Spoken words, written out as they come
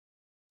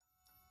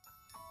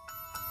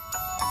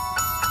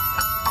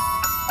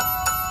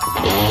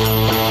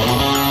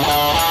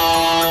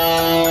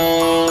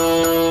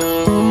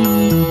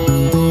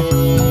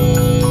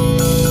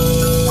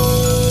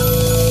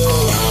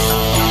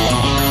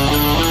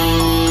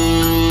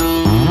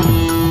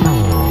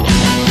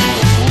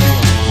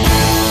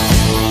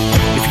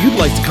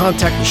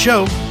contact the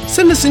show,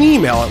 send us an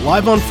email at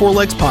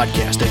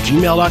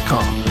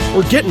liveonfourlegspodcast@gmail.com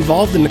or get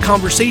involved in the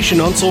conversation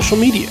on social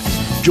media.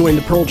 Join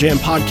the Pearl Jam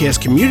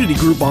Podcast community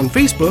group on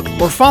Facebook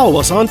or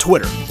follow us on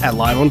Twitter at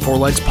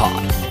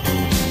liveonfourlegspod.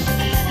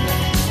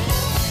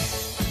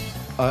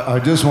 I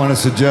just want to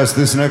suggest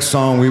this next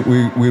song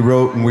we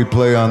wrote and we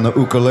play on the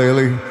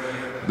ukulele.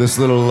 This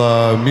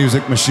little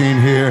music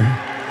machine here.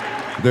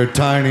 They're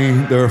tiny,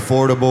 they're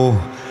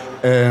affordable,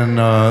 and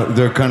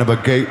they're kind of a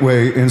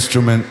gateway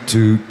instrument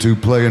to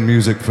playing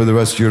music for the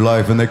rest of your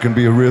life. And they can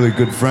be a really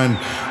good friend,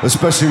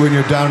 especially when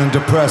you're down and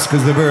depressed,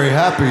 because they're very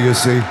happy, you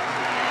see.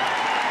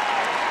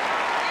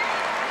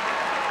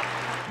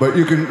 But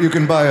you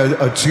can buy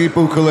a cheap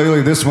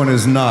ukulele. This one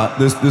is not.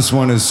 This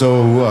one is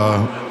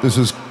so. This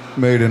is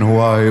made in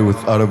Hawaii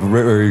out of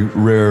very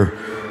rare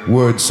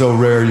wood, so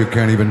rare you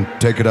can't even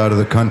take it out of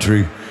the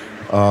country,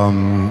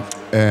 and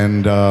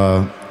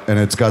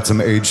it's got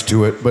some age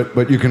to it.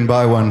 But you can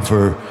buy one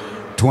for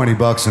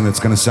 $20, and it's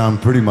going to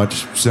sound pretty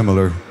much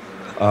similar.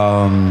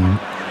 And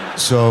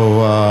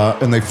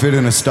they fit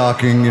in a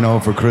stocking,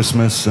 for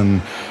Christmas,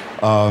 and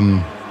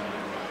I'm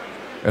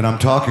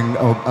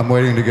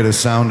waiting to get a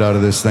sound out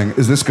of this thing.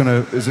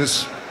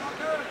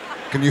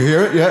 Can you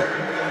hear it yet?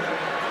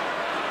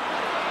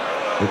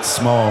 It's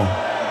small.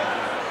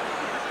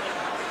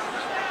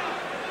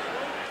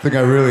 The thing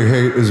I really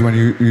hate is when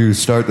you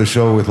start the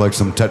show with like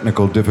some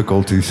technical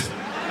difficulties.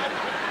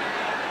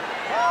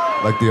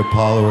 Like the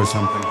Apollo or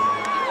something.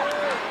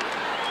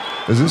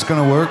 Is this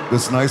gonna work?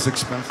 This nice,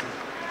 expensive?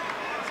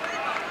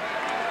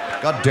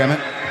 God damn it.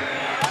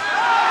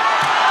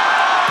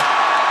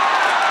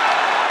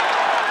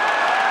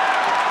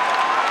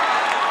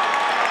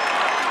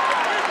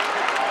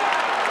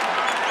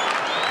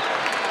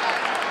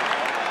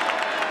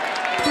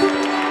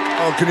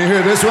 Oh, can you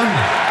hear this one?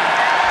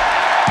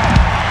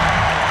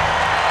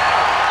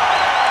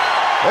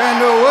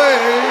 And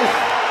away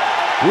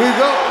we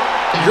go.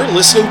 You're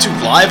listening to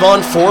Live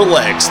on Four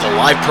Legs, the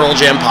live Pearl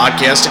Jam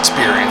podcast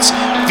experience,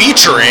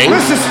 featuring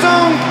Mr.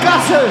 Stone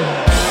Gossard.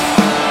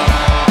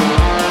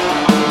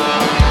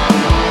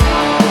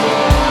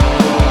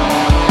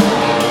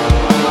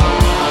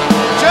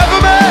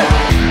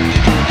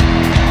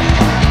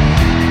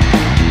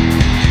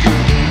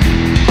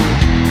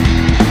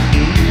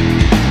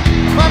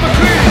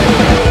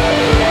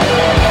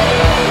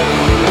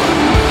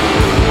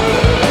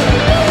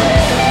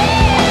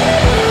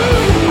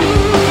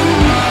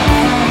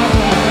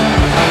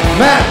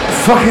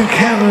 Fucking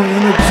Cameron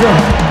in the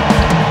drum.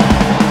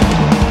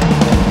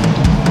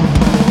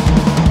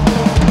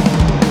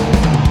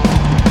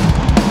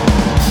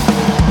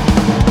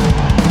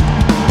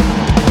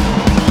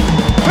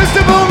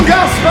 Mr. Boom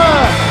Gasper.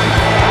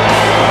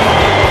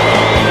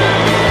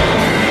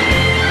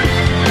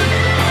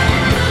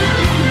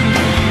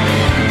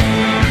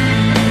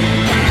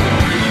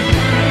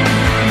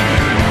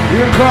 You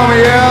can call me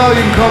Al,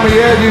 you can call me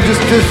Ed, you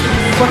just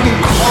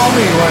fucking call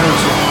me, why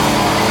don't you?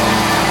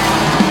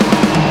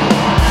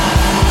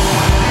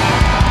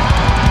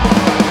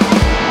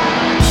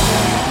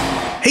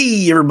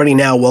 Hey everybody,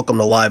 now welcome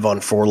to Live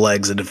on Four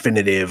Legs, a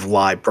definitive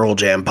live Pearl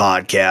Jam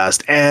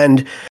podcast,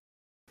 and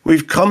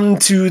we've come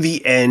to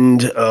the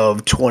end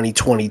of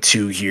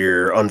 2022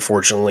 here,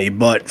 unfortunately,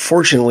 but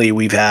fortunately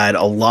we've had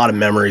a lot of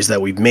memories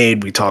that we've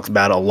made. We talked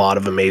about a lot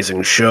of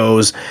amazing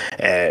shows,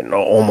 and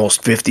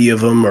almost 50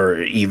 of them,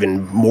 or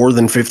even more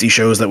than 50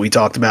 shows that we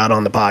talked about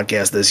on the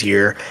podcast this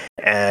year,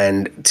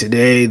 and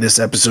today, this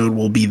episode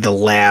will be the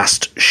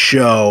last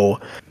show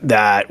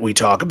that we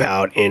talk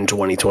about in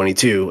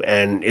 2022,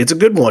 and it's a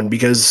good one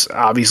because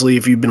obviously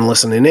if you've been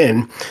listening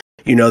in,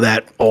 you know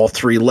that all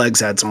three legs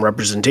had some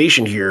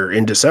representation here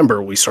in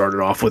December. We started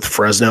off with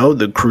Fresno,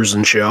 the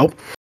cruising show,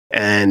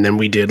 and then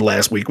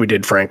last week we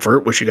did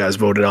Frankfurt, which you guys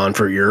voted on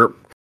for Europe,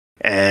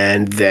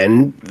 and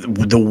then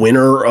the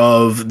winner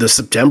of the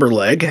September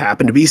leg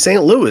happened to be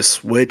St.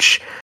 Louis, which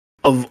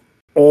of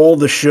all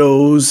the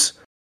shows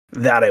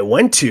that I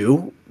went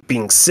to,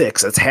 being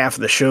 6, that's half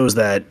of the shows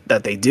that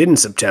they did in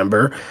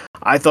September,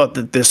 I thought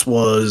that this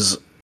was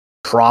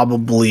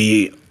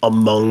probably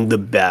among the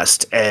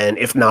best, and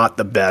if not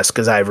the best,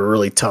 because I have a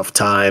really tough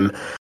time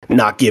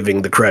not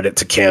giving the credit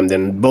to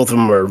Camden. Both of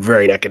them are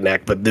very neck and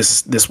neck, but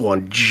this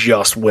one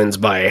just wins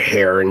by a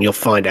hair, and you'll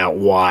find out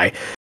why.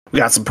 We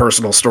got some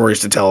personal stories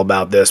to tell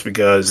about this,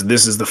 because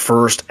this is the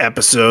first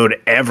episode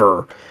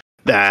ever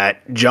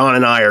that John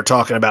and I are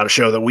talking about a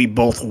show that we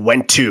both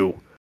went to.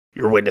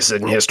 You're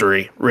witnessing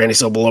history. Randy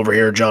Sobel over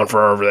here, John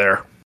Farrar over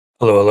there.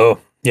 Hello.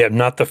 Yeah,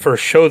 not the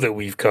first show that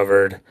we've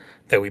covered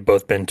that we've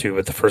both been to,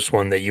 but the first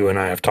one that you and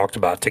I have talked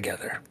about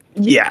together.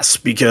 Yes,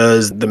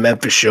 because the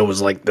Memphis show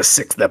was like the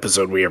 6th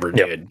episode we ever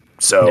did.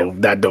 So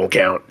that don't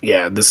count.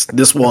 Yeah,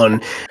 this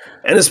one,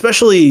 and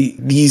especially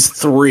these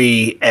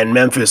 3 and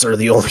Memphis are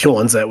the only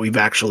ones that we've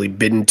actually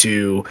been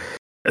to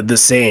the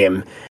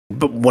same.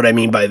 But what I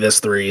mean by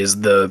this 3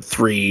 is the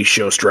 3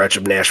 show stretch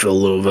of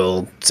Nashville,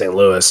 Louisville, St.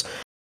 Louis.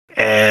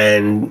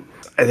 And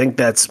I think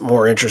that's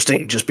more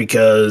interesting just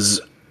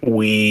because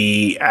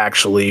we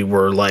actually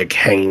were like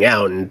hanging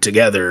out and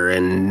together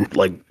and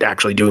like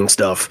actually doing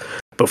stuff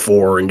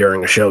before and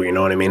during a show, you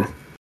know what I mean?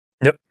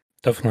 Yep,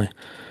 definitely.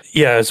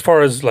 Yeah, as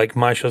far as like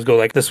my shows go,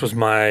 like this was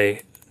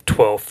my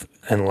 12th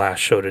and last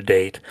show to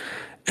date.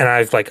 And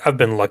I've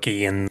been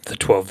lucky in the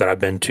 12 that I've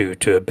been to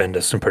have been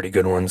to some pretty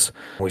good ones.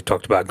 We've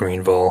talked about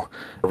Greenville,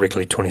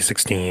 Wrigley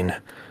 2016,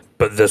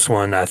 but this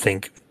one I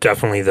think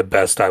definitely the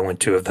best I went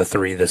to of the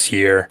 3 this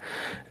year,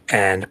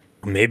 and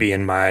maybe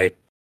in my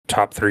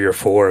top 3 or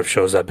 4 of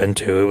shows I've been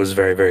to. It was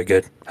very, very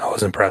good. I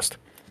was impressed.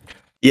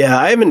 Yeah,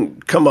 I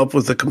haven't come up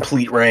with a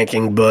complete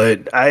ranking,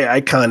 but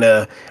I kind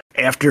of,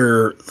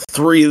 after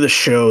 3 of the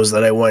shows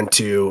that I went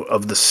to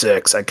of the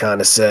 6, I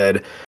kind of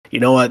said, you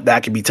know what,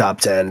 that could be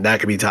top 10, that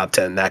could be top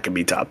 10, that could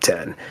be top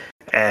 10.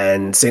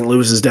 And St.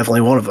 Louis is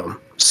definitely one of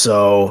them.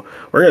 So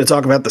we're going to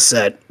talk about the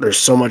set. There's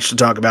so much to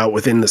talk about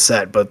within the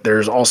set, but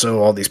there's also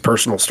all these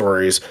personal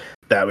stories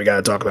that we got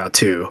to talk about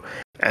too.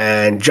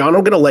 And John,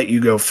 I'm going to let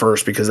you go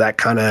first because that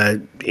kind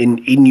of,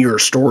 in your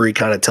story,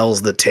 kind of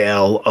tells the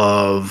tale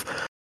of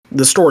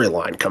the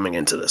storyline coming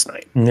into this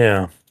night.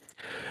 Yeah.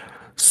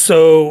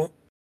 So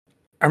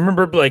I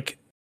remember like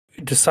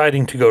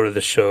deciding to go to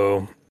the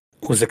show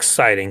was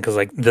exciting because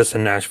like this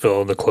in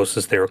Nashville, the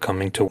closest they were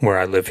coming to where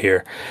I live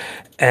here.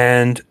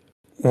 And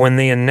when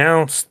they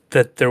announced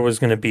that there was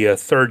going to be a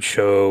third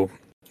show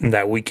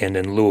that weekend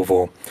in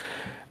Louisville,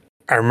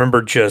 I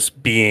remember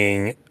just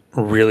being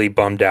really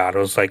bummed out. I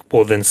was like,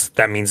 well, then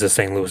that means that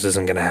St. Louis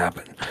isn't going to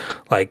happen.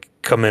 Like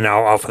coming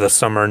out off of the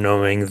summer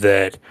knowing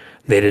that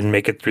they didn't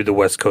make it through the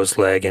West Coast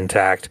leg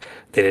intact,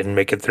 they didn't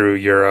make it through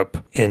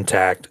Europe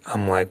intact.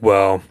 I'm like,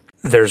 well,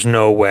 there's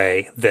no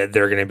way that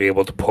they're going to be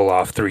able to pull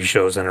off 3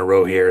 shows in a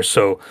row here.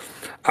 So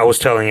I was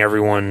telling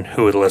everyone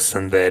who would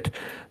listen that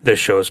this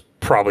show is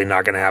probably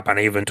not going to happen.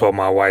 I even told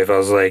my wife, I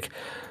was like,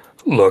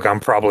 look,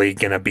 I'm probably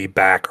going to be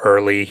back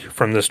early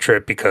from this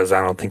trip because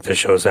I don't think this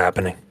show's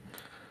happening.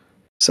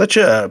 Such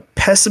a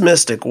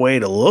pessimistic way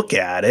to look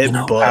at it,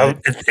 but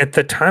at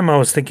the time I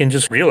was thinking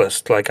just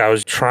realist. Like I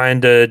was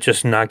trying to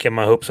just not get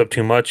my hopes up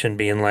too much and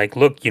being like,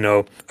 look,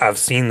 I've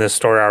seen this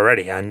story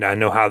already. I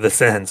know how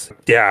this ends.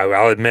 Yeah,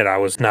 I'll admit I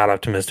was not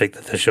optimistic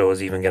that the show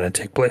was even going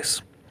to take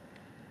place.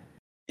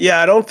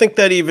 Yeah, I don't think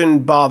that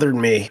even bothered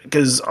me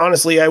because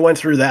honestly, I went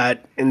through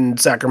that in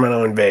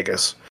Sacramento and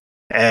Vegas,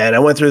 and I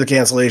went through the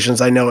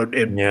cancellations. I know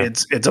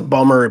it's a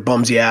bummer. It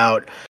bums you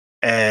out.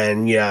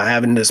 And yeah,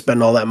 having to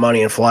spend all that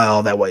money and fly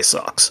all that way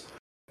sucks.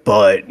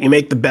 But you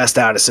make the best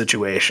out of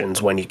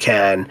situations when you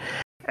can.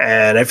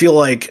 And I feel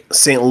like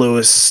St.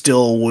 Louis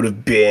still would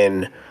have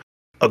been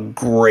a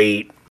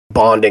great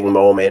bonding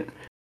moment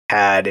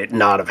had it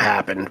not have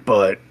happened.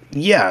 But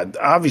yeah,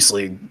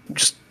 obviously,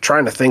 just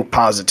trying to think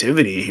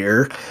positivity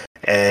here.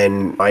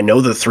 And I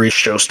know the 3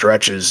 show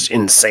stretch is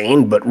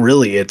insane, but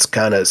really it's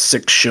kind of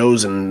 6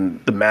 shows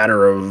in the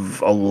matter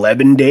of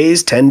 11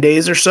 days, 10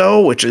 days or so,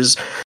 which is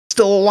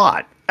still a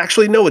lot.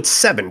 Actually, no, it's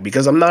 7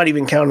 because I'm not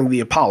even counting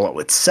the Apollo.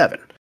 It's 7.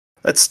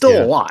 That's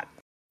still a lot.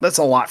 That's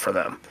a lot for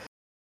them.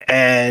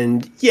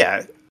 And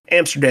yeah,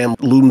 Amsterdam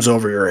looms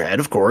over your head,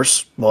 of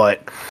course,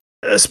 but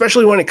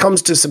especially when it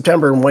comes to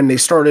September and when they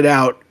started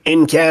out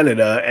in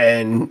Canada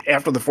and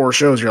after the 4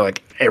 shows, you're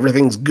like,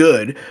 everything's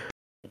good.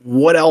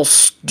 What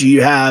else do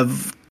you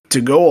have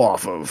to go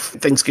off of?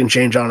 Things can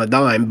change on a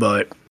dime,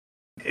 but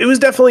it was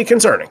definitely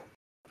concerning.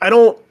 I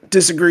don't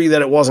disagree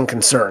that it wasn't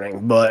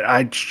concerning, but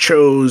I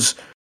chose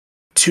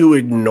to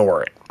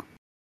ignore it.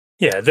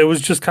 Yeah, there was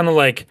just kind of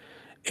like,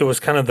 it was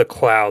kind of the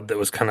cloud that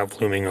was kind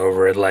of looming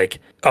over it, like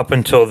up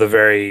until the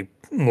very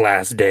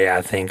last day,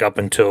 I think, up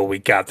until we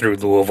got through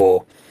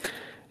Louisville.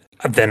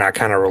 Then I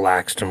kind of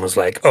relaxed and was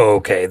like, oh,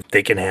 okay,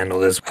 they can handle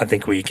this. I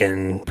think we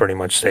can pretty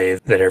much say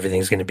that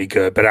everything's going to be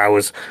good. But I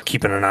was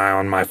keeping an eye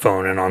on my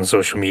phone and on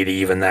social media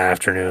even that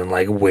afternoon,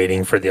 like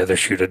waiting for the other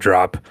shoe to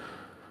drop.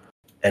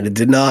 And it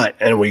did not,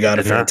 and we got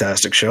a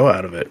fantastic show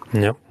out of it.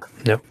 Yep.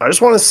 I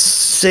just want to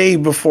say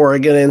before I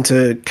get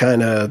into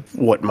kind of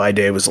what my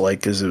day was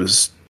like, because it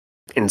was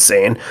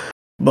insane,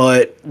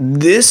 but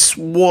this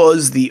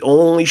was the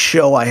only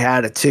show I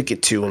had a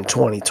ticket to in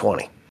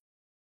 2020.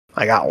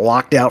 I got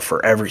locked out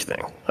for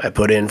everything. I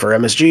put in for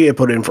MSG, I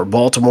put in for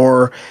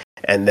Baltimore,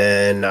 and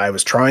then I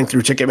was trying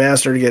through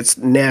Ticketmaster to get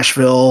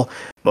Nashville,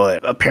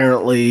 but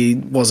apparently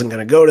wasn't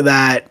going to go to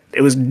that.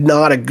 It was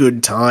not a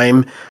good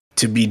time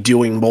to be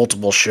doing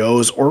multiple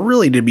shows or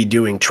really to be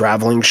doing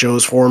traveling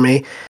shows for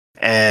me.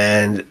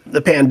 And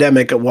the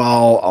pandemic,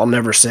 while I'll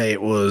never say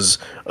it was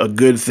a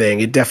good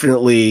thing, it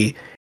definitely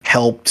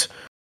helped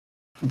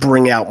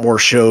bring out more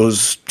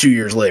shows 2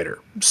 years later.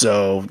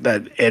 So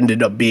that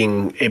ended up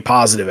being a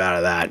positive out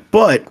of that.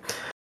 But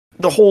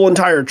the whole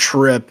entire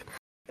trip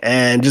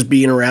and just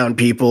being around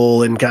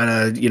people and kind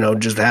of,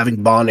 just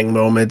having bonding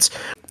moments.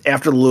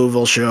 After the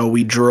Louisville show,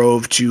 we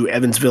drove to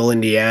Evansville,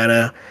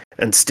 Indiana,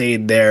 and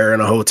stayed there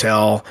in a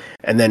hotel,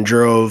 and then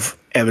drove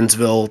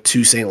Evansville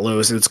to St.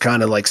 Louis. It's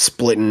kind of like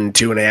splitting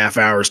 2.5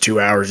 hours, 2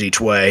 hours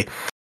each way.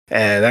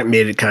 and that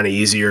made it kind of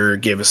easier,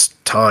 gave us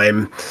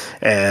time,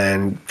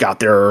 and got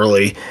there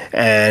early.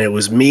 And it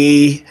was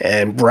me,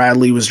 and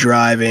Bradley was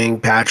driving,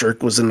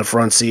 Patrick was in the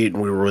front seat,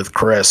 and we were with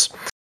Chris.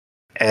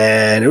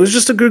 And it was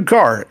just a good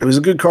car. It was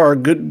a good car,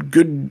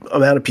 good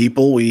amount of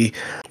people. We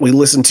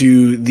listened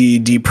to the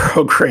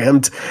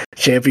deprogrammed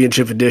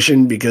Championship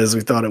Edition because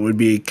we thought it would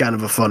be kind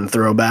of a fun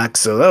throwback.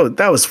 So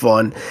that was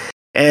fun.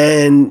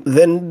 And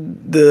then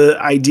the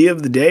idea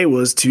of the day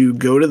was to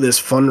go to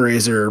this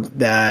fundraiser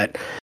that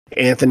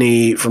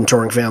Anthony from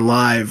Touring Fan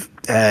Live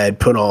had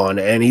put on,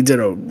 and he did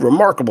a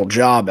remarkable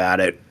job at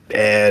it.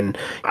 And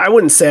I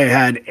wouldn't say I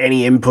had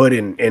any input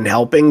in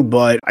helping,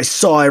 but I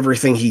saw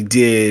everything he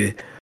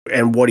did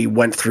and what he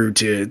went through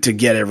to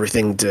get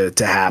everything to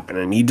happen.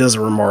 And he does a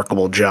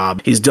remarkable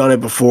job. He's done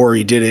it before.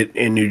 He did it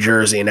in New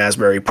Jersey in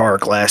Asbury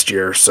Park last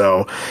year.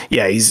 So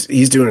yeah,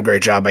 he's doing a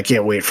great job. I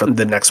can't wait for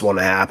the next one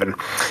to happen.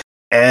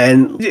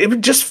 And it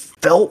just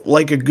felt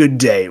like a good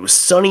day. It was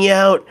sunny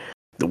out.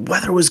 The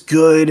weather was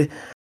good.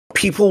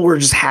 People were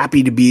just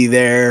happy to be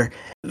there.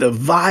 The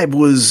vibe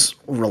was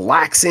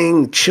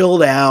relaxing,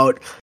 chilled out.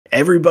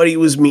 Everybody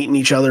was meeting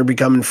each other,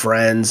 becoming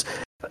friends.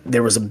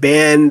 There was a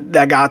band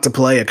that got to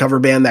play, a cover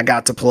band that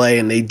got to play,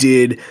 and they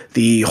did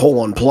the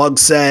whole Unplugged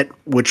set,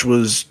 which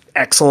was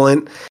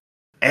excellent.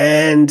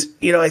 And,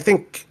 I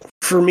think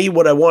for me,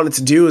 what I wanted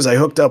to do is I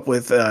hooked up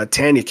with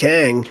Tanya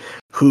Kang,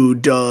 who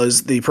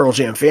does the Pearl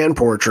Jam fan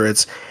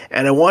portraits,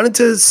 and I wanted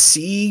to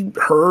see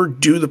her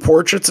do the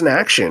portraits in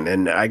action,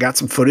 and I got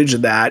some footage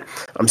of that.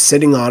 I'm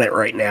sitting on it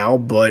right now,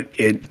 but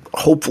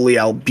hopefully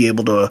I'll be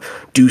able to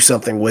do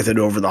something with it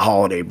over the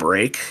holiday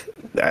break.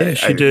 Yeah,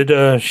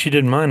 she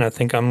did mine. I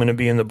think I'm going to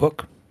be in the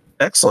book.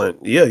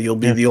 Excellent. Yeah, you'll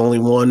be the only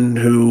one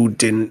who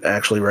didn't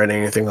actually write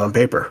anything on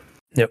paper.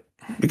 Yep.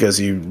 Because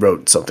you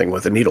wrote something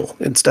with a needle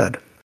instead.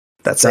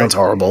 That sounds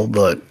horrible,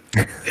 but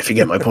if you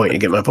get my point, you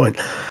get my point.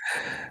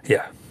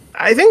 Yeah.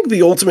 I think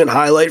the ultimate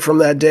highlight from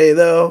that day,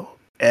 though,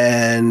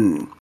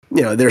 and,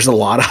 there's a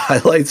lot of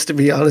highlights, to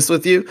be honest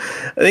with you.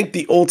 I think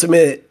the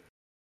ultimate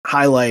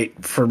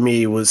highlight for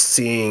me was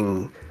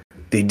seeing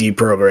the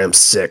Deprogram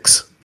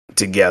 6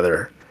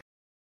 together,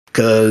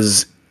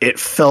 because it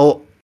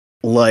felt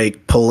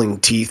like pulling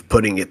teeth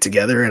putting it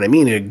together, and I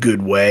mean in a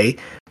good way,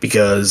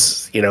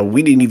 because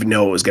we didn't even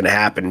know what was going to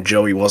happen.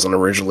 Joey wasn't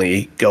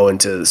originally going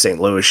to the St.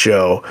 Louis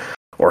show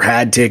or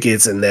had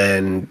tickets, and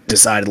then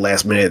decided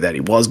last minute that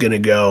he was going to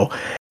go,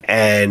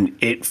 and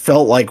it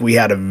felt like we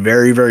had a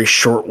very, very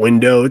short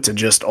window to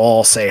just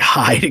all say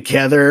hi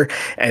together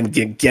and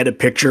get a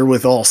picture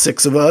with all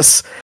 6 of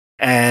us.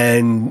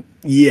 And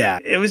yeah,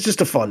 it was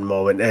just a fun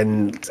moment,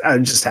 and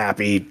I'm just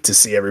happy to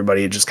see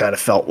everybody. It just kind of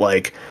felt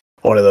like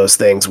one of those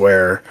things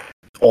where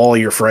all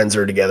your friends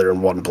are together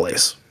in one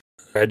place.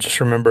 I just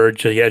remember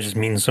just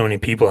meeting so many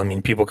people. I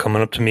mean, people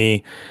coming up to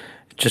me,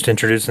 just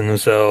introducing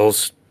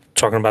themselves,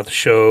 talking about the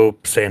show,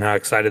 saying how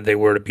excited they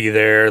were to be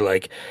there.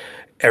 Like,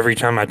 every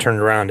time I turned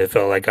around, it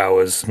felt like I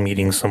was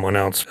meeting someone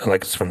else,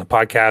 like it's from the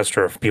podcast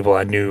or people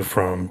I knew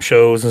from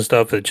shows and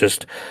stuff. It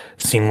just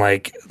seemed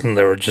like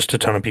there were just a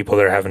ton of people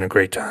there having a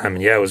great time.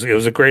 And yeah, it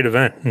was a great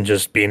event, and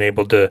just being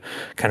able to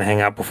kind of hang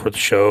out before the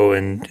show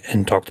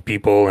and talk to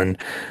people and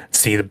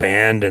see the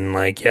band. And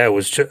like, yeah,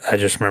 I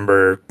just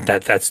remember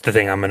that's the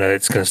thing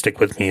it's going to stick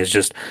with me, is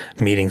just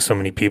meeting so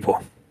many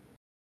people.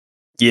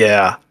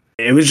 Yeah,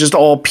 it was just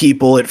all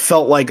people. It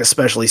felt like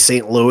especially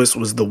St. Louis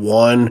was the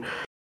one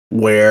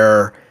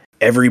where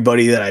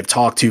everybody that I've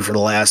talked to for the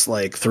last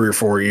 3 or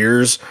 4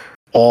 years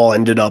all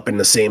ended up in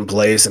the same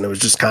place, and it was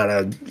just kind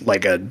of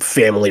like a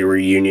family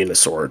reunion of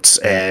sorts.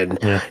 And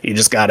you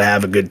just got to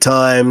have a good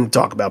time,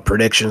 talk about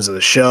predictions of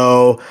the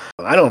show.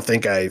 I don't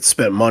think I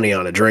spent money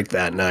on a drink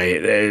that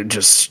night.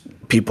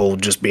 People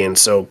just being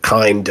so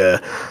kind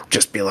to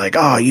just be like,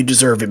 oh, you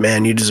deserve it,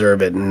 man, you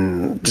deserve it.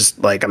 And just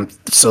I'm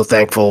so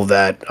thankful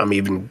that I'm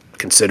even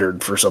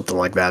considered for something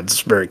like that.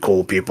 It's very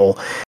cool, people.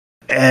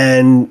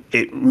 And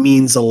it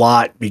means a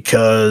lot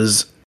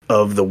because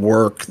of the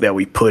work that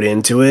we put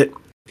into it.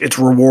 It's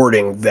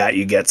rewarding that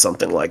you get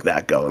something like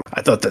that going.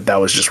 I thought that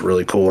was just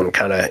really cool and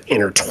kind of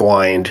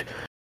intertwined,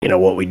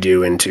 what we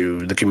do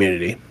into the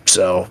community.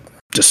 So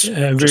just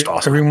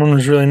awesome. Everyone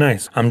was really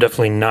nice. I'm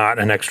definitely not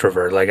an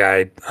extrovert.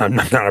 I'm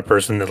not a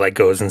person that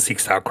goes and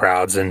seeks out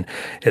crowds and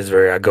is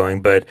very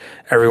outgoing, but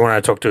everyone I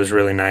talked to was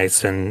really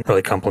nice and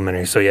really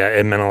complimentary. So yeah,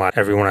 it meant a lot.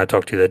 Everyone I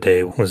talked to that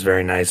day was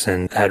very nice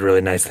and had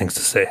really nice things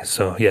to say.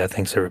 So yeah,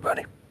 thanks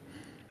everybody.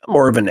 I'm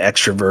more of an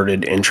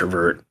extroverted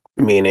introvert,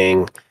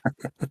 meaning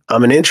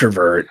I'm an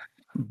introvert,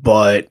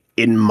 but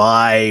in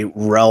my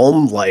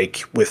realm,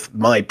 with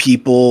my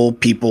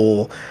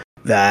people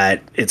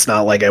that it's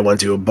not like I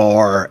went to a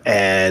bar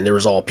and there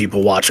was all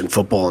people watching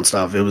football and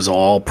stuff. It was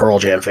all Pearl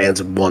Jam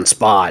fans in one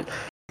spot.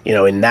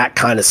 In that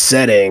kind of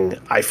setting,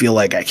 I feel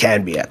like I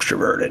can be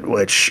extroverted,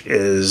 which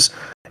is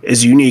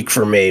unique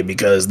for me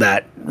because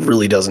that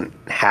really doesn't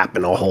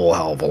happen a whole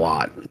hell of a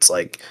lot. It's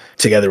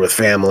together with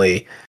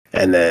family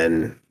and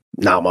then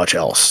not much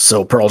else.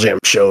 So Pearl Jam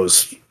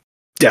shows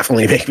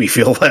definitely make me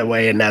feel that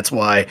way, and that's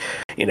why,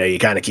 you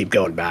kind of keep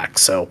going back.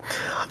 So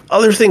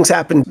other things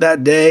happened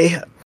that day.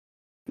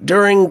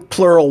 During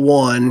Plural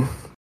One,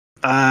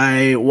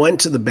 I went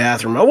to the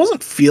bathroom. I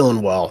wasn't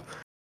feeling well.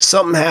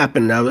 Something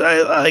happened.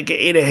 I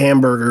ate a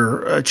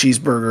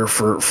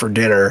cheeseburger for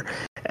dinner,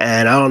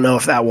 and I don't know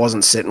if that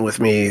wasn't sitting with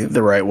me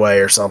the right way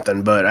or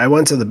something, but I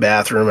went to the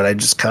bathroom and I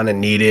just kind of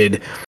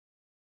needed,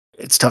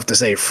 it's tough to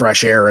say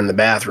fresh air in the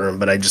bathroom,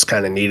 but I just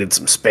kind of needed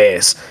some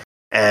space.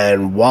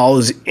 And while I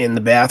was in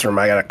the bathroom,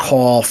 I got a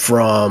call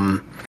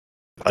from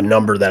a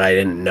number that I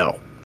didn't know.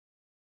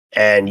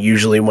 And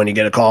usually when you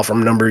get a call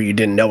from a number you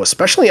didn't know,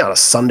 especially on a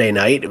Sunday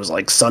night, it was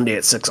like Sunday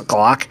at 6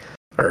 o'clock,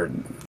 or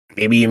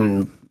maybe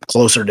even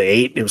closer to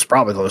 8. It was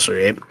probably closer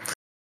to 8.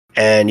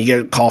 And you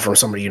get a call from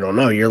somebody you don't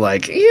know. You're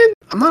like,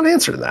 I'm not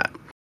answering that.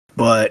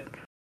 But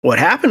what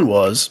happened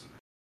was,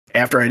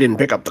 after I didn't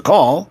pick up the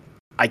call,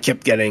 I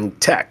kept getting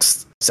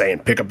texts saying,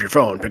 pick up your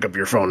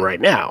phone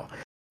right now.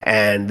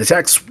 And the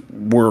texts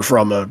were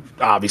from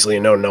obviously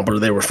a known number.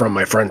 They were from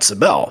my friend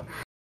Sibel,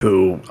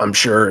 who I'm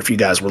sure if you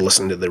guys were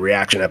listening to the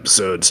reaction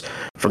episodes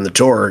from the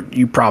tour,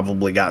 you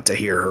probably got to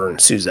hear her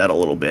and Suzette a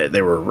little bit.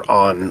 They were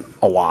on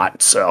a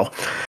lot. So,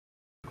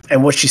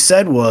 and what she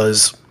said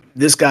was,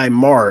 this guy,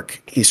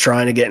 Mark, he's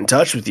trying to get in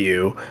touch with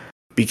you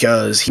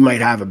because he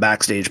might have a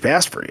backstage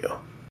pass for you.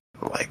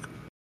 I'm like,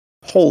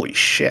 holy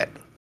shit.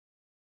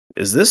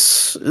 Is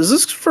this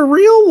for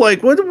real?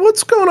 Like,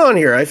 what's going on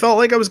here? I felt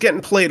like I was getting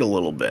played a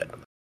little bit.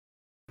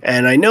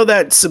 And I know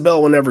that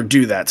Sibel will never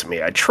do that to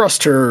me. I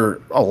trust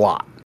her a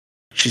lot.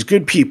 She's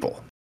good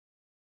people.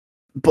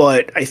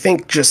 But I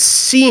think just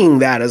seeing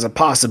that as a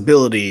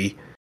possibility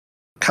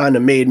kind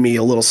of made me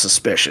a little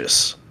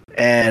suspicious.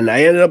 And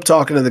I ended up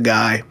talking to the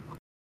guy,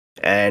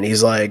 and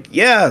he's like,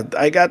 yeah,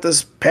 I got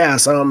this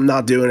pass. I'm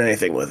not doing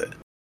anything with it.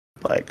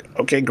 Like,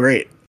 okay,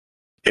 great.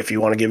 If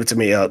you want to give it to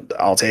me,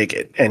 I'll take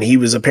it. And he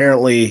was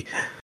apparently,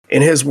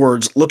 in his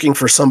words, looking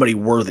for somebody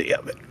worthy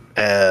of it.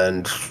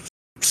 And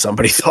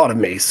somebody thought of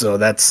me. So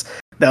that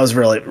was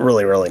really,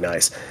 really, really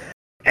nice.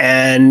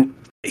 And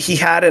he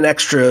had an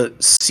extra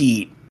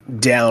seat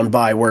down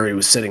by where he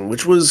was sitting,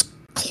 which was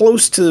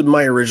close to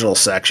my original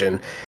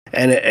section.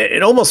 And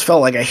it almost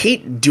felt like, I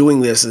hate doing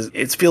this.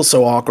 It feels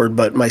so awkward,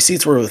 but my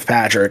seats were with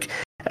Patrick.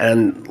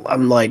 And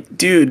I'm like,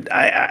 dude,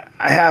 I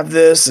have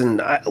this,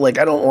 and I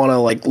don't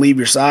want to leave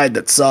your side.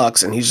 That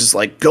sucks. And he's just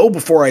like, go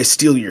before I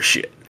steal your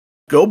shit.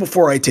 Go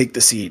before I take the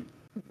seat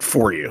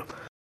for you.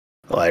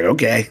 Like,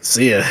 okay,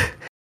 see ya.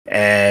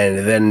 And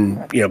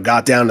then,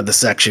 got down to the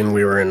section.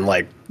 We were in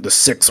the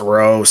 6th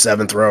row,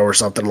 7th row or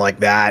something like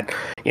that.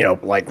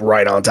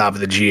 Right on top of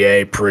the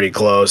GA, pretty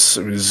close.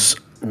 It was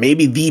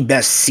maybe the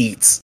best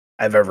seats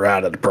I've ever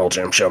had at a Pearl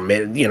Jam show.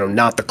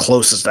 Not the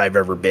closest I've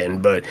ever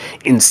been, but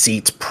in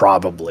seats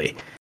probably.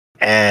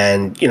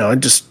 And, I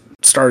just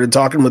started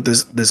talking with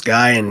this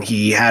guy, and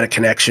he had a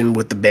connection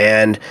with the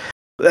band.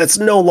 That's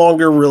no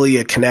longer really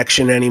a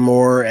connection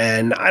anymore,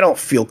 and I don't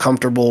feel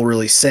comfortable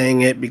really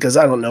saying it because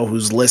I don't know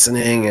who's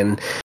listening, and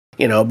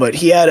but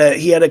he had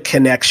a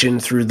connection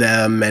through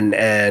them,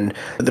 and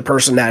the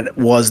person that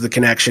was the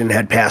connection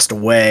had passed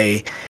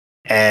away.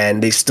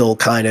 And they still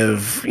kind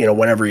of,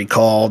 whenever he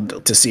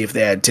called to see if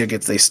they had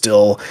tickets, they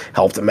still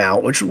helped him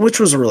out, which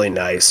was really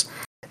nice.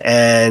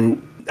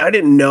 And I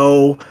didn't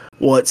know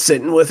what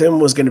sitting with him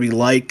was going to be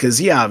like, because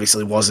he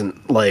obviously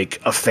wasn't like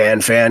a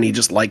fan. He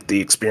just liked the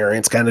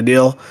experience kind of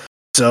deal.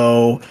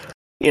 So,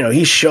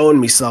 he's showing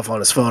me stuff on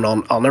his phone.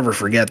 I'll never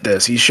forget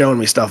this. He's showing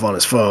me stuff on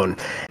his phone,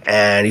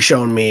 and he's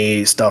showing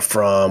me stuff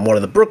from one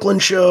of the Brooklyn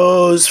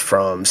shows,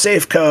 from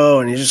Safeco,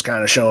 and he's just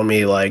kind of showing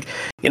me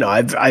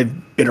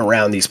I've been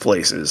around these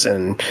places,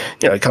 and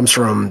he comes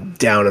from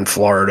down in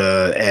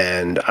Florida,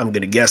 and I'm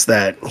gonna guess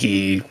that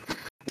he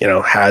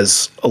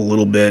has a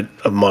little bit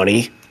of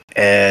money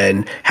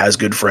and has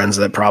good friends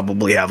that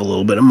probably have a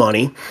little bit of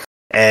money.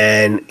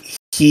 And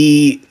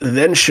he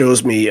then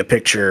shows me a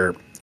picture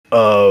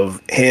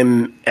of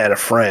him and a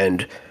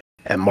friend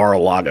at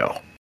Mar-a-Lago.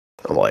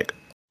 I'm like,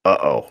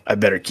 uh-oh, I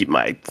better keep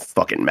my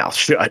fucking mouth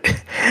shut.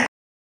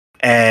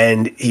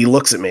 And he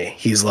looks at me.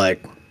 He's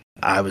like,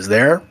 I was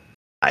there.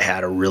 I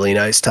had a really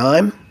nice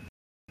time.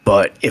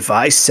 But if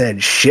I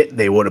said shit,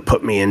 they would have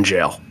put me in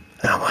jail.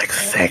 And I'm like,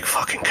 thank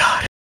fucking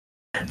God.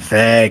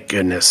 Thank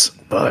goodness.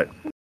 But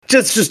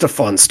just a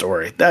fun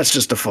story. That's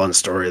just a fun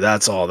story.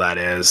 That's all that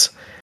is.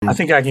 I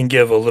think I can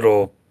give a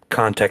little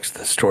context to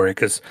the story,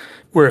 because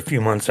we're a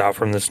few months out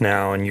from this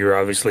now, and you're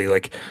obviously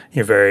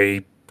you're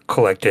very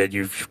collected.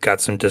 You've got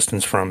some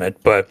distance from it.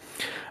 But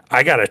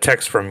I got a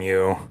text from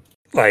you.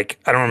 I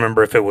don't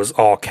remember if it was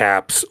all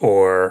caps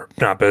or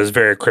not, but it was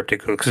very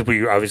cryptic, because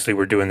we obviously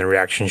were doing the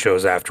reaction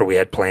shows after we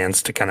had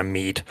plans to kind of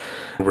meet.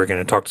 We were going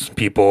to talk to some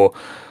people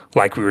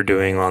like we were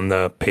doing on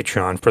the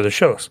Patreon for the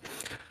shows.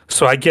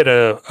 So I get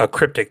a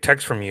cryptic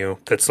text from you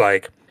that's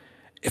like,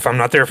 if I'm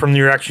not there from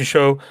the reaction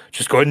show,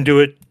 just go ahead and do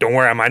it. Don't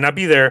worry, I might not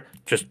be there.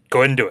 Just go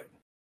ahead and do it.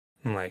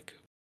 I'm like,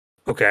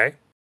 okay,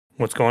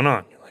 what's going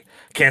on? You're like,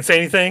 can't say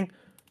anything.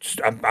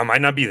 I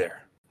might not be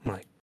there. I'm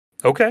like,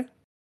 okay,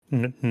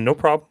 no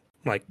problem.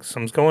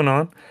 Something's going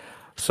on.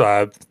 So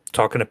I'm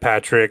talking to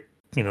Patrick,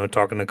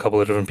 talking to a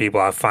couple of different people.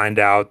 I find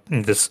out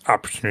this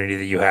opportunity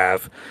that you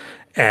have,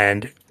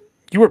 and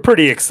you were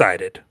pretty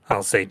excited,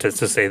 I'll say, to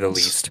say the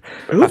least.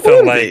 Who I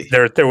felt like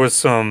wouldn't be? there was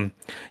some.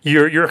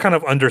 You're kind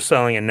of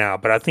underselling it now,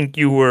 but I think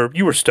you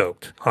were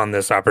stoked on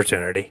this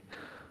opportunity.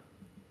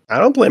 I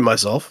don't blame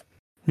myself.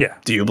 Yeah,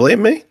 Do you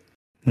blame me?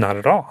 not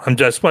at all. I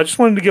just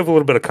wanted to give a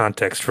little bit of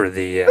context for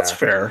the That's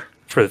fair.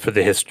 for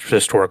the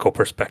historical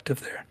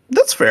perspective there.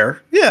 That's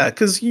fair. Yeah,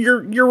 because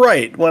you're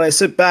right. When I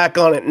sit back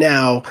on it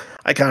now,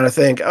 I kind of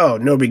think, oh,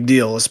 no big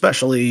deal,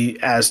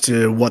 especially as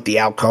to what the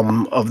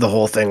outcome of the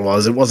whole thing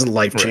was. It wasn't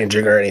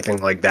life-changing or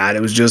anything like that.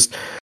 It was just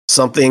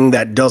something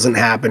that doesn't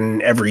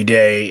happen every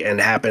day and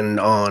happened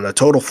on a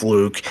total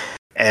fluke,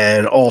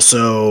 and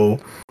also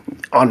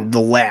on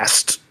the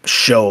last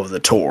show of the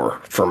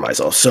tour for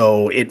myself.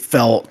 So it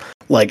felt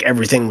like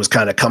everything was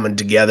kind of coming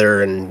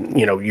together, and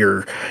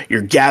you're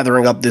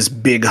gathering up this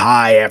big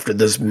high after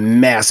this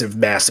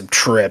massive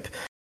trip,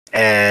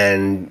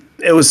 and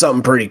it was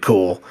something pretty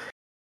cool.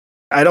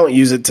 I don't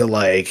use it to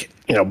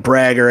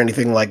brag or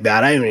anything like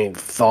that. I haven't even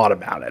thought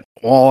about it.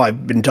 All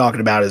I've been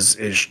talking about is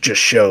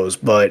just shows,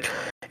 but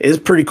it's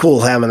pretty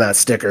cool having that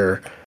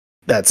sticker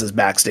that says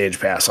Backstage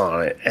Pass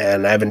on it,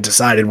 and I haven't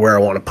decided where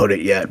I want to put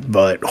it yet,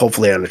 but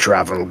hopefully on a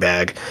traveling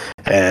bag,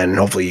 and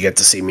hopefully you get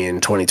to see me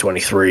in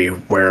 2023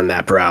 wearing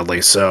that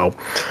proudly. So,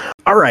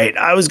 all right,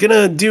 I was going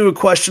to do a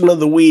question of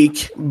the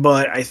week,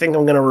 but I think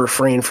I'm going to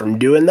refrain from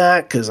doing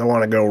that because I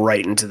want to go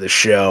right into the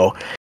show.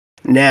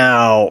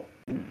 Now,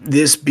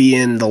 this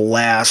being the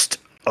last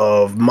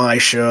of my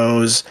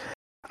shows,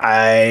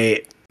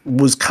 I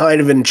was kind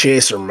of in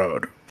chaser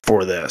mode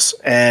for this.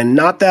 And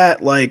not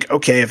that,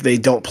 okay, if they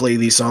don't play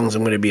these songs,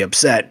 I'm going to be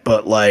upset,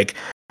 but,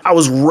 I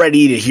was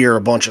ready to hear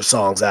a bunch of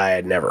songs I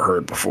had never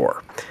heard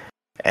before.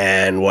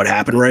 And what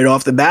happened right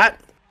off the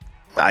bat?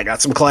 I got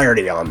some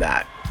clarity on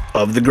that.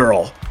 Of the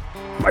Girl.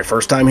 My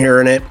first time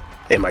hearing it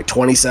in my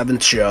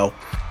 27th show,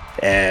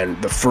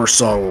 and the first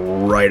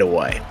song right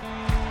away.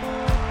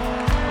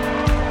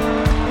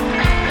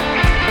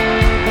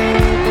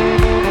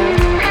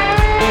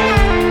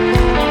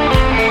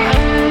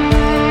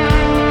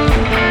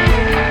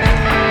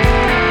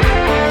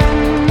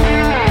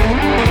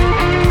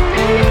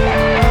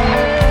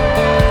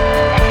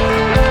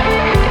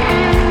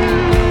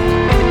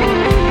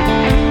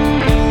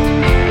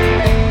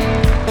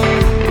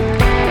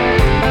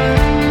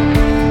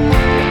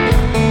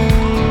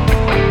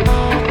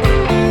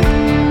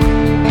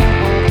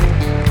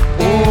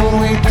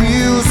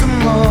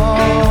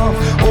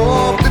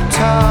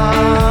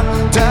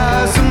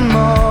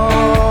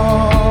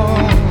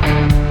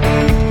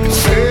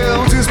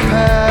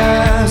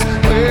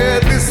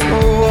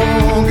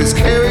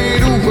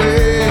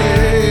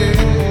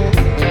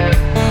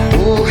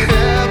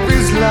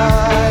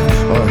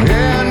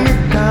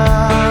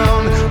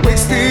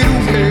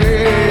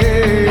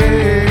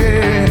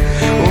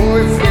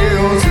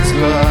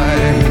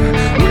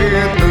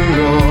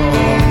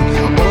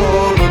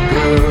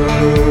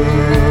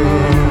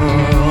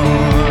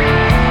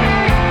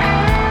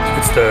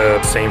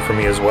 For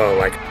me as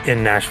well,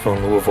 in Nashville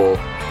and Louisville,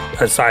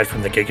 aside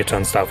from the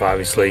Gigaton stuff,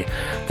 obviously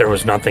there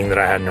was nothing that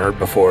I hadn't heard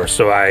before,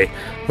 so I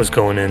was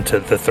going into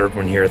the third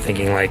one here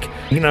thinking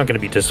you're not going to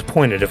be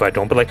disappointed if I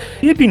don't, but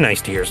it'd be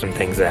nice to hear some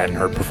things I hadn't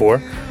heard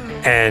before.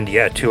 And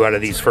yeah, 2 out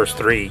of these first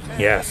 3,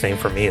 same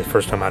for me, the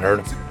first time I'd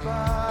heard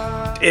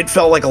them. It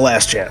felt like a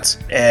last chance,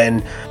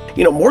 and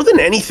more than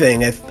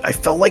anything, I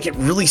felt like it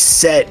really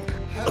set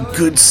a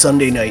good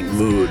Sunday night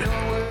mood.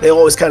 They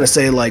always kind of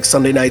say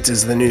Sunday nights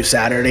is the new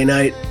Saturday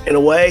night in a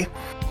way.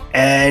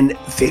 And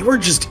they were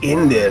just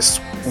in this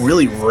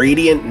really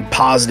radiant and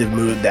positive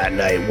mood that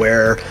night,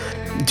 where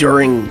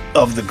during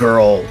Of the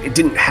Girl, it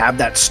didn't have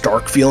that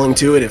stark feeling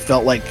to it. It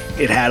felt like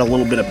it had a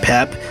little bit of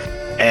pep,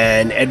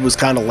 and Ed was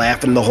kind of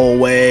laughing the whole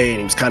way, and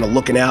he was kind of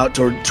looking out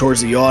towards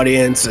the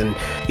audience, and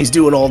he's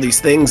doing all these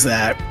things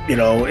that,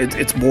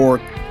 it's more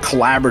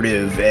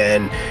collaborative,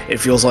 and it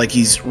feels like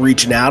he's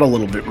reaching out a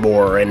little bit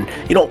more, and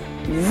you don't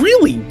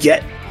really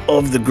get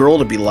Of the Girl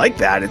to be like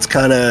that. It's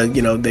kind of,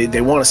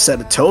 they want to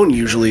set a tone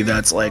usually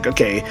that's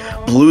okay,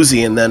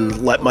 bluesy, and then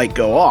let Mike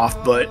go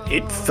off, but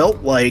it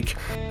felt like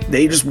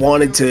they just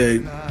wanted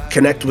to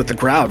connect with the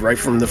crowd right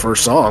from the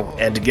first song,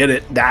 and to get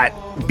it, that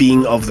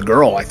being Of the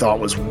Girl, I thought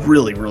was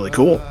really, really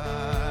cool.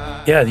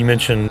 Yeah, you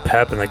mentioned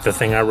pep, and the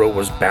thing I wrote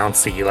was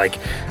bouncy.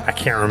 I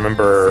can't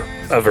remember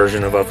a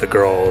version of the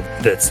Girl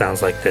that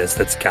sounds like this,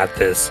 that's got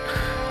this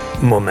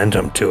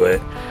momentum to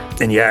it.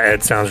 And yeah,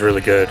 Ed sounds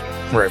really good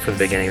right from the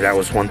beginning. That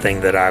was one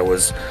thing that I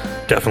was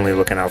definitely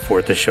looking out for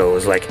at the show,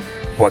 was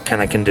what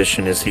kind of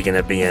condition is he going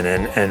to be in?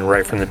 And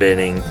right from the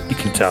beginning, you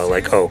can tell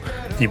oh,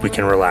 we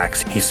can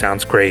relax. He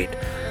sounds great.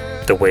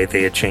 The way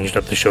they had changed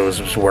up the shows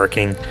was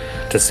working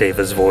to save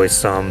his voice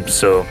some.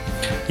 So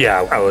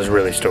yeah, I was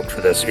really stoked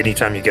for this.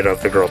 Anytime you get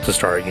Of the Girl to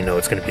start,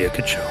 it's going to be a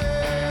good show.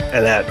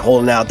 And that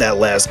holding out that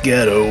last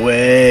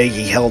getaway,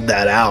 he held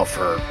that out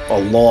for a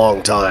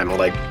long time,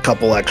 a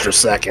couple extra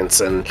seconds,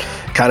 and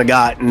kind of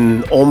got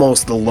in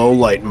almost the low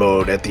light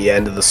mode at the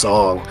end of the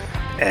song.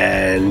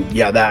 And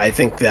yeah, I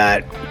think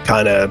that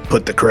kind of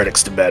put the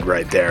critics to bed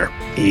right there.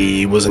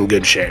 He was in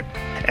good shape.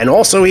 And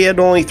also, he had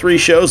only 3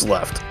 shows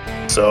left.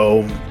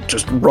 So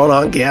just run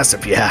on gas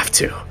if you have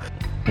to.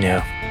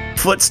 Yeah.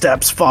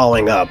 Footsteps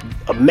following up,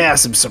 a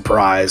massive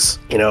surprise.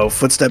 You know,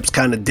 Footsteps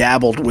kind of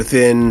dabbled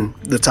within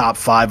the top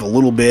 5 a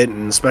little bit,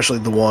 and especially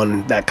the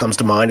one that comes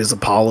to mind is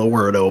Apollo,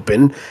 where it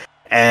opened.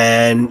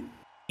 And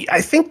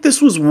I think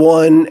this was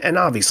one, and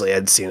obviously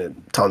I'd seen it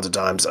tons of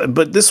times,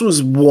 but this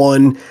was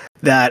one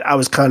that I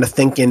was kind of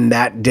thinking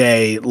that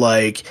day,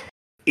 like,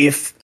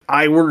 if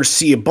I were to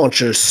see a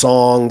bunch of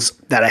songs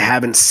that I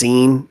haven't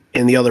seen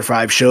in the other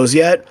 5 shows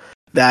yet,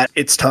 that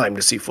it's time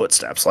to see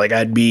Footsteps. Like,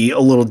 I'd be a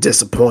little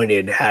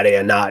disappointed had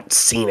I not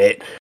seen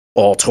it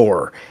all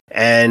tour.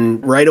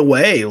 And right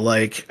away,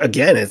 like,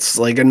 again, it's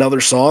like another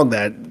song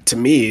that, to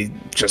me,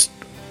 just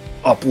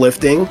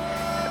uplifting.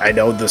 I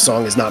know the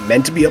song is not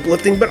meant to be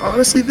uplifting, but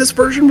honestly, this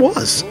version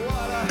was.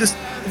 This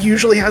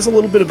usually has a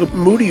little bit of a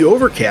moody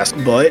overcast,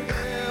 but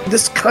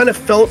this kind of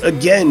felt,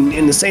 again,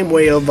 in the same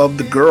way of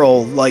The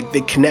Girl, like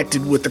they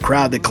connected with the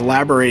crowd, they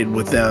collaborated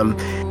with them,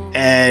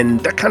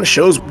 and that kind of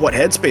shows what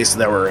headspace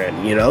they were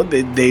in. You know,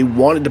 they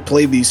wanted to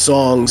play these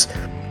songs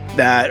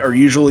that are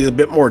usually a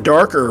bit more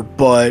darker,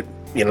 but,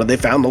 you know, they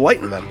found the light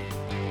in them.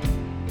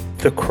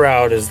 The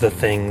crowd is the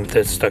thing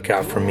that stuck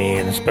out for me,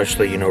 and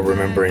especially, you know,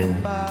 remembering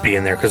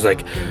being there, because,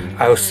 like,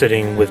 I was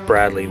sitting with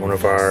Bradley, one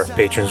of our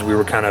patrons. We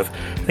were kind of,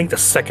 I think, the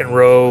second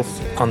row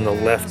on the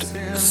left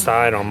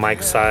side, on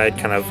Mike's side,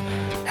 kind of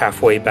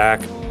halfway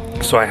back.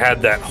 So I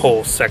had that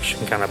whole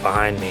section kind of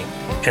behind me.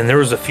 And there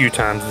was a few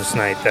times this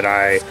night that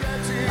I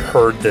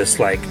heard this,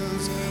 like,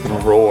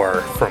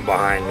 roar from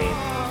behind me,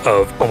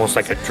 of almost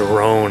like a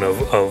drone of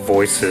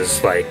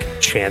voices, like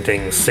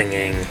chanting,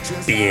 singing,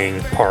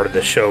 being part of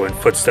the show. And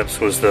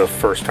Footsteps was the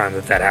first time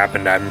that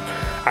happened.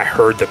 I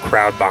heard the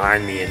crowd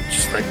behind me, and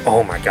just like,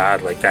 oh my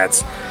God, like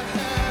that's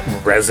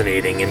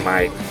resonating in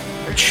my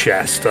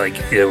chest. Like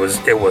it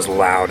was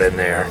loud in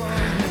there.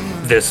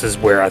 This is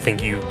where I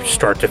think you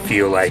start to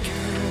feel like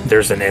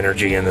there's an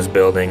energy in this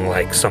building,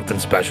 like something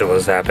special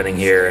is happening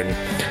here.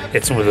 And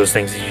it's one of those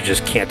things that you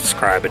just can't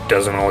describe. It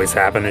doesn't always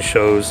happen at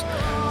shows,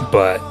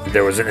 but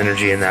there was an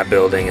energy in that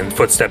building. And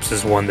Footsteps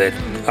is one that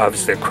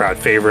obviously a crowd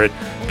favorite.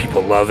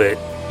 People love it.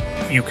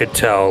 You could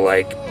tell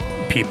like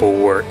people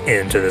were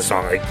into this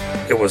song. Like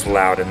it was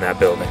loud in that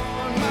building.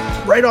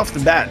 Right off the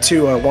bat,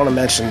 too, I want to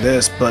mention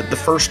this, but the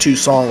first 2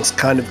 songs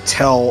kind of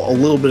tell a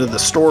little bit of the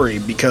story,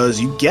 because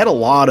you get a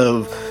lot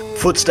of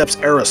Footsteps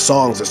era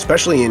songs,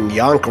 especially in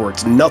Yonkers.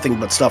 It's nothing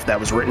but stuff that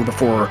was written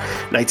before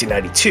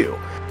 1992.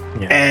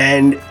 Yeah.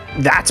 And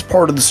that's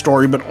part of the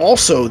story, but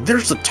also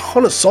there's a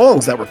ton of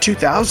songs that were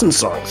 2000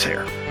 songs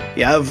here.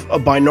 You have a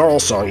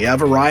binaural song, you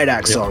have a Riot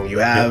Act song, you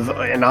have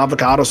an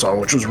Avocado song,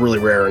 which was really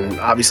rare, and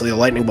obviously a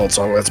Lightning Bolt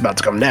song that's about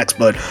to come next.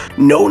 But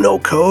No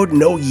Code,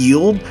 No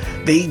Yield,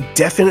 they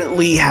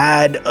definitely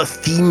had a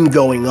theme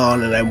going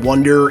on, and I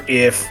wonder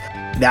if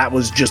that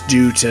was just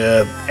due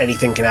to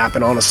anything can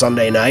happen on a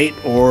Sunday night,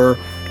 or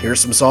here's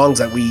some songs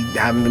that we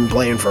haven't been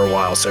playing for a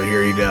while, so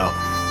here you go.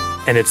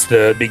 And it's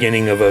the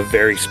beginning of a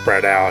very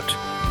spread out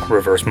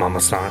Reverse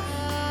Mama San.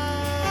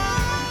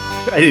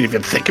 I didn't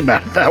even think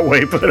about it that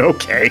way, but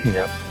okay.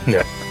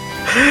 Yeah.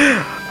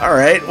 All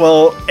right,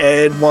 well,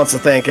 Ed wants to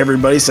thank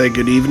everybody, say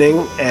good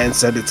evening, and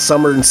said it's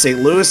summer in St.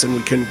 Louis and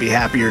we couldn't be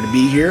happier to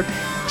be here.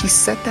 He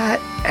said that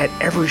at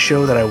every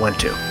show that I went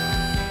to.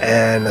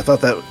 And I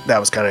thought that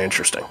was kind of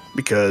interesting,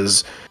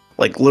 because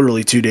like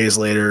literally 2 days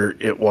later,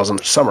 it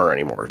wasn't summer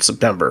anymore. It's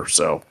September.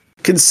 So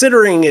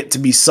considering it to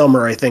be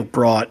summer, I think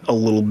brought a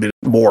little bit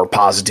more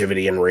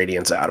positivity and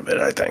radiance out of it,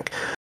 I think.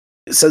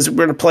 It says we're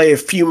going to play a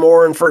few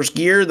more in first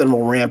gear, then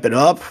we'll ramp it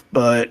up.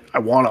 But I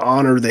want to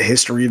honor the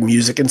history of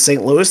music in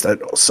St. Louis that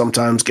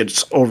sometimes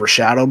gets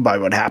overshadowed by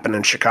what happened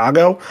in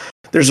Chicago.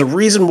 There's a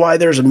reason why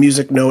there's a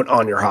music note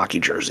on your hockey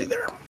jersey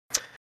there.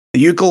 The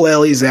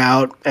ukulele's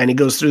out, and he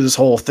goes through this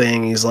whole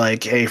thing. He's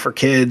like, hey, for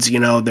kids, you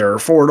know, they're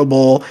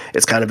affordable.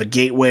 It's kind of a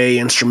gateway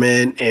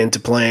instrument into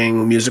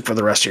playing music for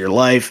the rest of your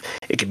life.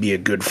 It could be a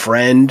good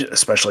friend,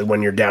 especially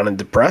when you're down and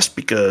depressed,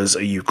 because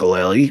a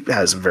ukulele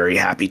has a very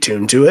happy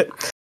tune to it.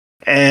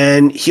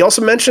 And he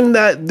also mentioned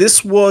that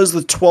this was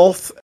the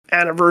 12th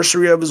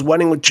anniversary of his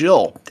wedding with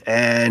Jill.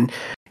 And,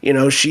 you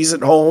know, she's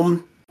at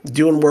home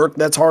doing work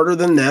that's harder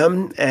than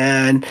them.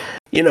 And,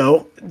 you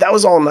know, that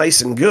was all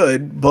nice and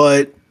good,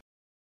 but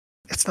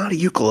it's not a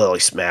ukulele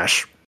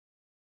smash.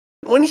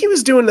 When he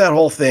was doing that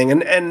whole thing,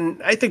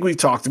 and I think we've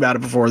talked about it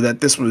before,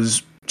 that this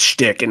was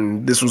shtick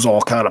and this was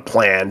all kind of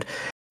planned.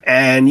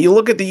 And you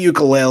look at the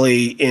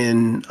ukulele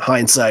in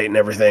hindsight and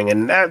everything,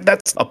 and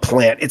that's a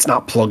plant. It's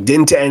not plugged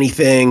into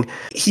anything.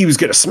 He was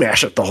going to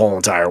smash it the whole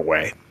entire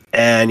way.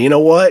 And you know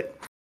what?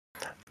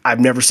 I've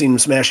never seen him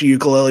smash a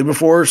ukulele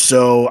before,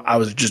 so I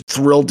was just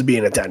thrilled to be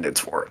in attendance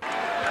for it.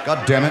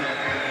 God damn it.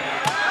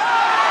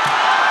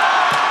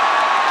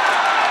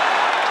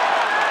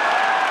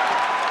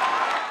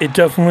 It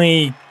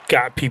definitely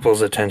got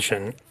people's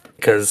attention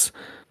because,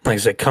 like I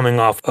said, coming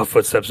off of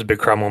Footsteps, a big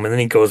crowd moment, then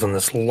he goes on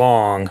this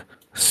long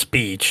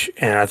speech,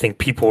 and I think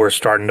people were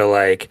starting to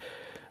like,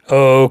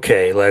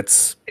 okay,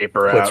 let's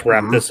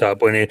wrap this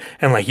up. And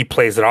like he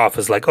plays it off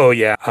as like, oh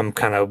yeah, I'm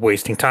kind of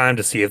wasting time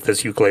to see if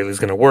this ukulele is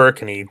gonna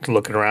work, and he's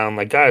looking around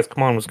like, guys,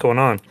 come on, what's going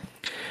on?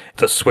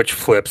 The switch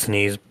flips, and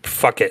he's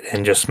fuck it,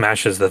 and just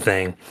smashes the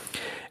thing,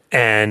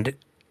 and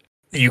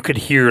you could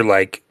hear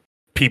like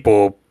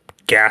people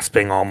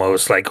gasping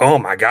almost, like, oh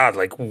my god,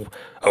 like,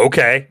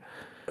 okay.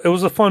 It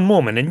was a fun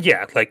moment, and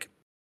yeah, like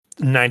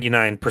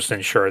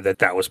 99% sure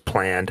that was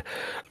planned,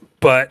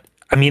 but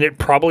I mean, it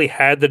probably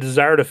had the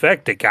desired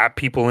effect. It got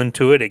people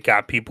into it. It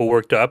got people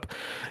worked up.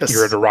 Yes.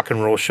 You're at a rock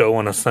and roll show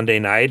on a Sunday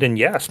night, and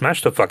yeah,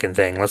 smash the fucking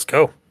thing. Let's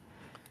go.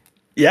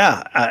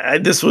 Yeah,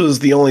 this was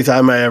the only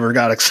time I ever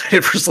got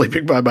excited for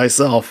Sleeping by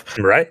Myself.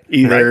 Right.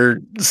 Either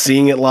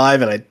seeing it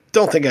live, and I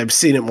don't think I've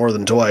seen it more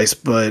than twice,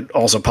 but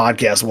also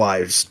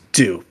podcast-wise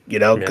too,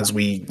 because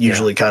we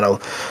usually kind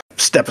of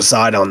step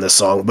aside on this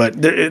song.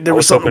 But there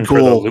was something cool.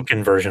 For the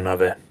Lucan version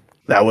of it.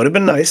 That would have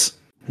been nice.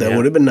 That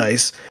would have been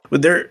nice.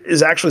 But there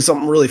is actually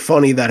something really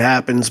funny that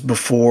happens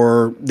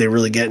before they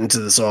really get into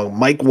the song.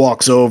 Mike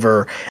walks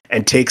over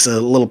and takes a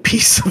little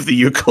piece of the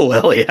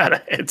ukulele out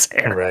of its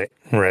hair.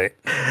 Right.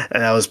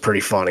 And that was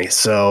pretty funny.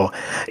 So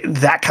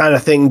that kind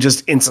of thing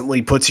just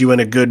instantly puts you in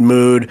a good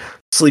mood.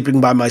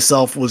 Sleeping by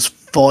Myself was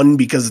fun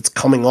because it's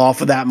coming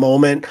off of that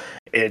moment.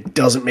 It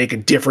doesn't make a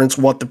difference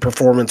what the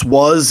performance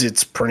was.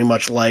 It's pretty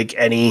much like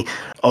any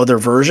other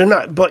version.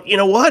 But you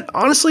know what?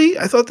 Honestly,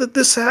 I thought that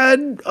this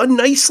had a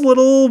nice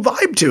little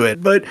vibe to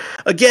it. But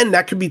again,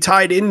 that could be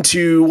tied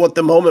into what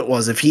the moment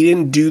was. If he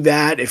didn't do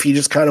that, if he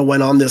just kind of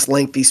went on this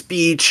lengthy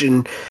speech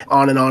and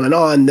on and on and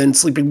on, then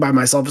Sleeping by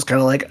Myself is kind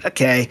of like,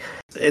 okay,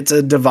 it's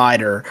a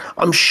divider.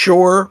 I'm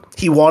sure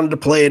he wanted to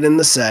play it in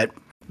the set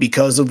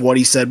because of what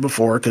he said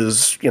before,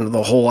 because,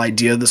 the whole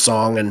idea of the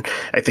song, and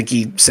I think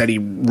he said he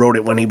wrote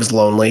it when he was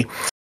lonely.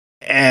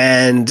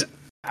 And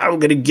I'm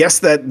going to guess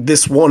that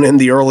this one in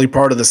the early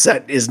part of the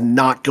set is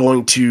not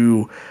going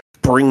to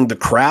bring the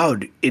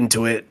crowd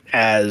into it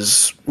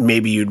as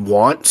maybe you'd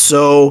want.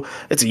 So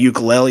it's a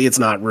ukulele. It's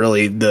not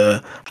really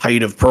the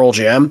height of Pearl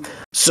Jam.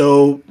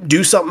 So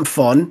do something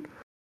fun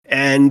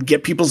and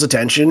get people's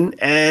attention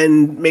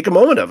and make a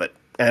moment of it.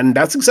 And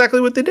that's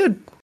exactly what they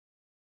did.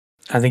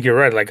 I think you're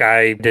right. Like,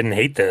 I didn't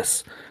hate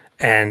this.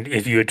 And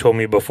if you had told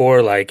me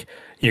before, like,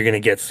 you're going to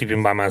get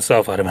Sleeping by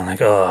Myself, I'd have been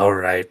like, oh, all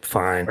right,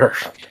 fine.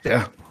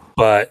 Yeah.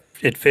 But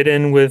it fit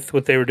in with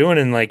what they were doing.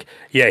 And like,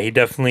 yeah, he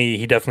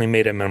definitely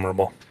made it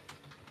memorable.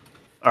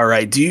 All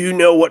right. Do you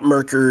know what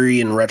Mercury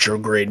in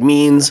retrograde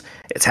means?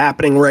 It's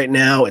happening right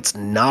now. It's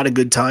not a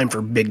good time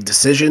for big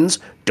decisions.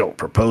 Don't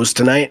propose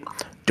tonight.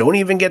 Don't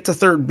even get to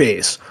third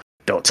base.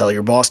 Don't tell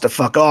your boss to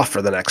fuck off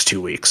for the next 2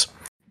 weeks.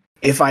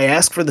 If I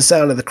ask for the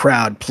sound of the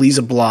crowd, please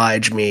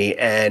oblige me,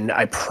 and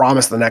I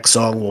promise the next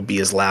song will be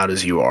as loud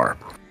as you are.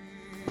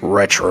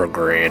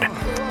 Retrograde.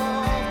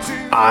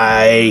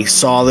 I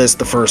saw this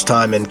the first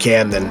time in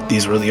Camden.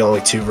 These were the only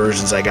 2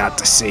 versions I got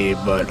to see,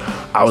 but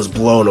I was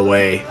blown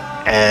away,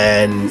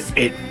 and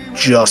it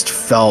just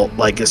felt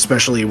like,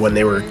 especially when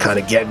they were kind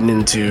of getting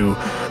into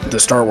the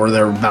start where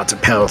they're about to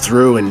pound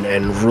through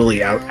and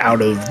really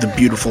out of the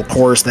beautiful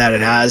chorus that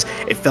it has,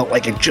 it felt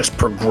like it just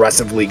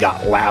progressively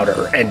got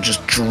louder and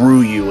just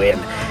drew you in.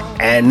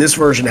 And this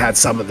version had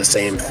some of the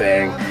same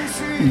thing.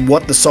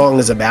 What the song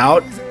is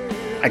about,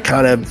 I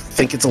kind of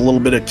think it's a little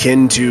bit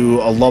akin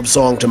to a love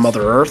song to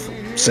Mother Earth,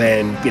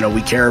 saying,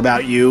 we care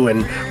about you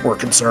and we're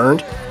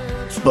concerned.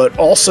 But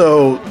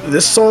also,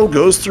 this song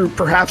goes through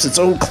perhaps its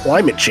own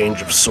climate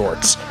change of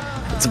sorts.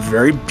 It's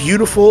very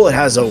beautiful. It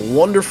has a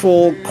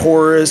wonderful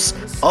chorus,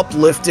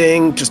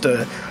 uplifting, just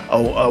a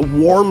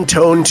warm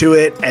tone to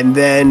it. And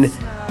then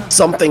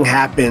something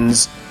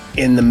happens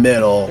in the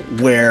middle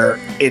where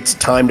it's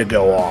time to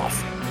go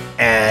off.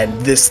 And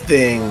this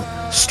thing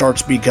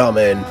starts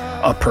becoming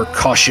a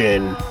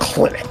percussion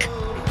clinic.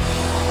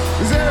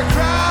 Is there a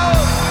crowd?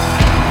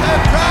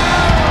 A crowd?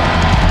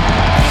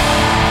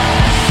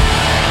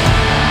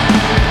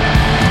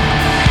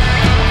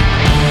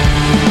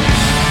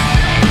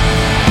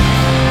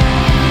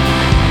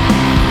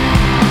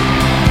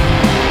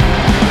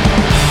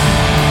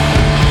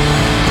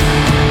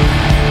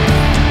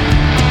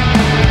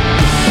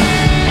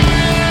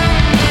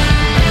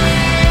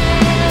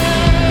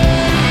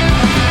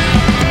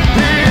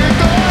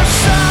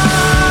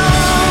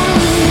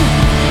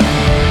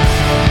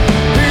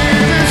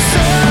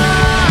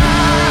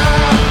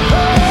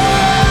 Oh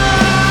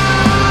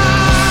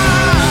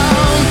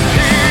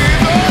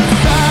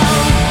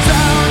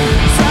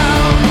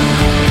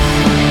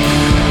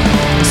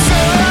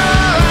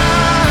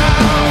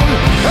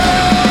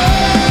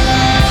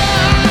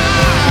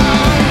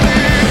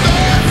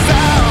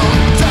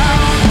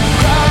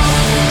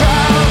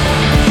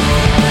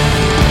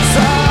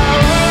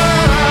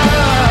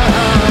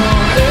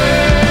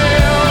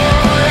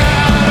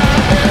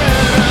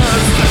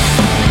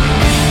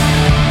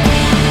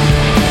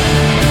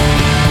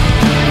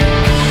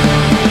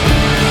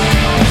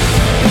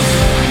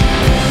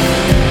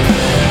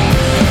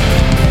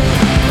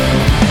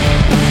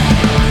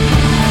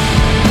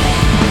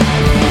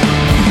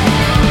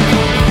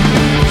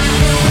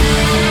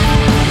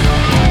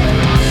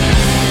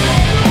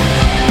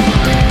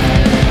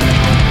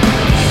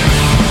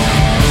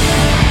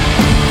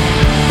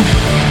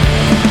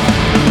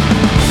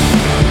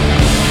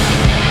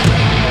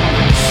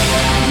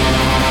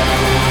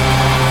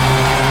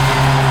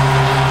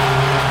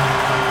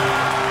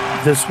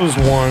This was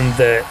one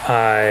that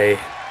I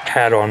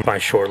had on my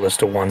short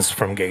list of ones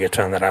from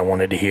Gigaton that I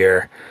wanted to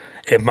hear.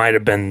 It might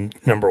have been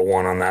number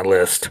one on that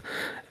list.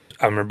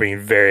 I remember being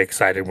very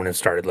excited when it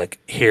started. Like,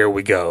 here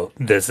we go.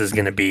 This is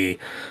going to be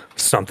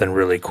something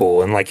really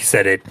cool. And like you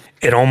said,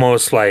 it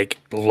almost like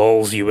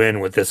lulls you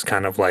in with this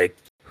kind of like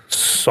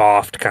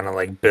soft kind of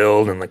like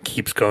build and like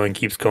keeps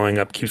going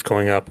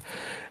up.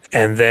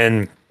 And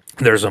then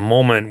there's a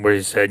moment where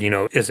he said,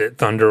 is it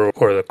thunder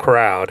or the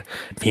crowd?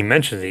 He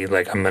mentions it,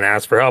 like, I'm going to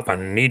ask for help. I'm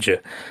going to need you.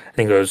 And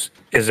he goes,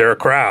 is there a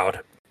crowd?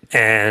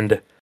 And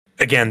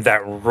again,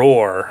 that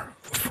roar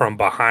from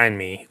behind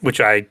me, which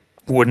I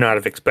would not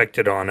have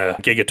expected on a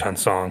Gigaton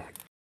song.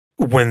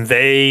 When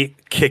they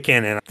kick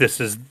in, and this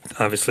is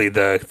obviously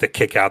the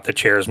kick out the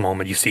chairs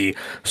moment, you see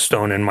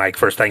Stone and Mike.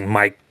 First thing,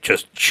 Mike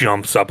just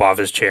jumps up off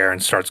his chair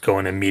and starts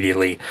going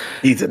immediately.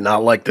 He did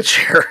not like the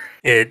chair.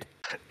 It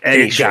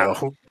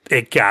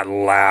got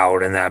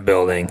loud in that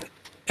building,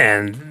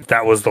 and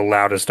that was the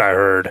loudest I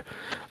heard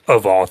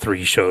of all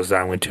three shows that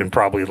I went to, and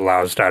probably the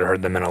loudest I'd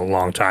heard them in a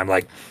long time.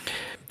 Like,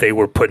 they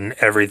were putting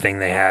everything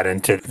they had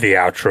into the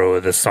outro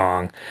of the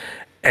song,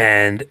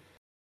 and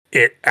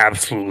it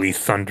absolutely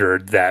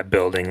thundered that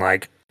building.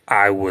 Like,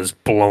 I was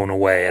blown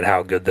away at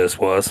how good this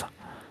was.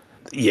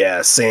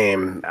 Yeah,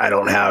 same. I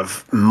don't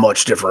have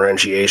much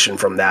differentiation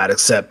from that,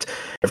 except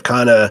I've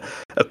kind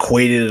of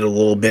equated it a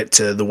little bit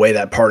to the way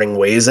that Parting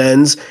Ways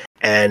ends.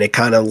 And it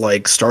kind of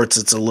like starts,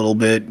 it's a little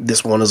bit,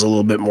 this one is a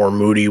little bit more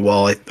moody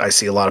while I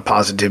see a lot of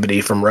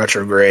positivity from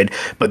Retrograde.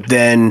 But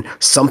then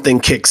something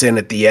kicks in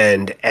at the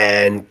end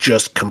and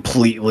just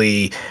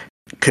completely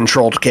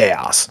controlled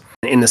chaos.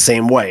 In the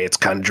same way, it's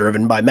kind of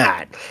driven by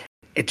Matt.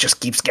 It just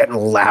keeps getting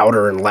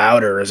louder and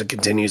louder as it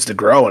continues to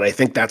grow. And I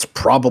think that's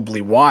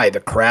probably why the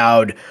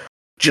crowd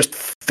just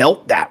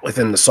felt that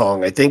within the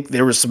song. I think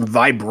there was some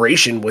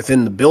vibration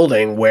within the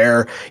building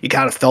where you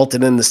kind of felt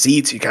it in the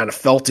seats. You kind of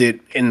felt it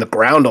in the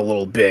ground a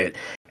little bit.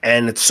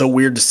 And it's so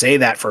weird to say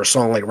that for a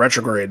song like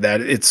Retrograde,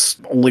 that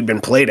it's only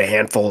been played a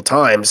handful of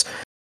times.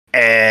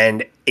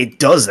 And it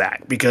does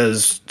that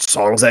because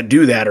songs that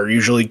do that are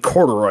usually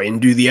Corduroy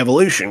and Do the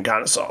Evolution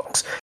kind of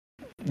songs.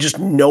 Just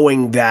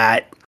knowing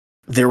that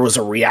there was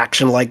a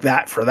reaction like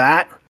that, for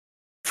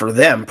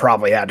them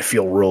probably had to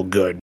feel real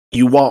good.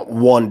 You want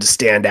one to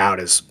stand out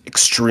as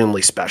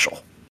extremely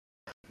special.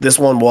 This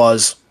one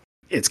was,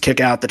 it's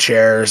kick out the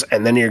chairs,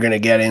 and then you're going to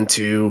get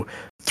into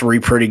three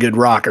pretty good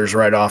rockers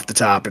right off the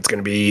top. It's going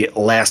to be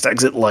Last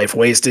Exit, Life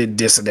Wasted,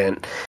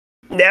 Dissident.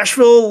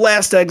 Nashville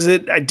Last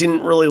Exit, I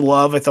didn't really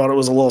love. I thought it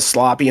was a little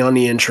sloppy on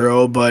the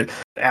intro, but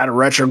at a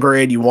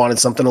Retrograde, you wanted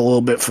something a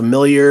little bit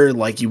familiar,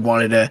 like you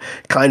wanted to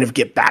kind of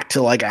get back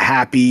to like a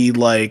happy,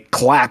 like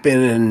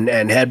clapping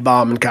and head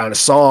bombing kind of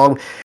song.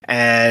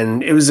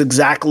 And it was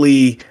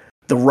exactly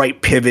the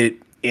right pivot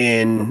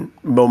in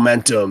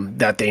momentum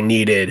that they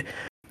needed.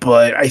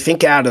 But I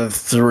think out of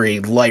three,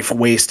 Life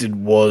Wasted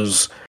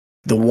was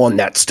the one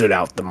that stood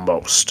out the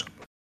most.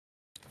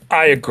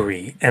 I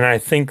agree. And I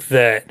think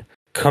that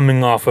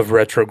coming off of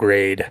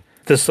Retrograde,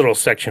 this little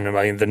section,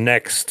 the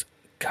next,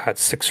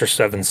 6 or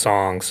 7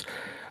 songs,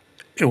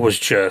 it was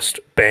just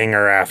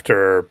banger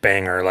after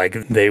banger.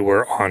 Like, they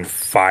were on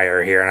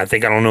fire here. And I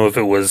don't know if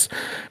it was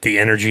the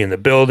energy in the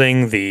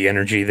building, the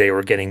energy they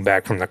were getting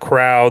back from the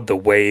crowd, the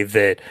way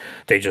that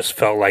they just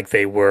felt like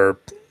they were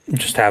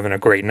just having a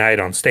great night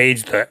on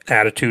stage, the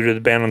attitude of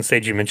the band on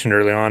stage you mentioned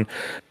early on.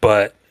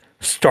 But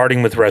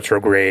starting with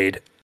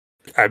Retrograde,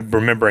 I'm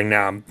remembering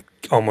now, I'm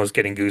almost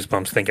getting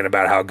goosebumps thinking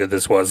about how good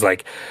this was.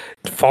 Like,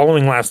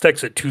 following Last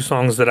Exit, 2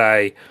 songs that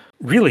I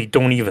really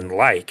don't even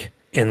like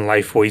in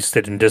Life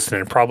Wasted and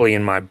Dissident, probably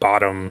in my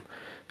bottom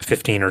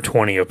 15 or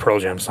 20 of Pearl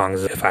Jam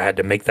songs if I had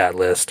to make that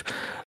list.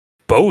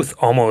 Both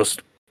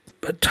almost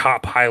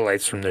top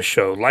highlights from this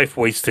show. Life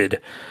Wasted,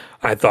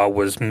 I thought,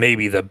 was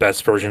maybe the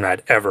best version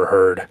I'd ever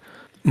heard.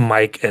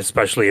 Mike,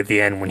 especially at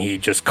the end when he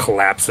just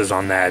collapses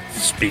on that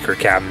speaker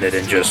cabinet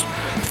and just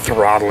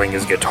throttling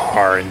his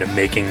guitar into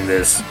making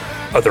this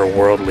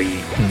otherworldly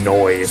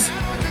noise,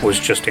 was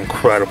just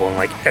incredible. And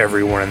like,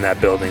 everyone in that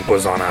building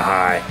was on a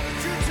high.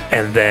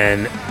 And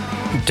then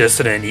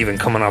Dissident, even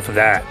coming off of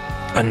that,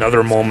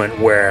 another moment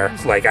where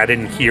like I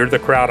didn't hear the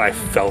crowd, I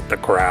felt the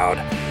crowd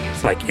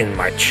like in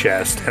my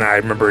chest. And I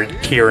remember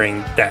hearing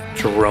that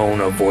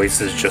drone of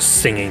voices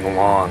just singing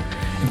along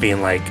and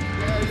being like,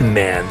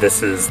 man,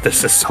 this is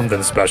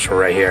something special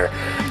right here.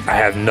 I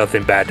have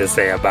nothing bad to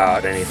say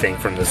about anything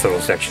from this little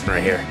section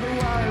right here.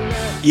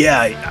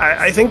 Yeah,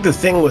 I think the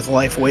thing with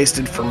Life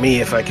Wasted for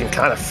me, if I can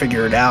kind of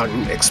figure it out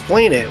and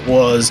explain it,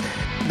 was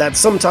that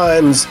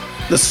sometimes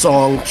the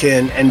song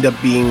can end up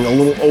being a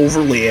little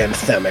overly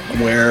anthemic,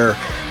 where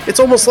it's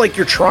almost like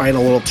you're trying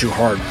a little too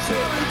hard with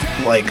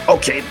it. Like,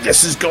 okay,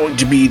 this is going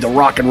to be the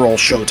rock and roll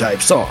show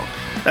type song.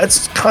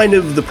 That's kind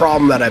of the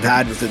problem that I've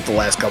had with it the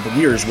last couple of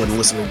years when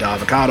listening to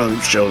Avocado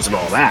shows and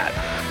all that.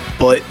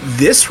 But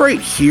this right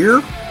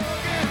here,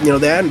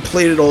 they hadn't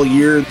played it all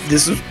year.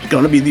 This is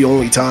going to be the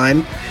only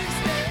time.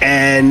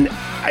 And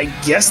I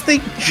guess they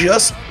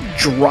just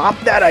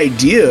dropped that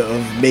idea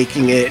of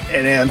making it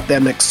an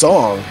anthemic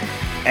song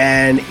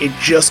and it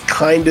just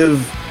kind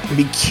of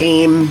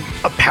became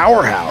a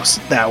powerhouse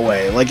that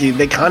way. Like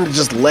they kind of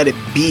just let it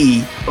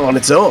be on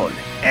its own,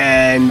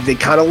 and they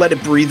kind of let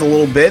it breathe a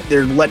little bit.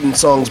 They're letting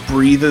songs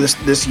breathe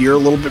this year a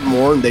little bit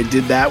more, and they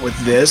did that with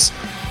this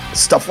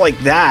stuff like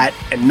that,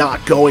 and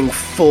not going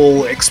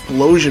full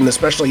explosion,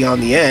 especially on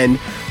the end,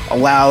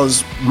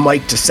 allows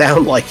Mike to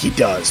sound like he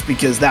does,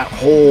 because that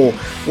whole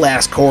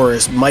last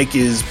chorus, Mike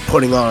is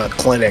putting on a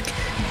clinic,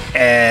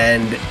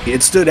 and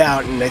it stood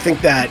out. And I think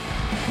that,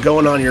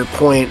 going on your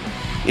point,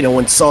 you know,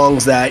 when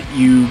songs that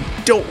you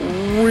don't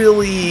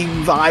really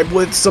vibe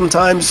with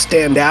sometimes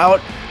stand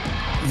out,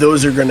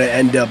 those are going to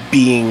end up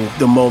being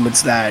the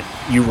moments that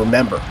you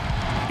remember,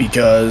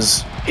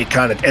 because it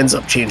kind of ends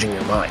up changing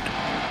your mind.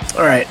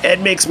 All right,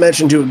 Ed makes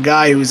mention to a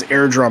guy who's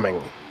air drumming.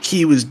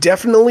 He was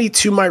definitely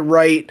to my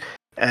right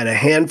and a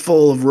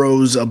handful of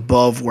rows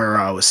above where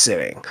I was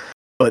sitting.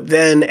 But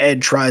then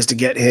Ed tries to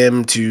get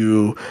him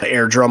to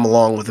air drum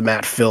along with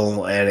Matt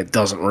Phil, and it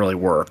doesn't really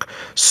work.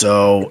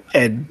 So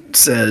Ed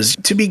says,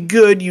 to be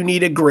good, you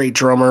need a great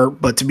drummer,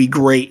 but to be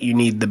great, you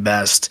need the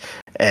best.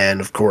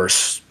 And of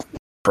course,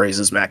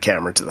 praises Matt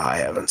Cameron to the high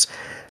heavens.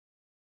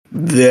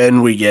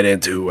 Then we get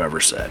into Whoever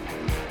Said.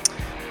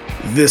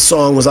 This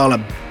song was on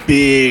a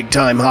big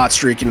time hot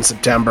streak in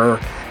September.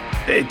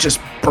 It just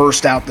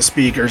burst out the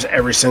speakers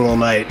every single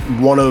night.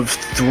 One of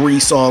 3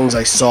 songs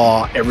I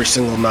saw every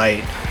single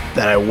night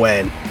that I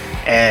went.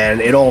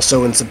 And it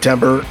also, in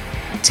September,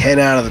 10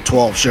 out of the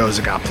 12 shows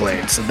that got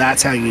played. So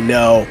that's how you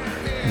know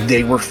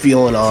they were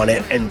feeling on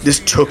it. And this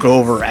took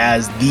over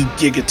as the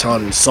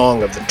Gigaton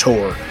song of the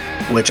tour,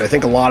 which I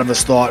think a lot of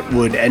us thought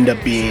would end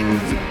up being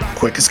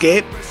Quick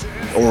Escape,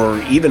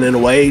 or even in a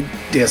way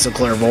Dance of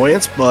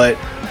Clairvoyance, but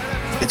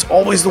it's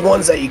always the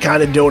ones that you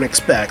kind of don't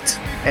expect.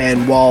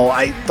 And while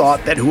I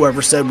thought that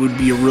Whoever Said would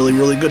be a really,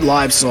 really good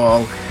live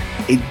song,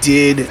 it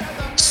did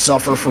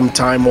suffer from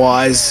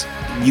time-wise.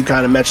 You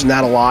kind of mentioned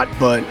that a lot,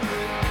 but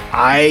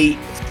I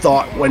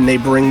thought when they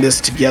bring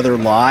this together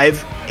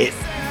live, it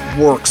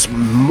works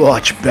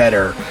much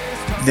better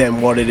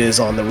than what it is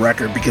on the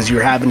record, because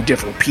you're having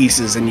different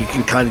pieces and you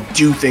can kind of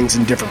do things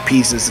in different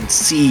pieces and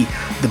see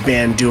the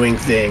band doing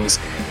things,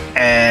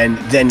 and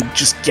then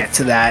just get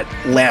to that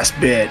last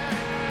bit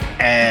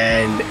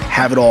and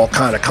have it all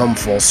kind of come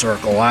full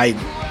circle.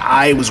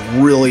 I was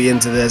really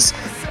into this,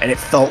 and it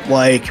felt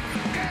like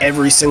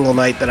every single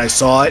night that I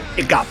saw it,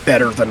 it got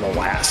better than the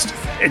last.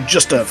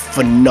 Just a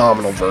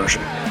phenomenal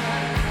version.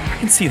 I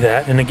can see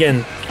that. And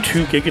again,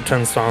 2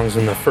 Gigaton songs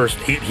in the first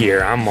 8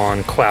 here. I'm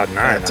on cloud 9.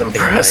 That's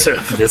impressive.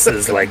 Like, this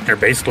is like, they're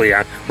basically,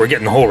 we're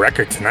getting the whole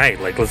record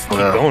tonight. Like, let's keep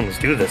going. Let's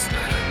do this.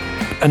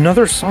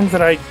 Another song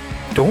that I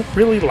don't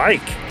really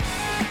like,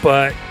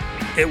 but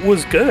it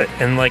was good.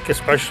 And like,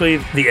 especially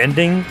the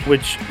ending,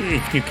 which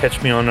if you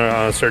catch me on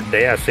a certain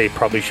day, I say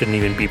probably shouldn't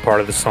even be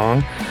part of the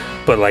song.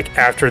 But like,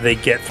 after they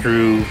get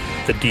through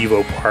the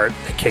Devo part,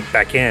 they kick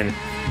back in,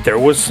 there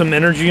was some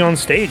energy on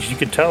stage. You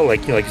could tell,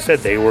 like you said,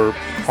 they were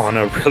on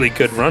a really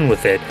good run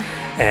with it.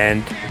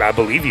 And I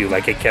believe you,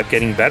 like, it kept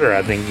getting better.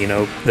 I think,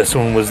 this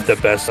one was the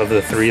best of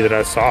the 3 that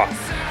I saw.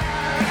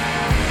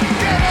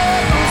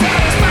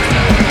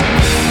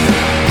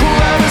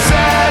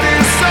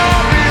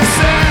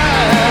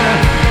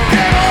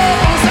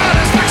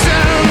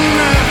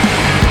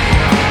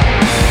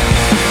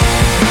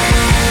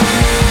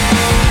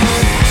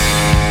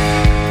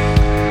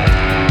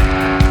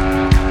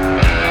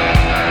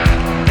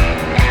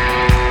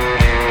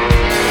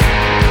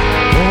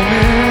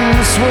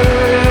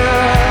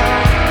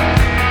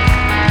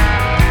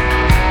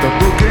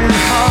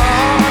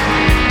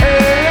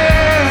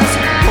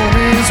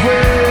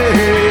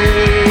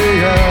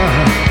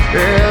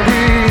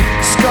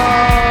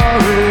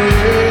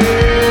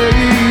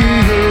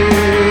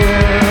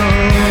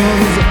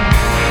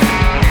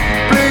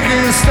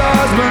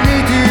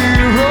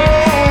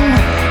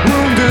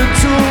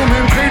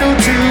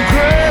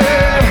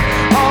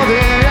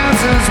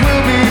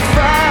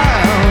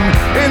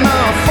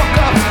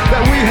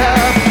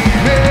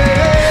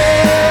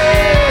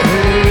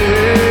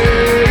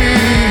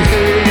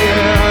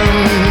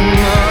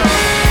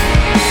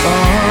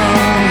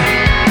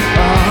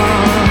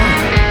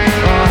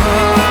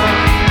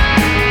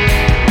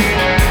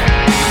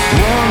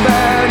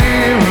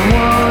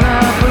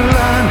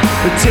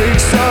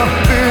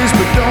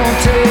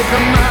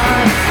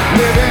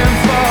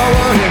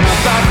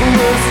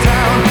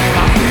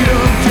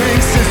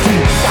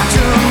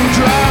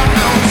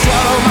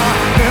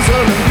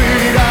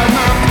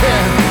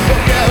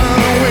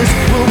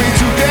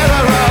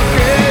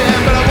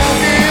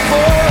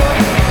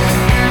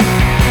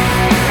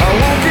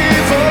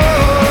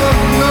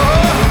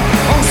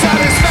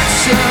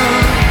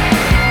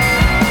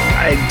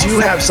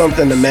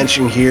 Something to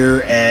mention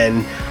here,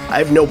 and I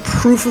have no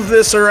proof of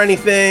this or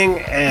anything,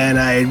 and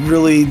I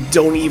really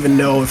don't even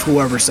know if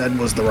Whoever Said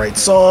was the right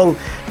song,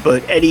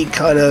 but Eddie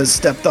kind of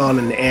stepped on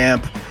an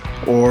amp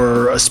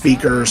or a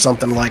speaker or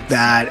something like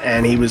that,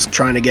 and he was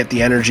trying to get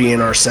the energy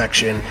in our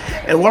section.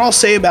 And what I'll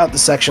say about the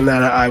section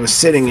that I was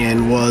sitting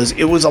in was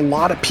it was a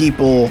lot of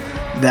people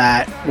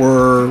that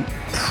were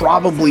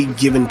probably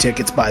given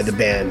tickets by the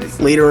band.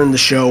 Later in the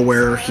show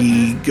where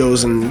he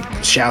goes and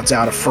shouts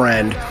out a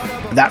friend,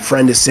 that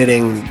friend is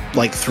sitting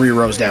like 3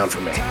 rows down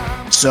from me.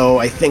 So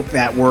I think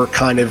that we're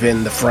kind of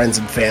in the friends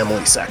and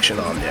family section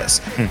on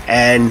this.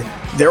 And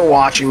they're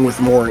watching with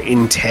more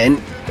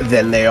intent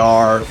than they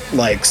are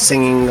like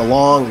singing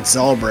along and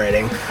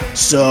celebrating.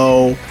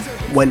 So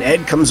when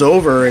Ed comes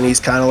over and he's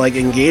kind of like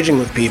engaging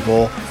with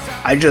people,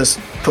 I just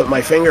put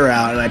my finger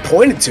out and I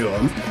pointed to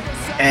him,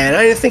 and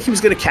I didn't think he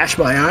was going to catch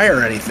my eye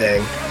or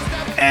anything.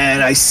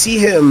 And I see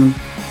him,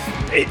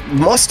 it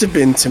must have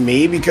been to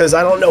me because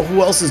I don't know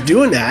who else is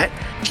doing that.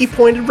 He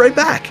pointed right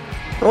back.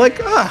 I'm like,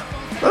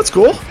 that's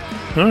cool.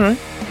 All right.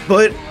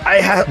 But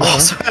I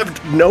also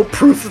have no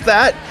proof of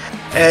that.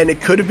 And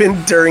it could have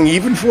been during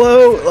Even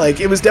Flow.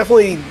 Like, it was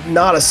definitely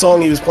not a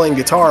song he was playing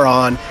guitar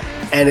on.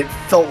 And it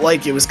felt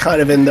like it was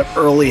kind of in the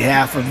early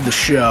half of the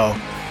show.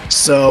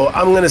 So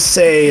I'm going to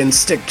say and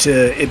stick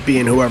to it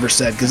being whoever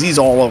said, because he's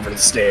all over the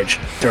stage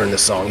during the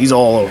song. He's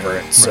all over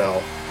it. So,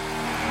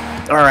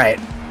 all right.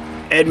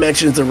 Ed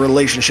mentions the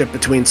relationship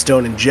between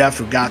Stone and Jeff,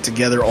 who got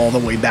together all the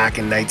way back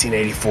in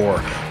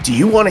 1984. Do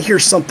you want to hear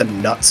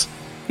something nuts?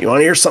 You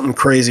want to hear something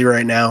crazy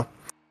right now?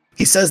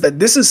 He says that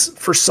this is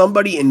for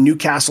somebody in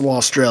Newcastle,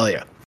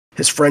 Australia.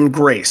 His friend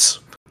Grace.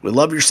 We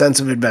love your sense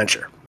of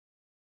adventure.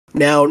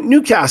 Now,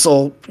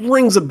 Newcastle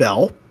rings a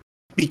bell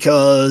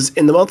because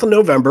in the month of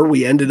November,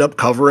 we ended up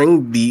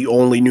covering the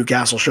only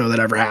Newcastle show that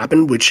ever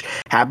happened, which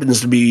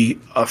happens to be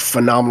a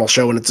phenomenal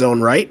show in its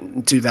own right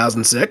in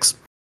 2006.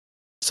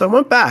 So I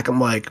went back. I'm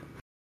like,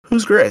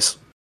 who's Grace?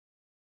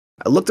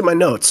 I looked at my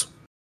notes.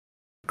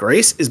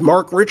 Grace is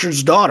Mark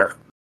Richards' daughter.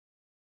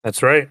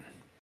 That's right.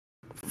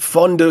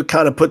 Fun to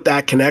kind of put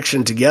that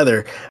connection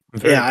together.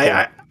 Very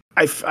yeah, cool.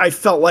 I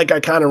felt like I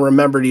kind of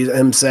remembered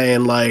him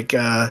saying like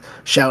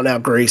shouting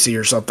out Gracie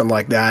or something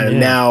like that. And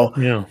now,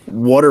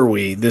 what are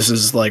we? This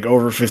is like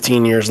over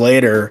 15 years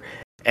later,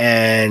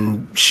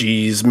 and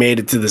she's made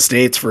it to the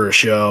States for a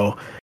show.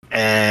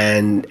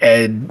 And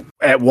Ed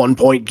at one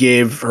point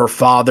gave her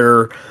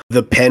father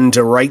the pen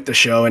to write the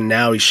show, and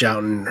now he's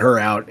shouting her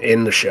out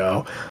in the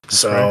show.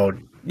 So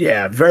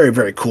yeah, very,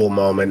 very cool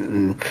moment.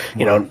 And,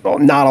 you know,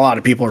 not a lot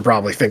of people are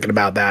probably thinking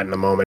about that in a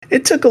moment.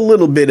 It took a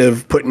little bit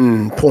of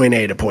putting point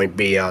A to point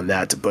B on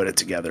that to put it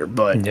together,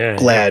 but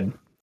glad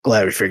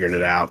we figured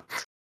it out.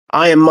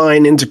 I Am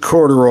Mine into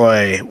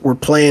Corduroy. We're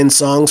playing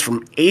songs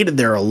from 8 of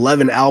their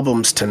 11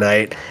 albums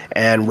tonight,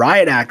 and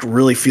Riot Act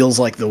really feels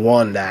like the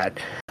one that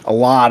a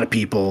lot of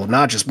people,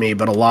 not just me,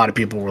 but a lot of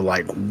people were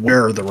like,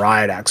 where are the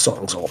Riot Act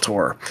songs all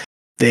tour?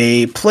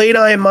 They played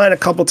I Am Mine a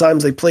couple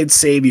times, they played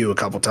Save You a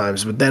couple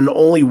times, but then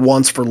only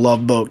once for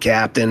Love Boat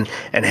Captain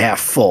and Half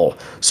Full.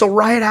 So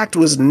Riot Act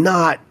was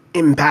not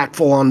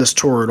impactful on this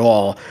tour at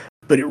all,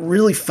 but it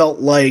really felt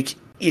like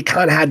you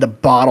kind of had to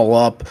bottle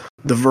up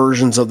the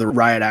versions of the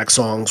Riot Act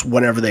songs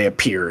whenever they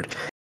appeared.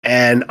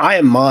 And I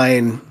Am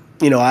Mine,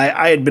 you know,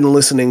 I had been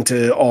listening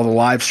to all the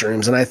live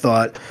streams, and I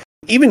thought,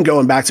 even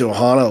going back to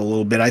Ohana a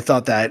little bit, I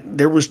thought that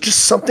there was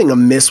just something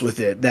amiss with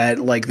it, that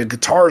like the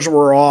guitars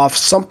were off,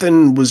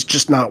 something was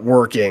just not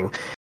working.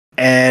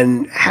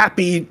 And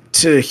happy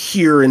to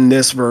hear in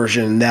this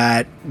version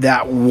that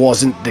that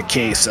wasn't the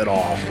case at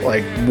all.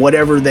 Like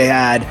whatever they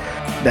had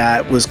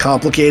that was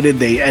complicated,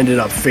 they ended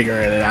up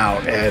figuring it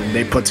out, and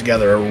they put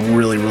together a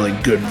really, really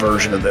good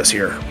version of this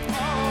here.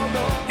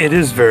 It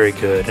is very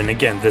good. And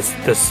again, this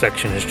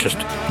section is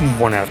just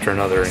one after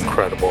another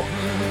incredible.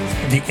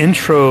 The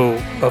intro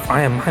of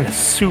I Am Mine is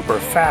super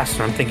fast,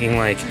 and I'm thinking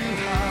like,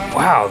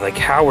 wow, like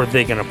how are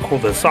they gonna pull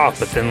this off?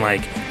 But then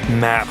like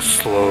Matt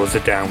slows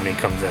it down when he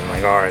comes in,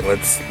 like, all right,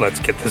 let's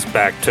get this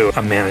back to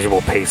a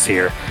manageable pace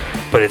here.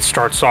 But it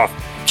starts off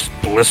just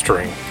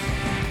blistering.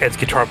 Ed's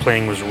guitar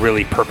playing was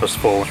really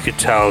purposeful. You could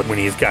tell when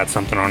he's got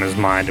something on his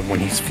mind and when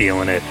he's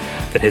feeling it,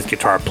 that his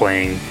guitar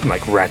playing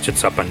like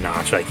ratchets up a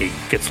notch, like it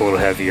gets a little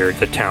heavier.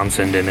 The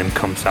Townsend in him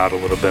comes out a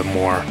little bit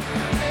more.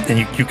 And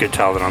you could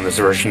tell that on this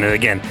version. And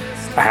again,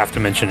 I have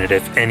to mention it,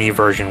 if any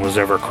version was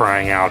ever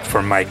crying out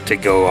for Mike to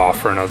go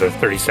off for another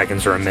 30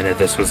 seconds or a minute,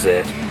 this was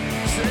it.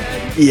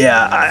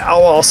 Yeah,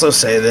 I'll also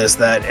say this,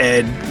 that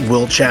Ed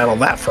will channel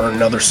that for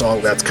another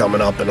song that's coming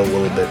up in a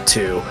little bit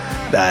too,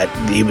 that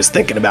he was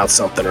thinking about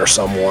something or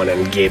someone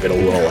and gave it a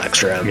little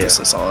extra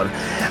emphasis on.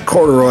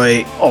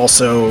 Corduroy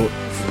also,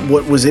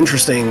 what was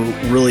interesting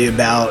really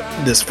about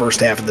this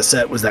first half of the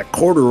set was that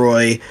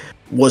Corduroy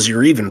was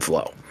your even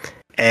flow.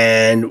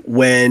 And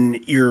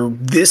when you're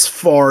this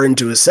far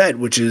into a set,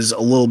 which is a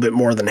little bit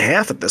more than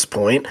half at this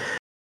point,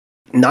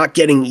 not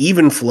getting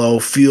even flow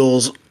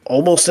feels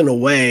almost in a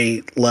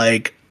way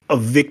like a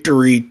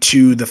victory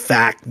to the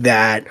fact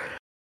that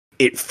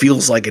it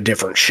feels like a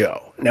different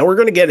show. Now we're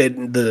going to get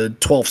it the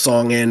 12th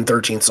song in,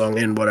 13th song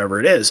in, whatever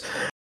it is,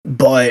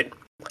 but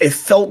it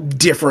felt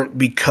different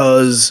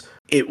because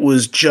it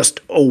was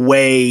just a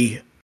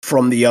way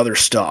from the other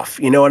stuff.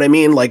 You know what I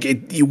mean? Like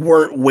you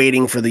weren't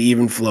waiting for the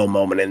even flow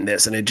moment in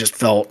this, and it just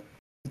felt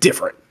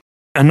different.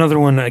 Another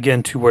one,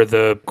 again, too, where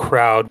the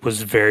crowd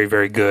was very,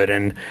 very good.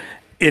 And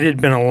it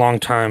had been a long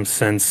time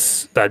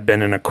since I'd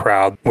been in a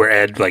crowd where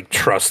Ed, like,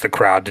 trusts the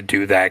crowd to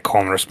do that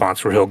call and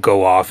response where he'll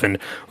go off and,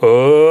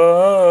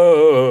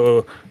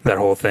 oh, that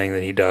whole thing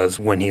that he does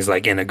when he's,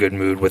 like, in a good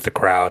mood with the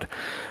crowd.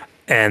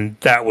 And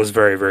that was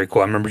very, very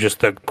cool. I remember just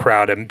the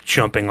crowd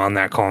jumping on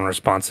that call and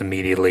response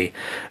immediately.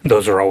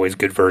 Those are always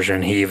good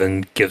version. He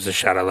even gives a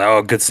shout out, like,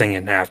 oh, good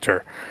singing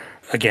after.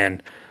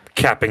 Again,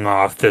 capping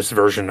off this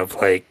version of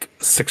like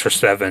 6 or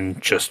 7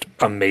 just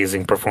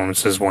amazing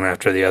performances one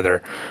after the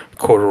other.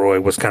 Corduroy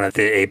was kind of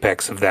the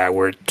apex of that,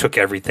 where it took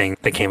everything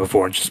that came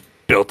before and just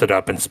built it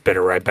up and spit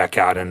it right back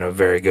out in a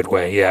very good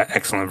way. Yeah,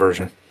 excellent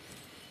version.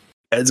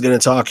 Ed's going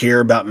to talk here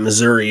about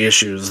Missouri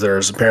issues.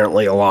 There's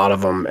apparently a lot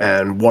of them,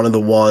 and one of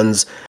the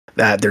ones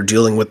that they're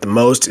dealing with the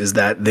most is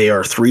that they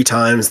are 3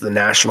 times the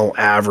national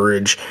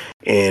average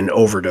in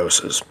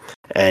overdoses.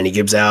 And he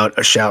gives out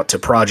a shout to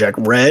Project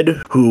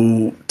Red,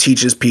 who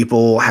teaches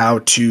people how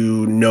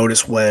to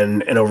notice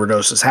when an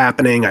overdose is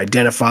happening,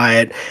 identify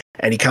it,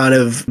 and he kind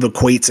of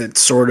equates it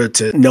sort of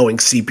to knowing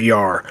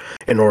CPR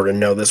in order to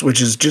know this,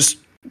 which is just,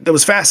 that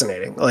was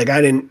fascinating. Like, I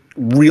didn't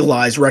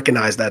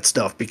recognize that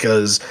stuff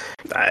because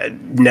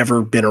I'd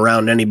never been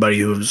around anybody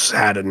who's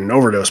had an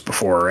overdose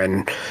before.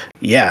 And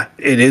yeah,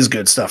 it is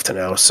good stuff to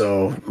know,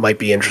 so might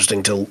be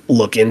interesting to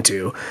look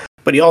into.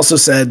 But he also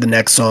said the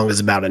next song is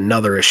about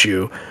another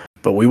issue,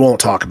 but we won't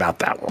talk about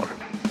that one.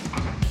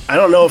 I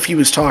don't know if he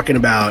was talking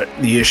about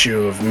the issue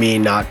of me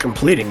not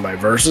completing my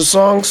verses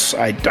songs.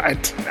 I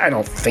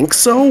don't think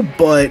so,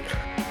 but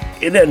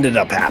it ended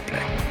up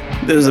happening.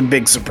 It was a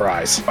big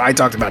surprise. I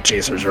talked about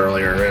Chasers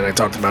earlier, and I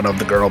talked about Of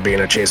the Girl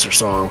being a Chaser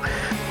song.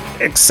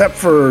 Except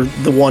for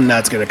the one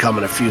that's going to come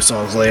in a few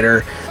songs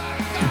later,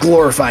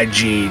 Glorified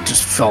G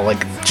just felt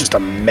like just a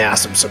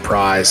massive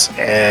surprise.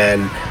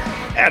 And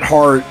at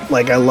heart,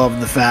 like, I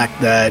love the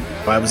fact that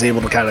I was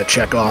able to kind of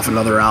check off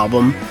another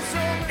album,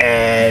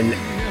 and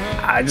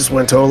I just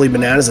went totally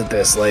bananas at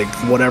this. Like,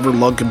 whatever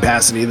lung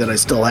capacity that I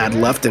still had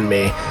left in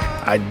me,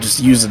 I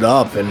just used it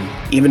up.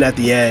 And even at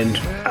the end,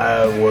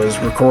 I was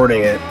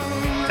recording it,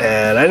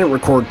 and I didn't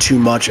record too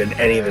much at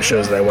any of the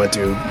shows that I went to,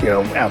 you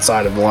know,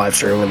 outside of the live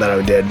stream that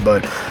I did,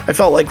 but I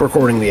felt like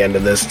recording the end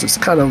of this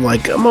just kind of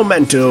like a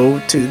memento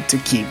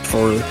to keep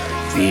for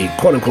the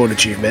quote-unquote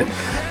achievement.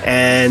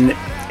 And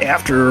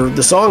after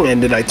the song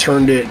ended, I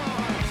turned it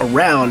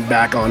around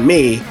back on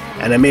me,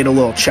 and I made a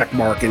little check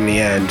mark in the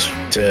end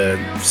to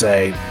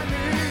say,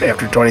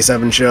 after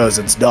 27 shows,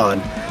 it's done.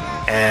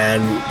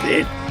 And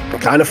it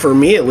kind of, for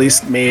me at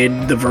least,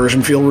 made the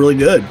version feel really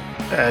good.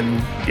 And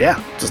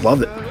yeah, just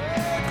loved it.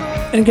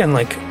 And again,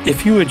 like,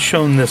 if you had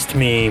shown this to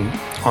me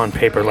on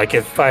paper, like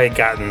if I had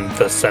gotten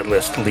the set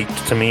list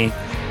leaked to me,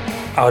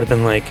 I would have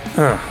been like,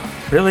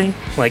 really?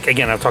 Like,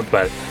 again, I've talked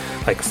about it.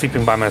 Like,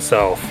 Sleeping by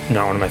Myself,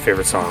 not one of my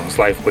favorite songs.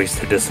 Life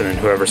Wasted, Dissident,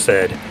 Whoever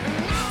Said.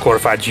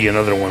 Glorified G,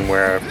 another one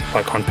where,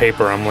 like, on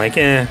paper, I'm like,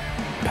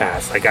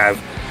 pass. Like, I've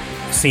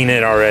seen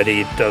it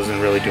already. It doesn't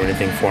really do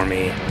anything for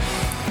me.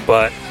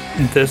 But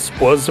this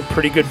was a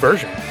pretty good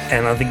version.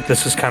 And I think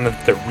this is kind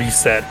of the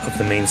reset of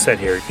the main set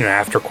here. You know,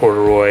 after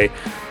Corduroy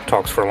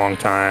talks for a long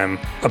time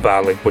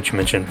about, like, what you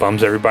mentioned,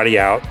 bums everybody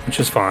out,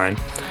 which is fine.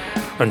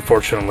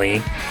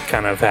 Unfortunately,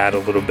 kind of had a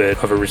little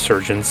bit of a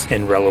resurgence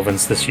in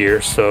relevance this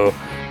year. So,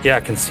 yeah, I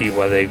can see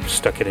why they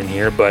stuck it in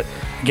here. But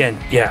again,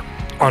 yeah,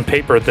 on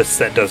paper, this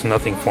set does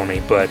nothing for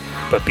me. But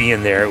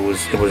being there, it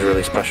was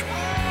really special.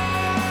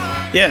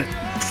 Yeah,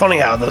 funny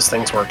how those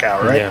things work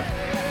out, right?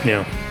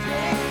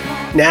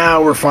 Yeah.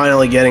 Now we're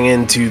finally getting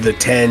into the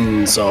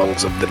 10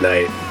 songs of the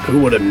night. Who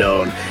would have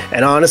known?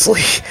 And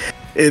honestly,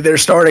 they're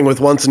starting with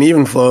Once an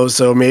Even Flow,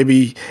 so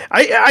maybe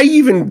I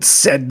even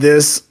said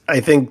this, I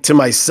think, to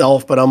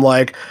myself, but I'm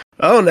like,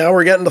 oh, now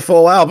we're getting the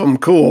full album.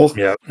 Cool.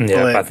 Yeah.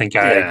 But, I think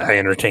I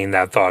entertained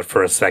that thought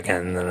for a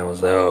second, and then I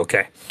was like, oh,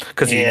 okay.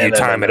 Because you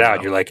time it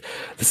out. You're like,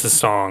 this is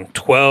song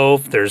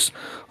 12. There's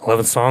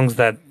 11 songs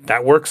that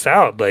works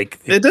out. Like,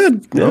 it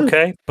did. Yeah.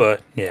 Okay.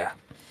 But yeah,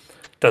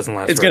 doesn't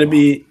last. It's going to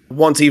be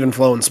Once Even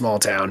Flow in Small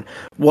Town.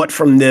 What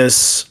from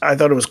this, I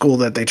thought it was cool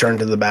that they turned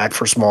to the back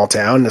for Small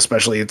Town,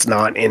 especially it's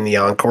not in the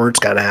encore. It's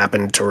kind of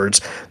happened towards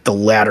the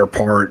latter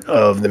part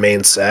of the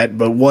main set.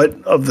 But what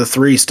of the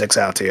 3 sticks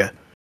out to you?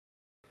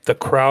 The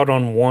Crowd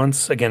on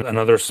Once, again,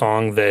 another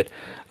song that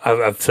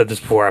I've said this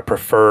before, I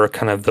prefer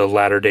kind of the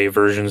latter day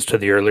versions to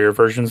the earlier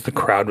versions. The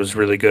Crowd was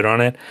really good on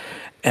it.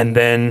 And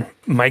then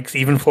Mike's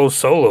Even Flow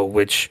solo,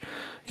 which,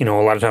 you know,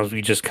 a lot of times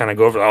we just kind of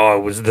go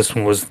over, this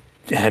one was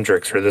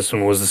Hendrix or this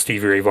one was the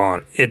Stevie Ray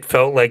Vaughan. It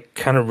felt like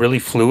kind of really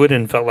fluid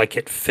and felt like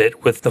it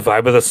fit with the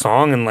vibe of the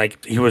song, and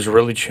like he was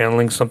really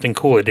channeling something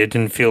cool. It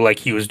didn't feel like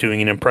he was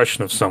doing an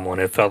impression of someone.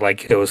 It felt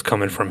like it was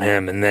coming from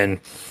him. And then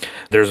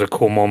there's a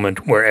cool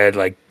moment where Ed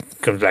like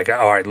comes back,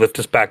 all right, lift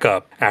us back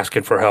up,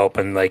 asking for help,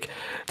 and like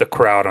the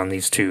crowd on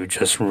these 2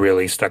 just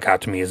really stuck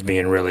out to me as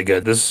being really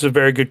good. This is a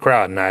very good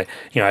crowd, and I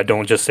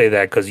don't just say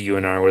that because you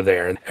and I were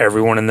there.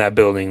 Everyone in that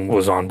building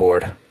was on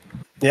board.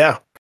 Yeah.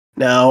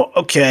 Now,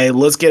 okay,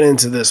 let's get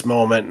into this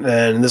moment.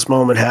 And this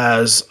moment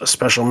has a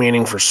special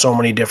meaning for so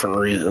many different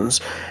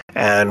reasons.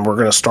 And we're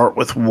going to start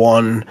with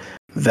one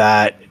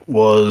that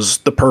was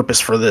the purpose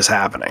for this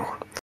happening.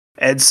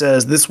 Ed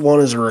says, this one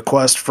is a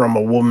request from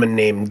a woman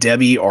named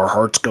Debbie. Our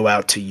hearts go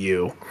out to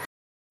you.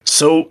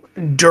 So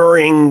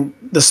during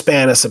the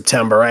span of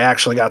September, I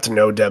actually got to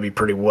know Debbie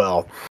pretty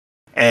well.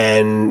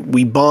 And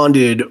we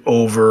bonded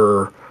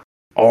over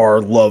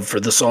our love for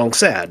the song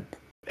Sad.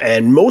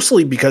 And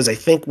mostly because I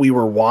think we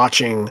were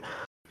watching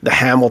the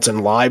Hamilton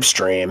live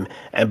stream,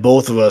 and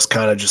both of us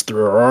kind of just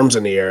threw our arms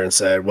in the air and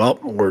said, "Well,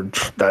 we're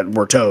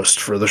toast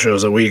for the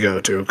shows that we go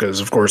to, because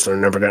of course they're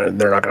not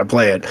gonna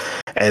play it."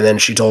 And then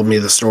she told me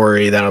the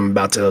story that I'm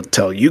about to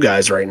tell you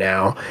guys right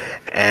now,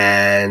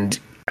 and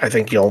I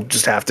think you'll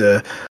just have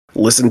to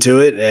listen to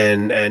it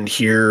and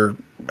hear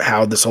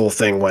how this whole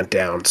thing went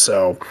down.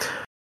 So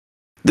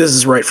this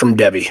is right from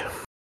Debbie.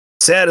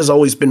 Sad has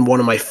always been one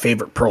of my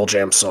favorite Pearl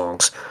Jam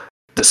songs.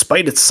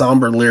 Despite its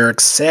somber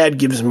lyrics, Sad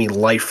gives me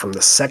life from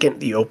the second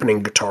the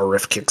opening guitar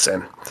riff kicks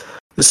in.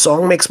 The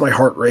song makes my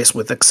heart race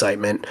with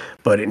excitement,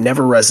 but it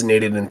never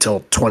resonated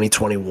until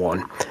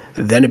 2021.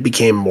 Then it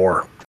became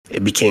more.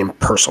 It became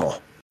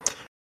personal.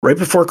 Right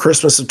before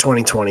Christmas of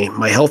 2020,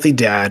 my healthy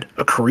dad,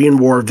 a Korean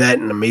War vet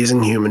and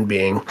amazing human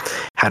being,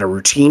 had a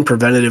routine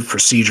preventative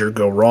procedure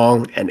go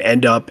wrong and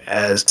end up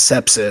as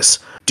sepsis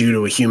due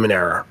to a human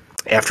error.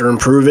 After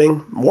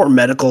improving, more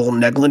medical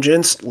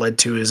negligence led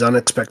to his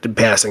unexpected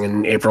passing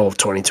in April of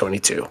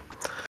 2022.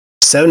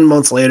 7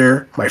 months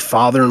later, my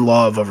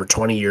father-in-law of over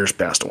 20 years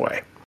passed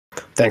away.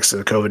 Thanks to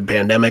the COVID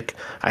pandemic,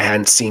 I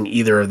hadn't seen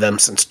either of them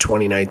since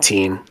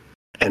 2019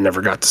 and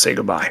never got to say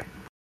goodbye.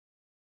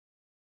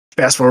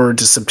 Fast forward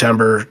to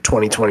September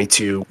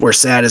 2022, where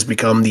Sad has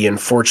become the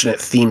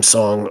unfortunate theme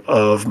song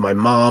of my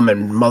mom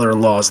and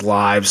mother-in-law's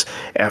lives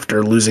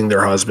after losing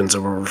their husbands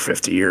of over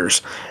 50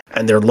 years,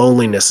 and their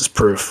loneliness is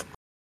proof.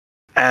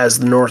 As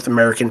the North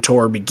American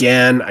tour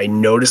began, I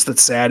noticed that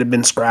Sad had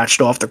been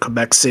scratched off the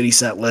Quebec City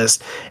set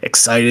list,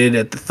 excited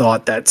at the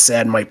thought that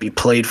Sad might be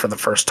played for the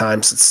first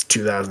time since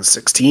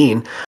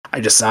 2016. I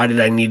decided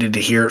I needed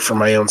to hear it for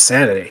my own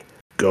sanity.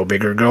 Go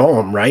big or go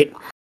home, right?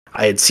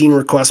 I had seen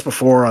requests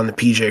before on the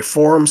PJ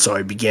forum, so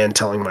I began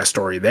telling my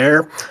story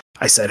there.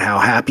 I said how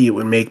happy it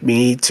would make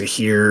me to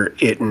hear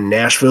it in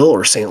Nashville,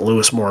 or St.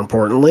 Louis more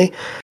importantly.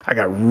 I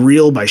got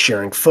real by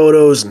sharing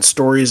photos and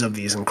stories of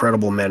these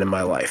incredible men in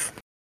my life.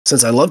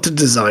 Since I love to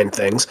design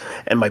things,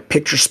 and my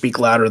pictures speak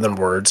louder than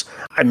words,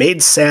 I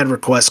made Sad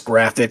request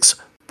graphics,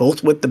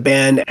 both with the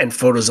band and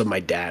photos of my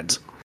dad's.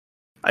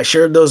 I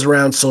shared those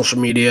around social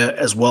media,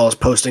 as well as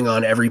posting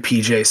on every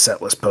PJ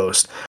setlist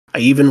post. I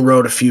even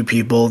wrote a few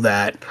people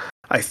that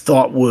I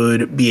thought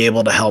would be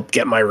able to help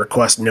get my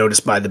request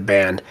noticed by the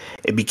band.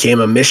 It became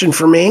a mission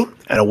for me,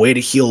 and a way to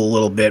heal a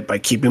little bit by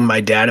keeping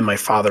my dad and my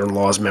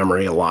father-in-law's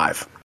memory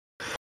alive.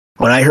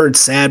 When I heard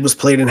Sad was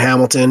played in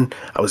Hamilton,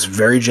 I was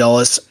very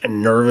jealous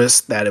and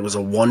nervous that it was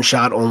a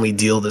one-shot only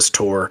deal this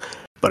tour,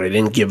 but I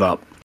didn't give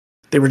up.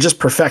 They were just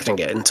perfecting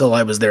it until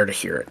I was there to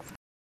hear it.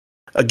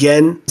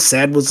 Again,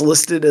 Sad was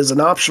listed as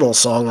an optional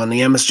song on the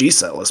MSG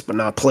setlist, but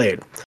not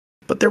played.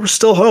 But there was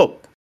still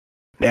hope.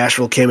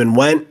 Nashville came and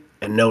went,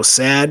 and no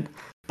Sad,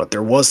 but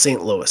there was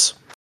St. Louis.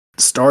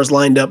 The stars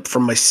lined up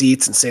from my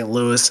seats in St.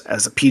 Louis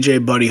as a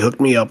PJ buddy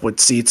hooked me up with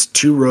seats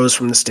 2 rows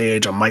from the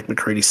stage on Mike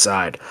McCready's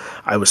side.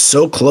 I was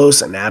so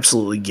close and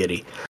absolutely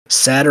giddy.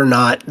 Sad or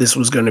not, this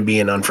was going to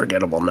be an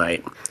unforgettable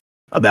night.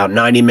 About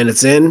 90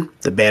 minutes in,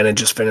 the band had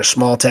just finished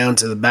Small Town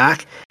to the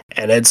back,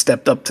 and Ed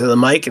stepped up to the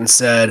mic and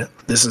said,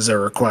 "This is a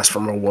request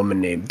from a woman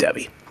named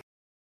Debbie."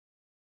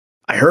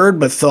 I heard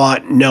but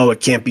thought, no,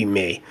 it can't be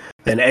me.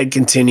 Then Ed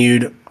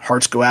continued,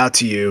 "Hearts go out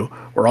to you.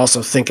 We're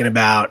also thinking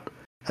about,"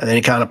 and then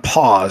he kind of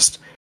paused,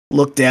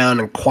 looked down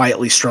and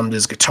quietly strummed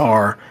his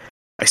guitar.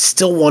 I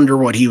still wonder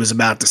what he was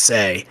about to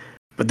say,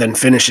 but then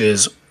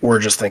finishes, "We're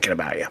just thinking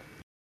about you."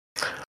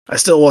 I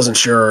still wasn't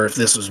sure if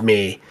this was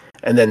me,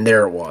 and then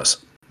there it was,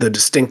 the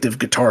distinctive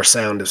guitar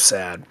sound of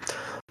Sad.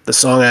 The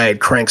song I had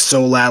cranked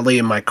so loudly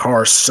in my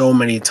car so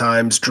many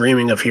times,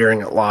 dreaming of hearing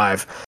it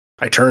live.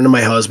 I turned to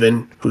my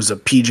husband, who's a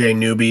PJ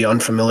newbie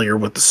unfamiliar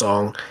with the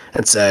song,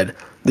 and said,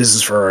 "This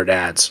is for our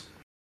dads."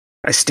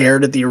 I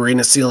stared at the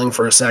arena ceiling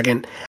for a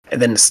second, and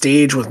then the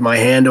stage with my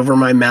hand over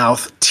my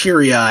mouth,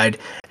 teary-eyed,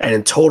 and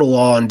in total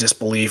awe and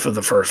disbelief of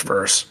the first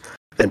verse,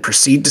 then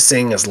proceed to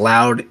sing as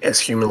loud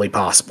as humanly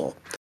possible.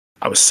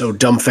 I was so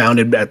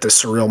dumbfounded at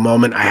this surreal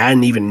moment, I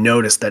hadn't even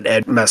noticed that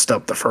Ed messed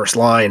up the first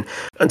line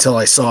until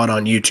I saw it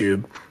on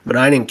YouTube, but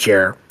I didn't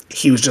care.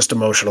 He was just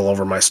emotional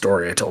over my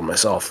story, I told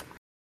myself.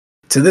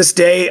 To this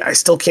day, I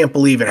still can't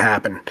believe it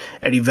happened.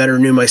 Eddie Vedder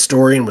knew my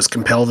story and was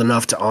compelled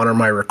enough to honor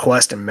my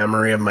request in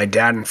memory of my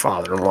dad and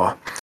father-in-law.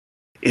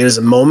 It is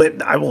a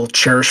moment I will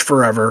cherish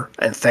forever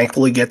and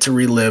thankfully get to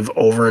relive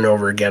over and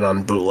over again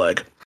on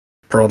bootleg.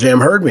 Pearl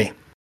Jam heard me.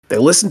 They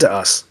listened to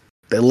us.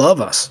 They love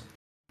us.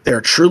 They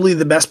are truly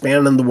the best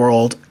band in the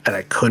world, and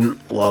I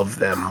couldn't love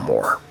them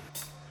more.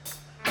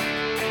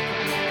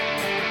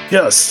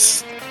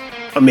 Just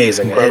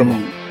amazing. Incredible.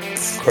 And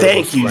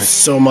thank you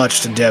so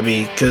much to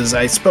Debbie, because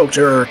I spoke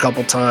to her a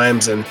couple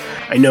times and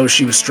I know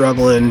she was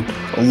struggling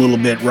a little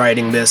bit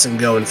writing this and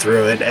going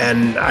through it.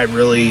 And I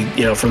really,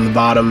 from the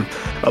bottom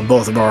of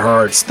both of our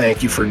hearts,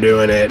 thank you for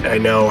doing it. I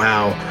know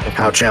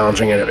how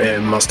challenging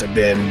it must have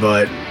been,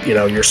 but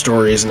your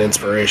story is an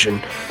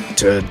inspiration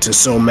to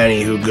so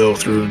many who go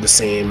through the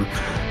same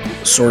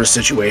sort of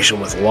situation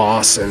with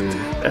loss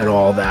and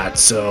all that.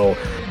 So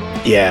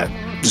yeah,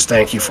 just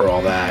thank you for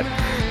all that.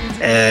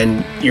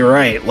 And you're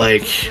right,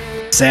 like,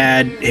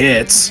 sad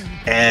hits,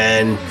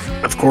 and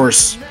of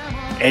course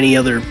any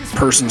other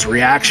person's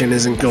reaction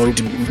isn't going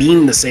to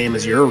mean the same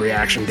as your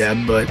reaction,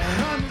 Deb, but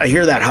I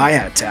hear that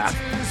hi-hat tap,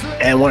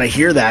 and when I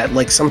hear that,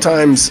 like,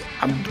 sometimes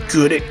I'm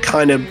good at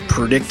kind of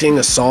predicting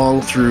a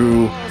song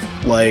through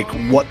like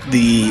what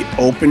the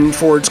open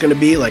for it's going to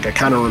be. Like, I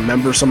kind of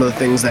remember some of the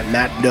things that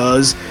Matt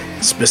does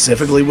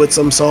specifically with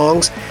some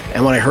songs,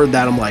 and when I heard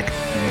that, I'm like,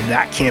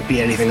 that can't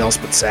be anything else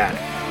but sad.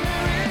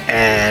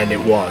 And it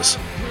was.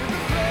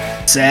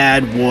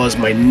 Sad was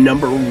my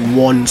number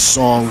one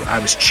song I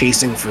was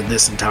chasing for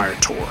this entire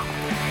tour.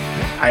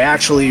 I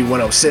actually,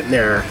 when I was sitting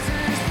there,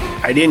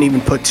 I didn't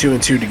even put two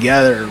and two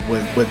together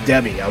with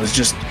Debbie. I was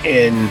just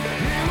in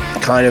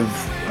kind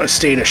of a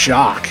state of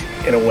shock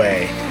in a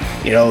way.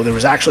 There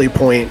was actually a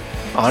point,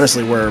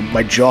 honestly, where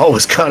my jaw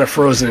was kind of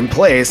frozen in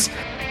place,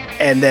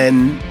 and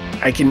then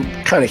I can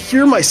kind of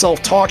hear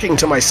myself talking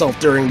to myself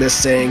during this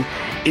saying,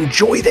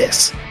 enjoy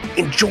this,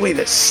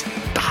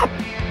 stop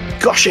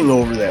gushing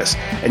over this,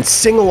 and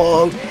sing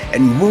along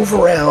and move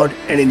around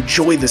and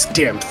enjoy this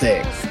damn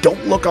thing.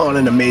 Don't look on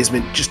in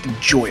amazement, just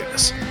enjoy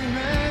this.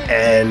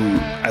 And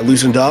I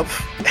loosened up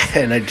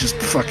and I just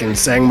fucking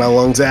sang my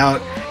lungs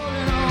out.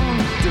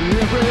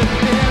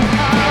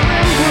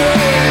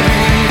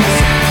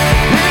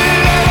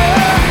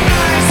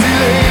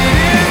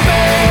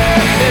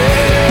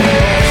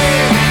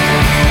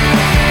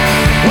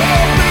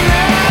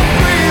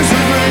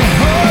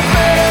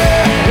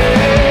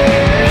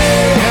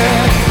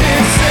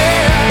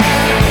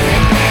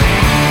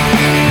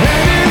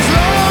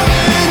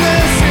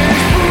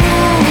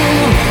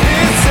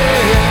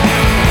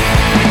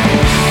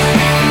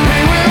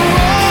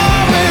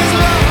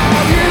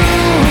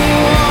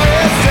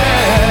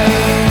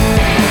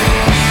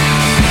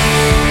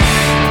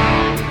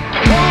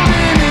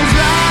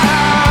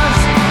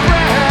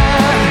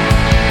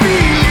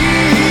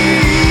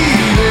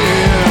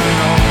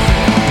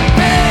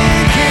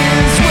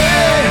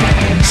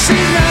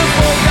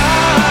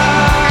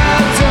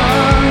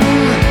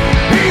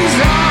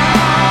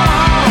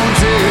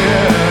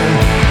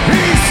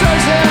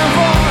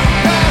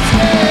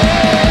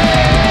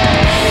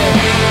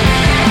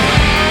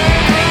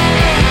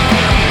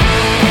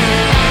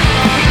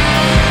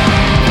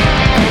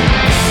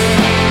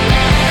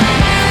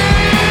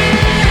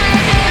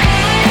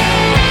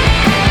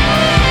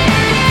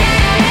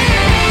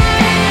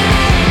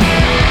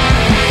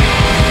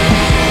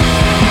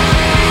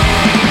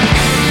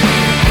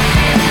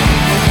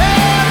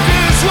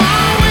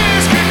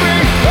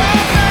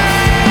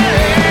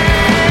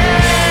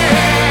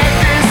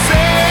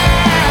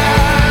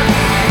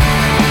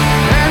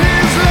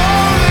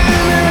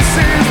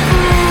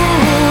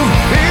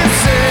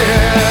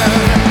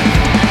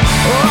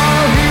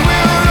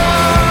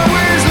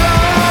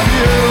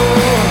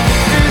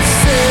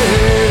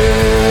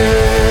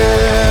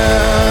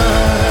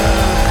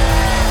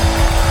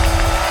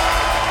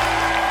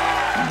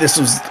 This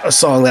was a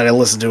song that I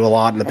listened to a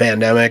lot in the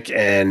pandemic,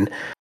 and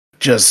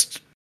just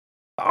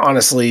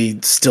honestly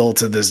still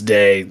to this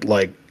day,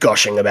 like,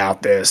 gushing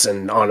about this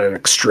and on an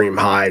extreme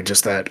high,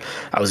 just that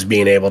I was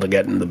being able to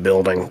get in the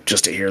building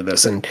just to hear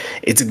this. And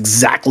it's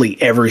exactly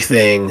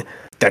everything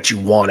that you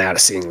want out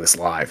of seeing this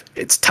live.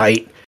 It's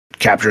tight,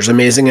 captures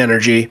amazing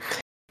energy,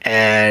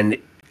 and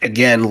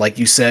again, like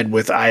you said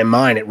with I Am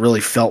Mine, it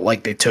really felt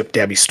like they took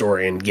Debbie's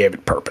story and gave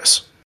it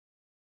purpose.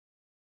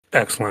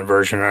 Excellent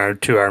version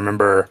too. I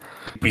remember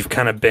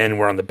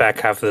we're on the back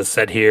half of the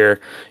set here.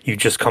 You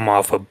just come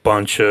off a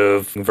bunch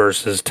of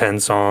verses, 10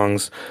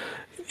 songs,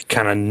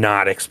 kind of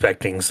not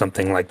expecting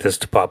something like this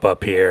to pop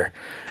up here.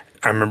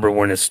 I remember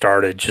when it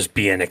started just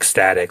being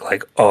ecstatic,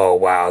 like, oh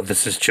wow,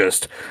 this is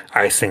just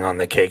icing on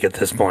the cake at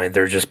this point.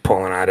 They're just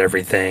pulling out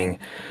everything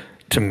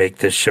to make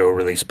this show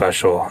really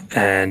special.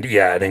 And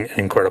yeah, an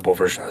incredible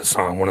version of the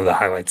song, one of the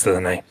highlights of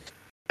the night.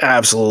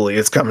 Absolutely.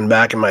 It's coming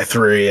back in my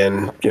 3,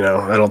 and,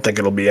 I don't think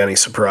it'll be any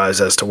surprise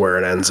as to where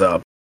it ends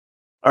up.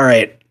 All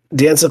right,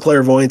 Dance of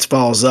Clairvoyance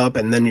follows up,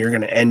 and then you're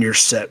going to end your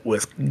set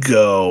with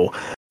Go.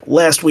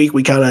 Last week,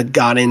 we kind of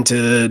got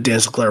into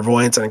Dance of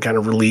Clairvoyance and kind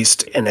of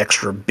released an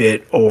extra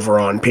bit over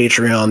on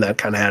Patreon that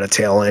kind of had a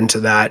tail end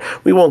to that.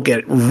 We won't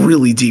get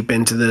really deep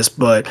into this,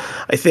 but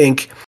I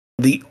think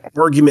the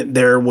argument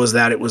there was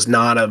that it was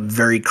not a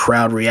very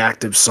crowd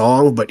reactive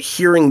song, but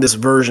hearing this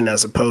version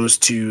as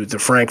opposed to the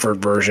Frankfurt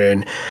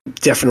version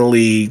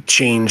definitely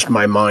changed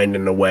my mind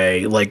in a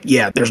way. Like,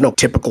 yeah, there's no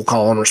typical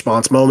call and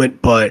response moment,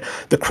 but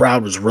the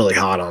crowd was really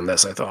hot on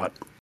this, I thought.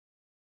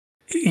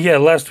 Yeah,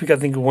 last week I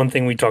think one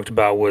thing we talked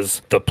about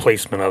was the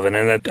placement of it,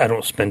 and I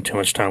don't spend too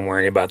much time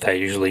worrying about that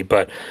usually,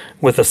 but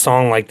with a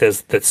song like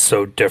this that's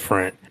so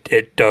different,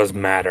 it does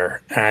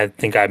matter. And I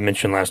think I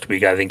mentioned last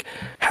week, I think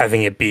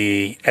having it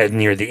be at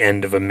near the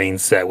end of a main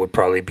set would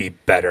probably be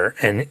better,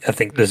 and I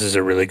think this is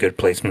a really good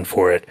placement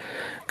for it.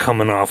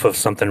 Coming off of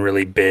something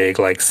really big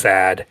like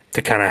Sad,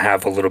 to kind of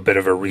have a little bit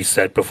of a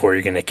reset before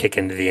you're going to kick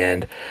into the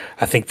end,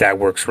 I think that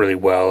works really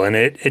well, and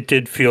it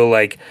did feel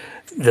like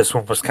this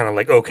one was kind of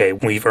like, okay,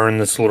 we've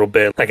earned this a little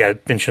bit. Like I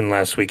mentioned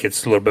last week,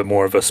 it's a little bit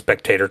more of a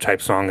spectator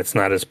type song. It's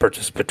not as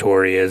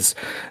participatory as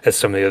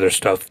some of the other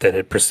stuff that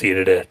had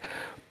preceded it.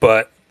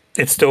 But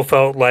it still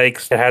felt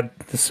like it had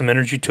some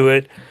energy to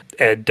it.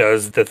 Ed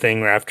does the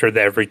thing after the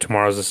every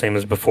tomorrow's the same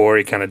as before.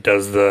 He kind of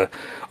does the,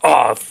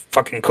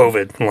 fucking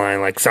COVID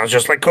line, like, sounds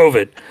just like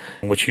COVID,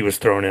 which he was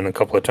thrown in a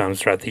couple of times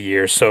throughout the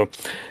year. So,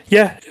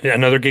 yeah,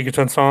 another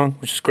Gigaton song,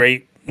 which is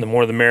great. The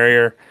more the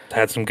merrier.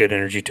 Had some good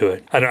energy to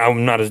it.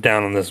 I'm not as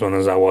down on this one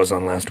as I was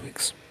on last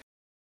week's.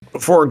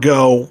 Before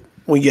Go,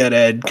 we get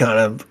Ed kind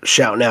of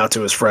shouting out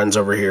to his friends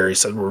over here. He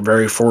said, we're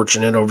very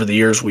fortunate over the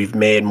years. We've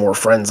made more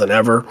friends than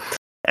ever.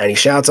 And he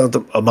shouts out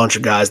to a bunch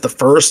of guys. The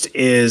first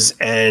is,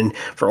 and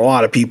for a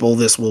lot of people,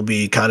 this will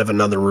be kind of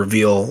another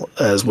reveal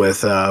as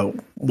with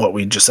what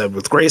we just said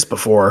with Grace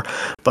before.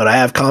 But I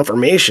have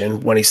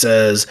confirmation when he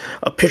says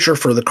a pitcher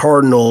for the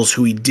Cardinals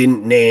who he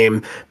didn't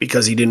name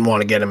because he didn't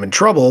want to get him in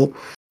trouble.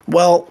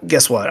 Well,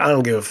 guess what? I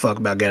don't give a fuck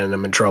about getting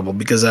him in trouble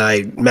because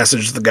I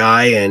messaged the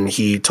guy and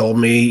he told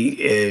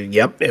me,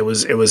 yep, it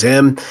was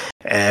him,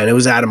 and it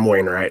was Adam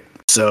Wainwright.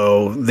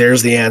 So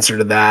there's the answer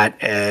to that.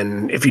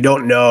 And if you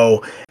don't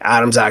know,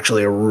 Adam's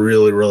actually a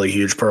really, really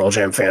huge Pearl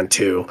Jam fan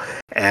too.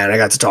 And I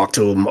got to talk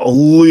to him a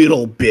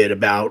little bit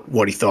about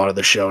what he thought of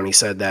the show, and he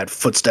said that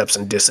Footsteps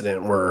and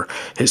Dissident were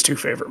his two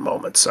favorite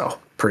moments. So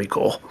pretty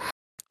cool.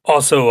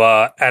 Also,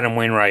 Adam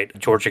Wainwright,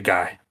 Georgia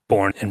guy,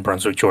 born in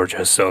Brunswick,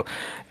 Georgia. So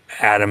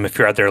Adam, if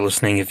you're out there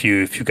listening, if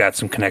you got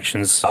some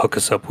connections, hook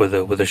us up with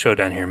a show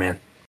down here, man.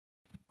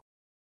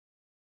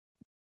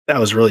 That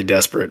was really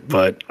desperate,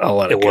 but I'll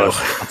let it go.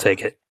 I'll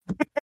take it.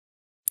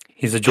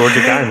 He's a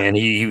Georgia guy, man.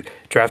 He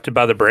drafted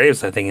by the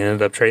Braves, I think, and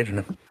ended up trading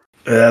him.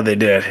 Yeah, they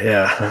did,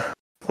 yeah.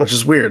 Which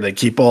is weird. They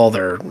keep all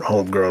their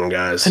homegrown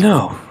guys. I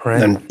know,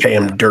 right? And pay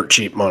them dirt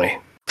cheap money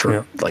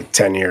for like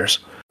 10 years.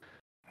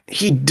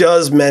 He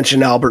does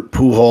mention Albert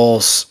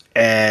Pujols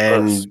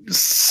and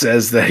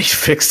says that he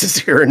fixed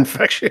his ear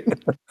infection.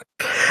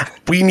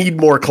 We need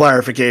more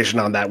clarification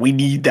on that. We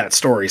need that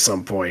story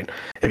some point.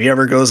 If he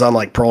ever goes on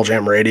like Pearl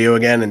Jam Radio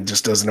again and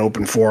just does an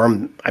open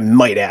forum, I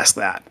might ask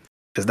that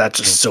because that's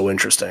just so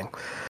interesting.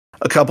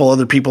 A couple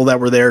other people that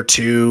were there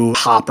too.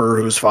 Hopper,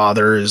 whose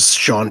father is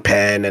Sean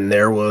Penn, and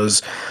there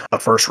was a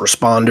first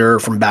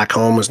responder from back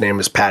home. His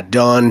name is Pat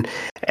Dunn,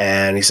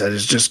 and he said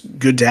it's just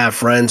good to have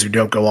friends who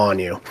don't go on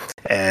you.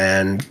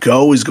 And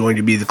Go is going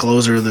to be the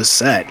closer of this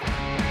set.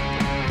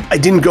 I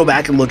didn't go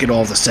back and look at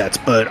all the sets,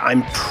 but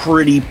I'm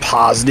pretty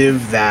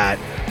positive that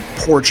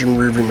Porch and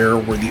Rearview Mirror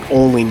were the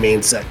only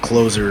main set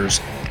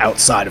closers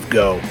outside of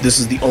Go. This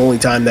is the only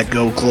time that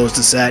Go closed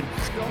a set,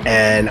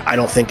 and I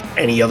don't think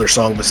any other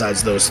song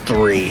besides those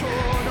three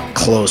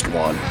closed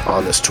one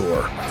on this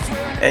tour.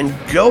 And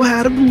Go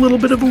had a little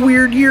bit of a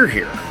weird year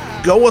here.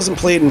 Go wasn't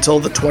played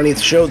until the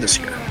 20th show this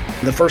year.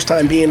 The first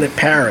time being at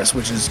Paris,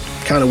 which is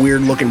kind of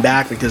weird looking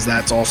back because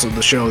that's also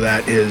the show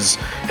that his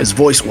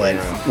voice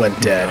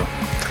went dead.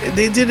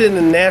 They did it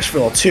in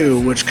Nashville too,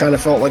 which kind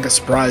of felt like a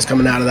surprise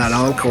coming out of that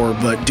encore,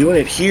 but doing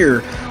it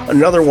here,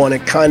 another one,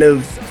 it kind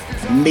of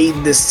made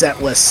this set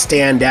list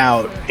stand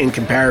out in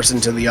comparison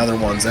to the other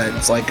ones. And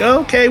it's like,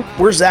 okay,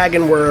 we're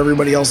zagging where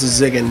everybody else is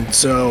zigging,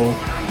 so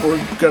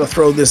we're going to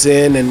throw this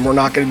in, and we're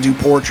not going to do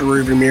Porch or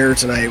Rearview Mirror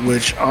tonight,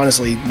 which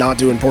honestly, not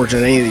doing Porch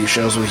at any of these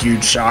shows was a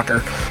huge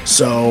shocker.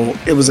 So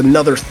it was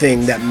another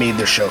thing that made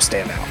this show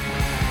stand out.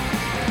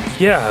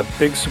 Yeah,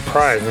 big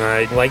surprise, and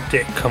I liked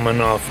it coming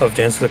off of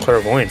Dance of the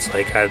Clairvoyants.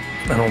 Like, I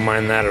don't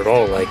mind that at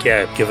all. Like,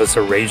 yeah, give us a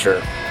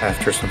rager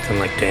after something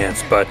like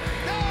Dance. But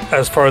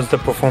as far as the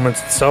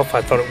performance itself,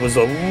 I thought it was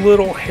a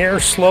little hair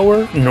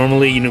slower.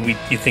 Normally,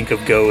 you think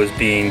of Go as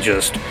being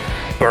just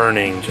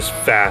burning, just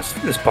fast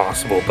as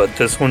possible. But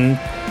this one,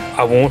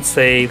 I won't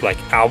say like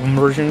album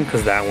version,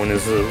 because that one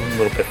is a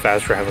little bit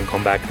faster. I haven't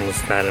gone back and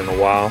listened to that in a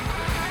while.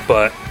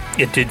 But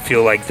it did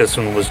feel like this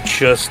one was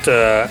just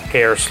a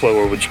hair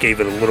slower, which gave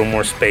it a little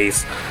more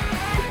space,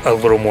 a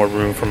little more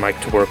room for Mike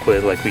to work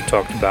with, like we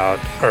talked about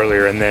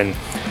earlier. And then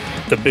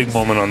the big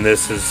moment on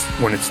this is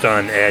when it's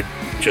done, Ed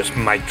just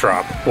mic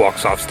drop,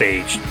 walks off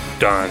stage,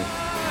 done.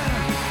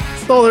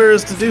 That's all there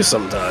is to do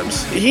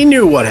sometimes. He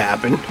knew what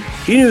happened.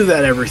 He knew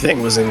that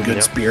everything was in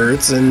good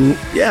spirits, and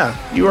yeah,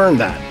 you earned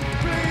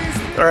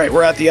that. All right,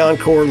 we're at the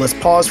encore. Let's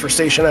pause for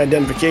station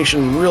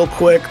identification real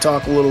quick,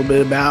 talk a little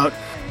bit about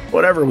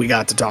whatever we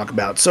got to talk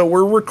about. So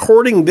we're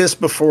recording this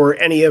before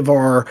any of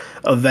our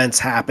events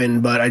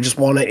happen, but I just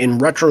want to, in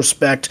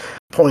retrospect,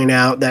 point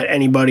out that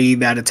anybody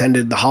that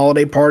attended the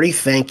holiday party,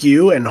 thank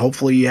you, and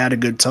hopefully you had a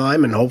good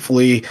time, and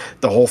hopefully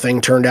the whole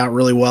thing turned out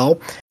really well.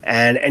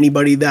 And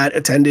anybody that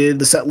attended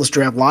the Setlist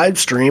Draft live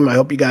stream, I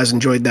hope you guys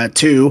enjoyed that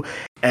too.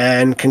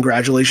 And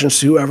congratulations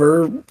to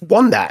whoever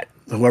won that.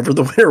 Whoever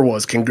the winner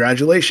was,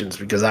 congratulations,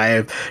 because I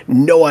have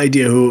no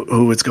idea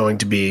who it's going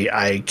to be.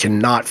 I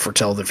cannot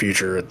foretell the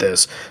future at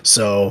this.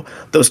 So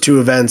those two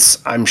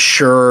events, I'm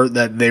sure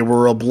that they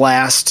were a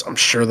blast. I'm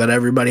sure that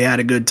everybody had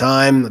a good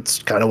time.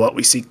 That's kind of what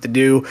we seek to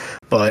do,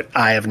 but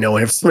I have no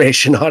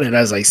information on it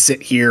as I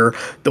sit here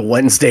the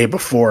Wednesday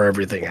before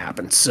everything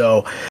happened.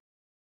 So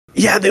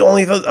yeah, the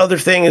only other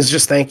thing is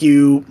just thank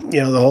you,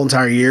 the whole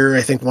entire year.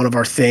 I think one of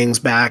our things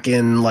back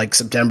in like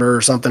September or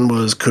something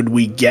was, could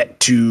we get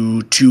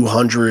to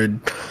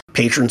 200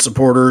 patron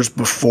supporters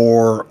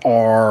before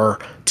our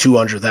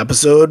 200th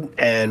episode?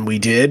 And we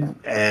did,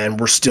 and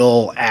we're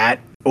still at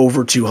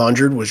over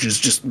 200, which is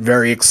just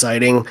very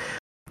exciting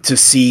to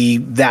see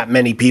that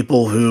many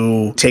people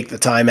who take the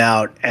time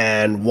out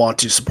and want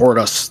to support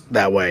us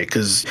that way,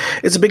 because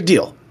it's a big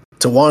deal.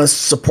 To want to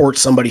support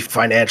somebody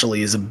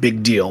financially is a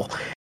big deal.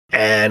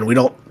 And we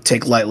don't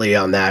take lightly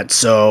on that.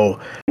 So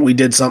we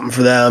did something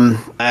for them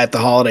at the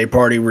holiday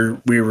party.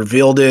 We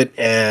revealed it,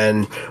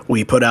 and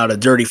we put out a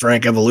Dirty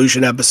Frank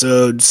Evolution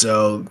episode.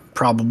 So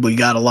probably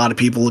got a lot of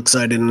people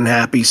excited and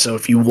happy. So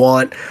if you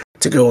want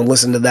to go and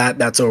listen to that,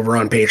 that's over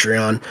on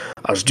Patreon.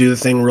 I'll just do the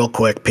thing real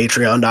quick.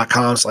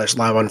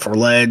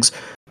 Patreon.com/liveon4legs.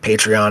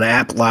 Patreon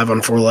app, Live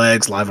on 4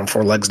 Legs,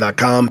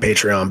 liveon4legs.com,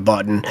 Patreon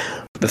button.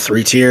 The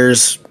 3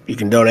 tiers, you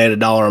can donate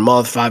 $1 a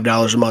month,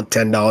 $5 a month,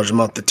 $10 a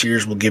month. The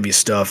tiers will give you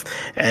stuff.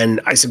 And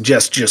I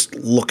suggest just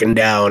looking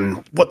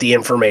down what the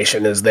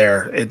information is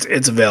there.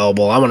 It's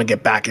available. I want to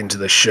get back into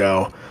the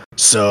show,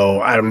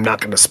 so I'm not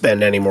going to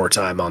spend any more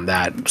time on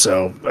that.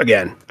 So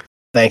again,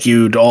 thank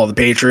you to all the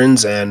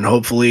patrons, and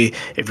hopefully,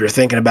 if you're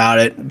thinking about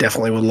it,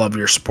 definitely would love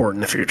your support in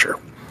the future.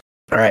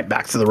 All right,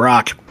 back to the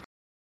rock.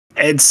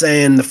 Ed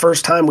saying the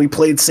first time we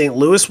played St.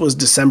 Louis was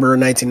December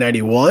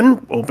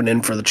 1991,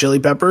 opening for the Chili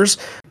Peppers.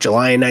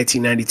 July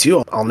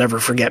 1992, I'll never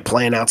forget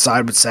playing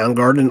outside with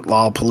Soundgarden at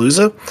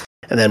Lollapalooza.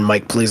 And then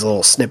Mike plays a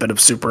little snippet of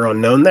Super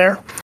Unknown there.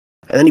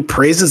 And then he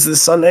praises the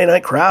Sunday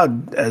night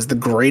crowd as the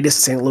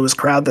greatest St. Louis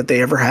crowd that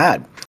they ever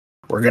had.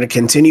 We're going to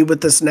continue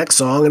with this next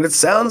song, and it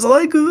sounds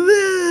like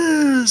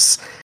this.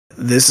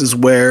 This is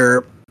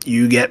where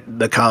you get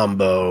the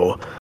combo.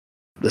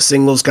 The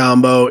singles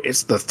combo.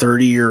 It's the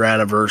 30-year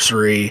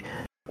anniversary.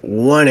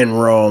 When in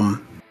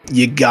Rome,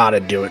 you gotta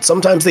do it.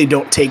 Sometimes they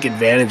don't take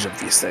advantage of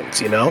these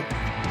things,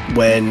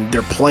 when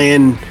they're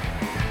playing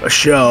a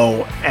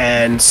show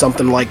and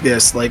something like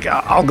this. Like,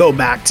 I'll go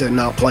back to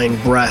not playing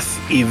Breath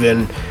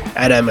even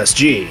at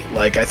MSG.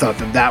 Like, I thought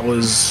that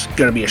was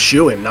gonna be a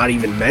shoo-in, not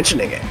even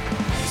mentioning it.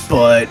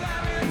 But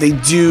they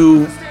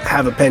do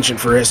have a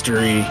penchant for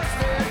history,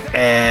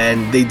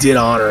 and they did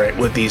honor it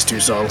with these two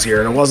songs here.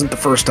 And it wasn't the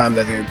first time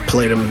that they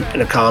played them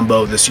in a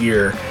combo this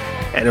year,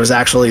 and it was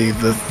actually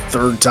the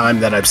third time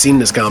that I've seen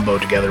this combo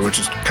together, which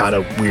is kind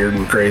of weird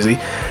and crazy.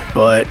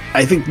 But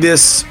I think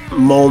this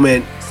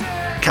moment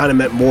kind of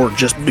meant more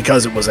just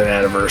because it was an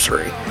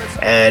anniversary.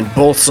 And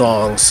both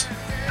songs,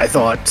 I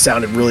thought,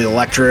 sounded really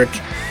electric.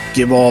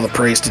 Give all the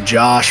praise to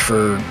Josh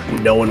for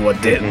knowing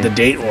what the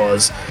date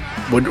was.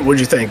 What'd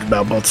you think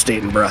about both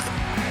State and Breath?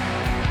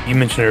 You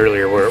mentioned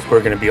earlier we're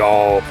going to be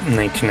all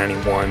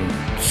 1991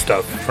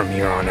 stuff from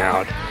here on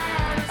out.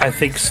 I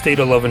think State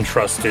of Love and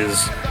Trust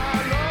is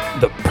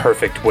the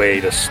perfect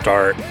way to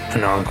start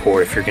an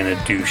encore if you're going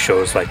to do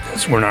shows like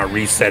this. We're not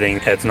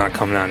resetting, Ed's not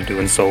coming out and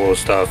doing solo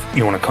stuff.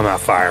 You want to come out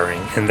firing.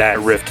 And that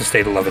riff to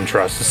State of Love and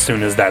Trust, as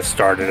soon as that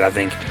started, I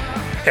think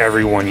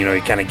everyone,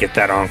 you kind of get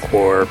that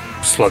encore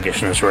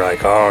sluggishness. We're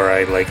like, all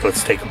right, like,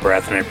 let's take a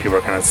breath. And people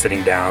are kind of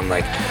sitting down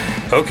like,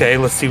 okay,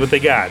 let's see what they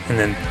got. And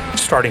then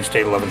starting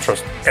State of Love and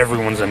Trust,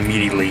 everyone's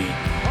immediately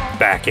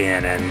back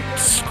in and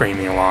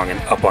screaming along and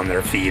up on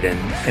their feet and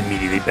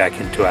immediately back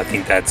into it. I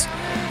think that's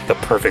the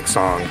perfect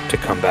song to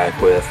come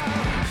back with.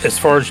 As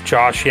far as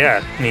Josh,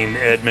 yeah, I mean,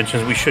 Ed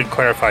mentions we should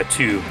clarify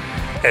too.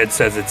 Ed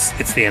says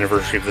it's the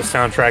anniversary of the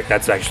soundtrack.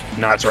 That's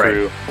actually not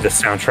true. Right. The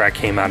soundtrack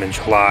came out in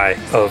July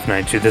of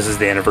 92. This is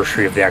the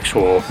anniversary of the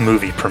actual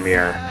movie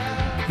premiere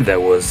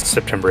that was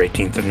September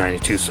 18th of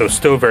 92. So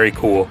still very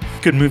cool.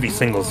 Good movie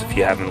singles. If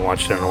you haven't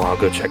watched it in a while,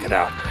 go check it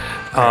out.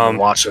 I haven't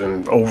watched it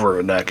in over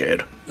a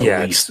decade.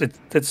 Yeah,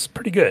 it's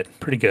pretty good.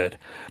 Pretty good.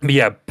 But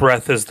yeah,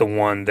 Breath is the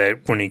one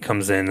that when he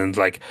comes in and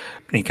like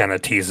he kind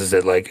of teases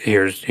it like,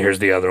 here's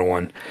the other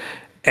one.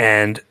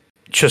 And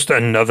just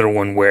another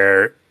one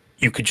where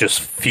you could just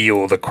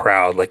feel the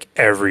crowd, like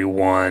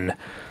everyone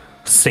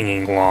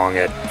singing along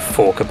at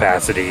full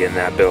capacity in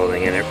that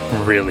building, and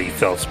it really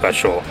felt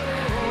special.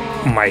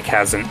 Mike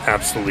has an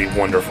absolutely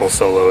wonderful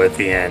solo at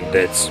the end.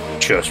 It's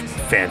just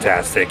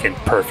fantastic and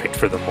perfect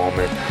for the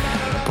moment.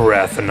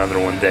 Breath, another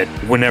one that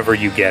whenever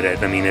you get it,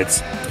 I mean,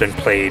 it's been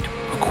played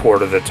a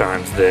quarter of the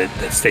times that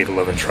State of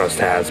Love and Trust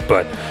has,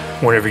 but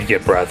whenever you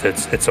get Breath,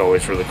 it's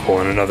always really cool.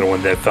 And another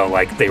one that felt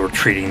like they were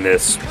treating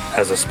this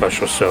as a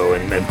special show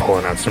and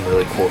pulling out some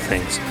really cool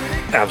things.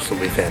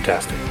 Absolutely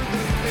fantastic.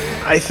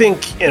 I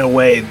think, in a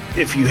way,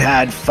 if you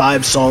had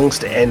 5 songs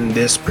to end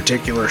this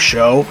particular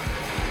show,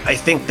 I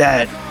think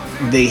that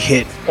they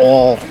hit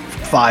all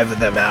 5 of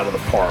them out of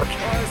the park.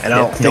 And I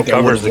don't think I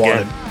would have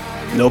wanted...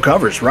 No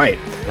covers, right.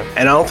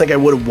 And I don't think I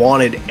would have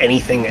wanted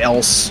anything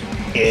else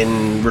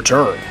in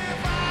return.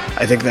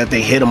 I think that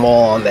they hit them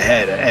all on the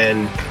head.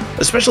 And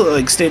especially,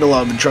 like, State of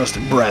Love and Trust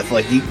and Breath,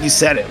 like, you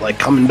said it, like,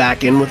 coming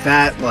back in with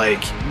that,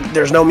 like,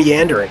 there's no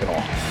meandering at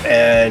all.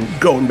 And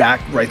going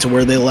back right to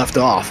where they left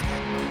off.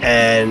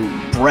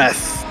 And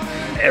Breath,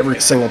 every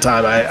single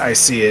time I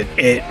see it,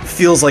 it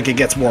feels like it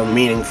gets more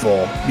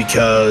meaningful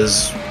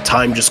because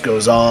time just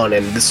goes on,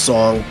 and this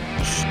song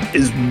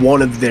is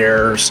one of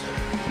theirs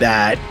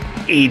that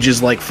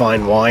ages like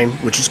fine wine,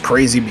 which is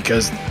crazy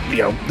because, you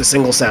know, the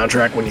single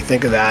soundtrack, when you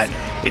think of that,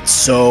 it's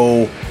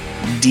so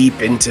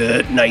deep into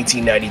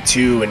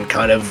 1992 and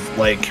kind of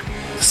like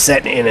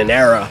set in an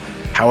era.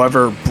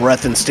 However,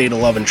 Breath and State of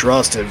Love and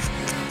Trust have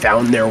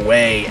found their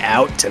way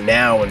out to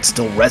now and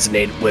still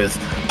resonate with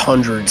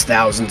hundreds,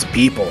 thousands of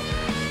people.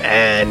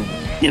 And,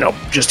 you know,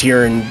 just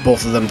hearing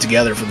both of them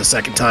together for the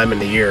second time in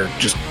the year,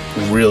 just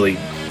really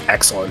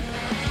excellent.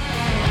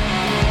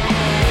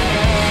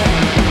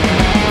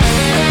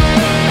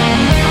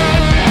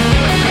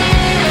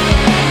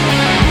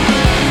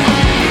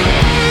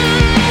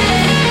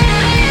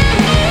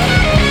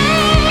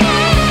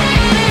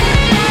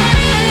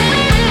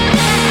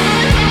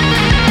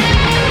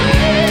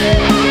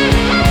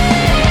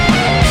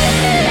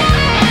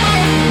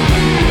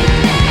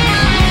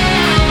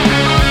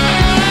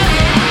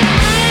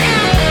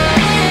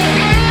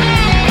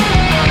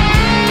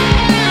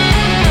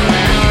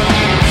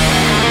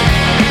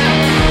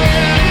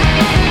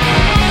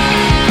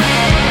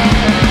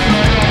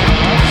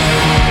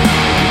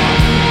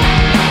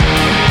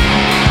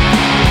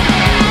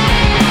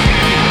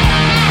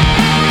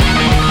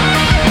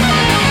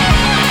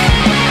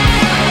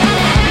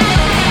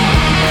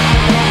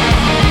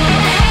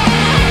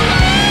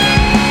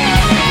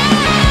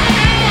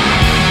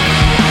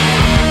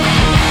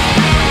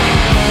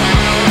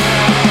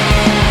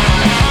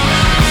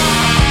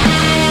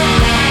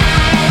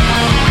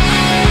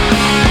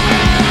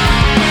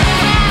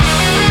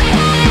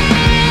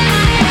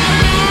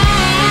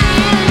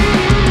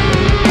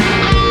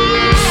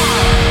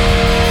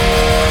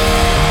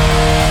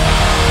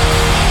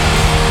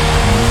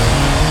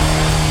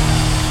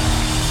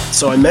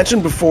 So I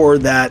mentioned before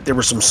that there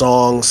were some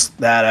songs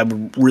that I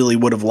really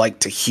would have liked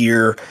to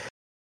hear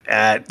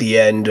at the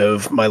end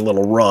of my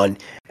little run.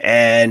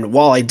 And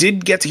while I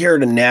did get to hear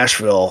it in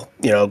Nashville,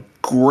 you know,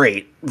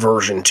 great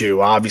version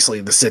too. Obviously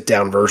the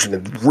sit-down version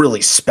is really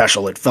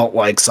special. It felt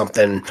like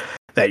something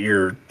that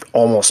you're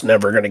almost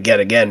never going to get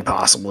again,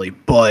 possibly.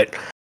 But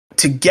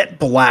to get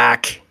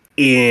Black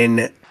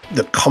in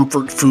the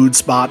comfort food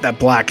spot that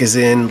Black is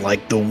in,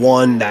 like the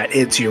one that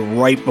hits you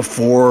right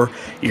before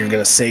you're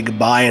going to say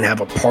goodbye and have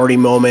a party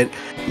moment,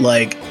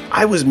 like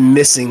I was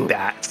missing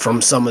that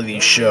from some of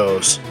these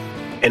shows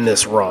in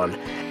this run.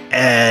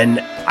 And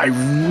I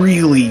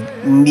really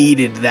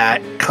needed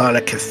that kind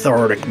of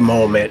cathartic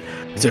moment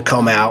to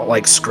come out,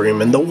 like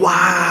screaming the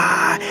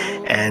why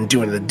and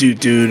doing the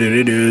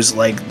do-do-do-do-do's,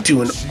 like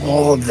doing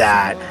all of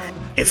that.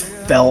 It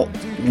felt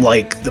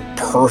like the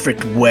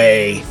perfect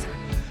way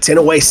to, in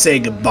a way, say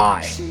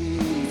goodbye.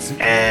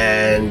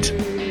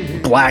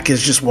 And Black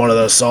is just one of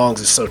those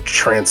songs. It's so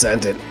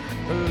transcendent,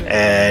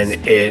 and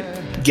it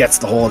gets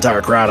the whole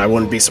entire crowd. I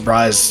wouldn't be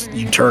surprised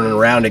you turning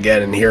around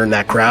again and hearing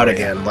that crowd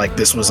again. Like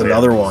this was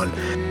another one.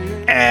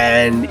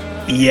 And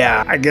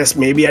yeah, I guess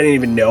maybe I didn't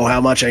even know how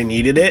much I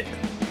needed it,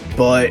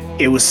 but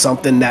it was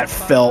something that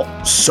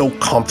felt so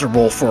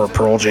comfortable for a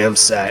Pearl Jam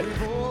set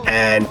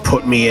and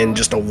put me in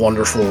just a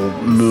wonderful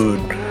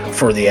mood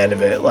for the end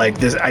of it. Like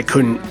this, I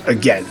couldn't,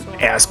 again,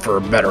 ask for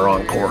a better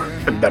encore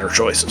and better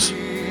choices.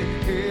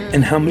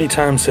 And how many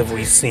times have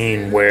we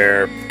seen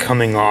where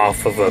coming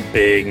off of a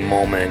big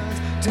moment,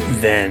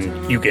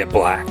 then you get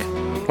Black?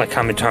 Like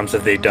how many times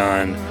have they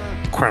done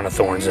Crown of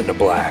Thorns into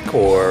Black,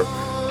 or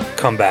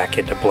Come Back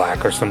into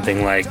Black, or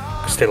something like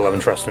State of Love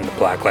and Trust into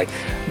Black? Like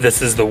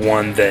this is the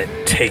one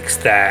that takes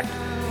that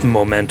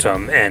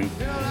momentum and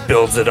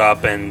builds it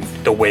up, and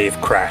the wave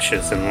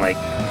crashes and like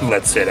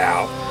lets it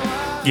out.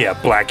 Yeah,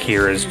 Black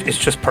here is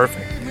just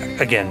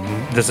perfect. Again,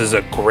 this is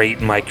a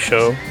great Mike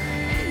show,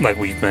 like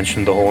we've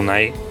mentioned the whole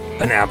night.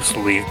 An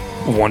absolutely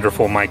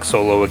wonderful Mike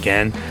solo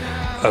again.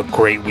 A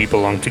great We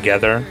Belong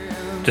Together.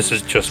 This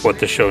is just what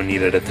the show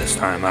needed at this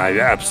time. I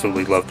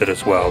absolutely loved it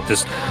as well.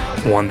 Just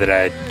one that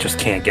I just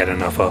can't get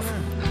enough of.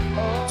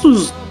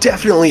 this was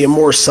definitely a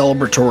more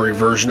celebratory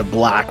version of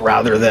Black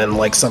rather than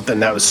like something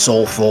that was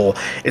soulful.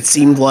 It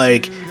seemed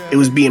like it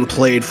was being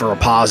played for a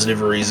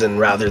positive reason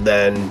rather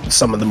than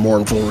some of the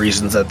mournful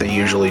reasons that they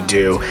usually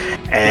do.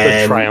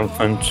 And the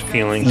triumphant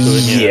feeling to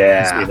it.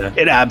 Yeah,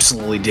 it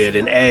absolutely did.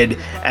 And Ed,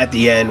 at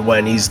the end,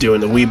 when he's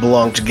doing the "We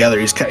Belong Together,"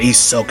 he's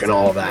soaking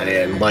all of that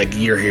in. Like,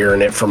 you're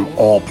hearing it from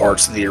all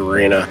parts of the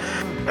arena.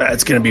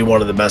 It's going to be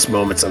one of the best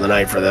moments of the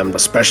night for them,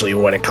 especially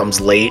when it comes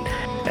late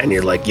and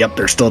you're like, yep,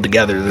 they're still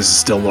together. This is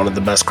still one of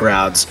the best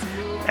crowds.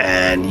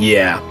 And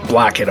yeah,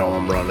 Black hit a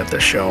home run at the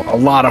show. A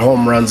lot of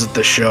home runs at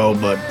the show,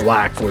 but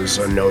Black was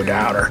a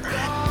no-doubter.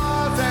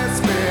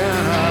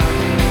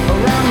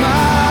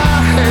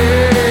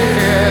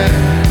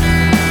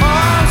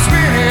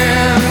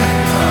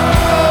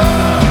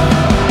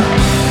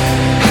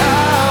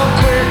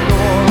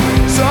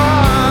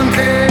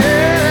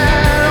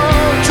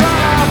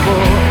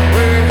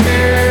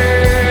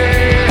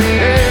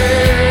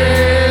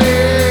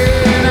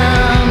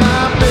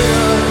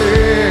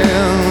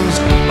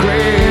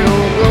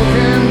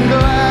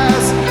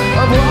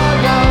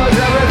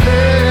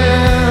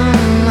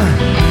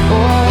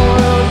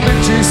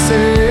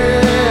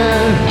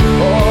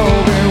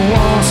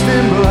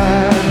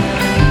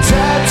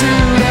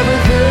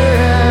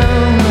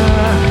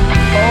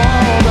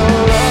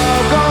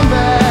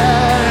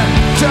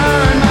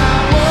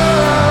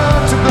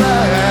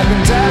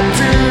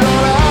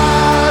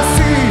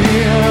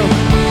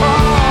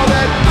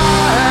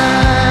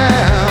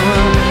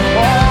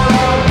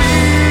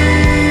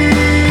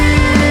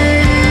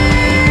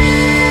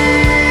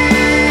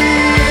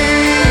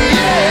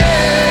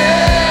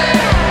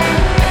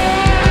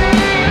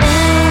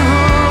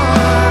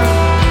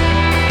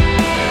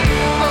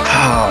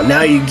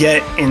 Now you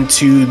get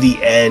into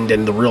the end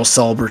and the real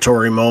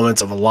celebratory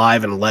moments of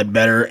Alive and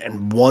Ledbetter,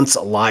 and once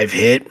Alive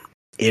hit,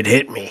 it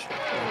hit me.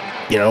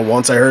 You know,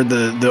 once I heard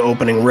the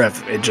opening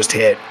riff, it just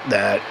hit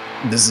that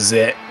this is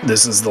it.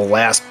 This is the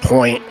last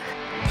point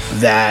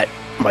that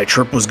my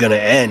trip was going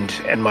to end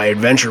and my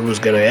adventure was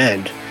going to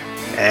end.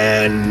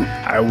 And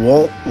I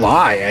won't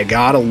lie, I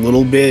got a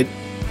little bit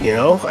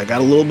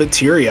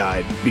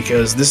teary-eyed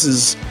because this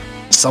is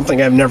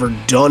something I've never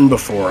done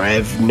before.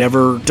 I've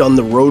never done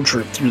the road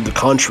trip through the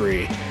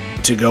country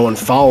to go and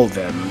follow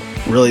them.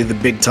 Really, the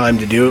big time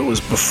to do it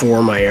was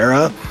before my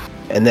era.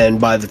 And then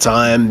by the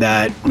time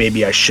that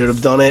maybe I should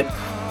have done it,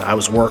 I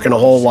was working a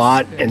whole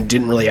lot and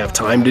didn't really have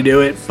time to do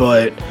it.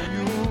 But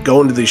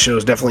going to these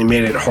shows definitely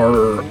made it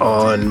harder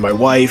on my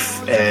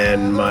wife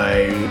and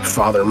my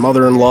father and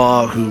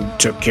mother-in-law, who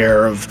took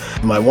care of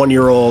my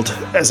 1-year-old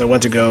as I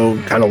went to go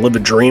kind of live a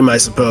dream, I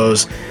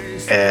suppose.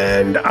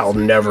 And I'll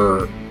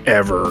never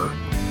ever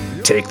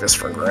take this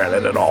for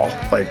granted at all.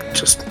 Like,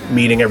 just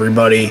meeting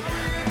everybody,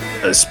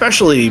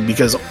 especially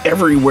because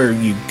everywhere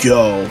you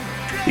go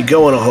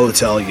in a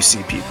hotel, you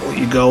see people.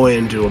 You go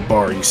into a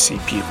bar, you see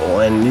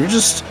people. And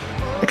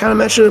I kind of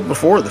mentioned it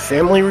before, the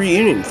family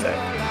reunion thing.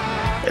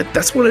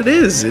 That's what it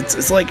is.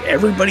 It's like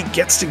everybody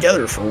gets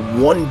together for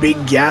one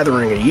big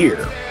gathering a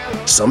year.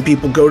 Some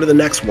people go to the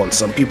next one,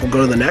 some people go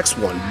to the next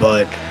one,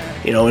 but,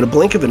 in a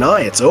blink of an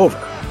eye, it's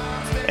over.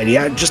 And you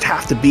just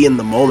have to be in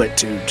the moment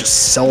to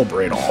just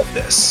celebrate all of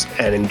this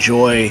and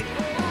enjoy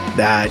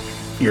that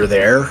you're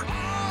there.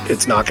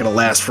 It's not going to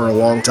last for a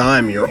long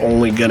time. You're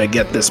only going to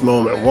get this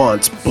moment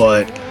once,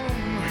 but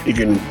you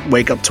can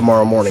wake up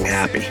tomorrow morning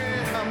happy.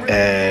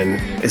 And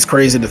it's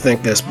crazy to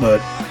think this,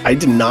 but I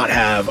did not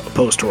have a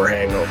post-tour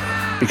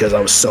hangover because I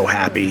was so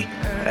happy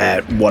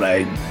at what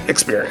I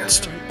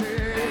experienced,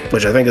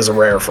 which I think is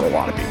rare for a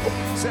lot of people.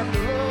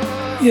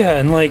 Yeah,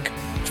 and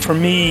for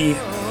me,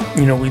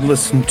 we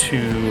listen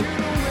to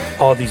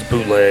all these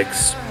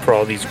bootlegs for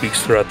all these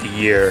weeks throughout the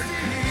year,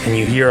 and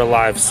you hear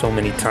Alive so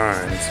many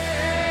times,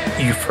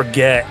 you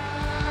forget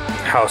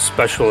how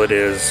special it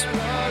is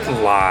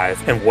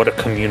live and what a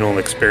communal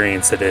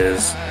experience it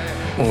is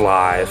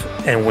live.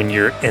 And when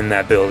you're in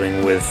that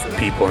building with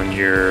people and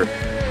you're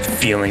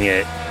feeling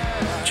it,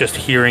 just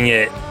hearing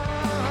it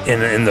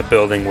in the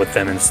building with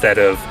them instead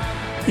of,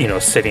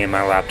 sitting in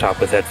my laptop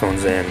with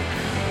headphones in,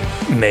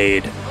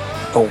 made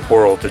a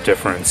world of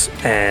difference.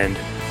 And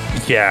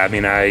yeah,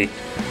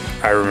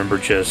 I remember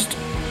just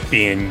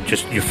being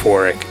just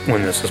euphoric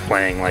when this was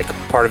playing.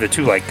 Part of it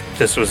too,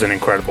 this was an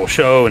incredible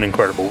show, an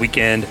incredible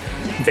weekend.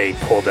 They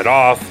pulled it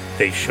off.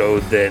 They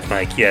showed that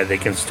they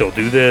can still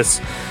do this.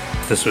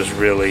 This was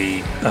really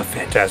a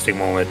fantastic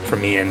moment for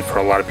me and for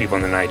a lot of people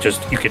in the night.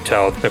 Just, you could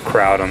tell the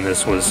crowd on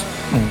this was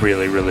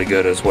really, really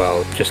good as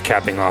well. Just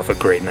capping off a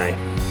great night.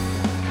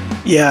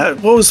 Yeah,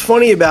 what was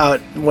funny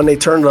about when they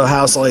turned the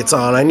house lights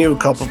on, I knew a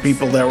couple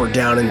people that were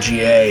down in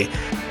GA,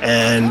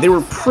 and they were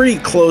pretty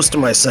close to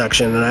my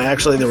section, and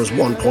there was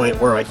one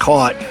point where I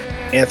caught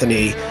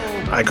Anthony.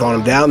 I caught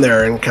him down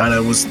there and kind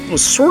of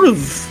was sort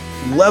of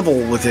level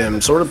with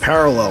him, sort of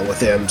parallel with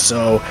him,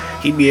 so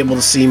he'd be able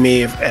to see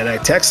me. And I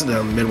texted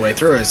him midway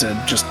through. I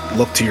said, just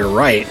look to your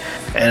right.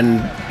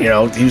 And,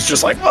 he was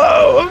just like,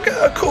 whoa,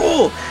 okay,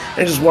 cool.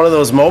 And just one of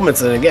those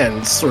moments. And again,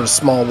 it's sort of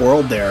small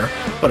world there.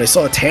 But I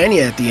saw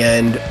Tanya at the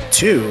end,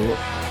 too.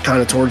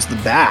 kind of towards the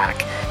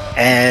back.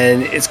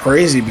 And it's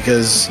crazy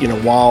because, you know,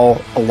 while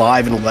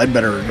Alive and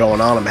Ledbetter are going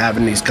on, I'm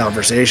having these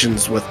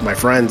conversations with my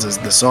friends as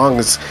the song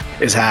is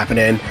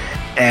happening.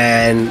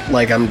 And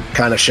like, I'm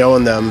kind of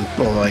showing them,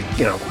 well, like,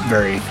 you know,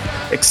 very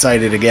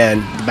excited again,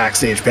 the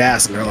backstage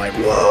pass. And they're like,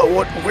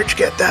 whoa, where'd you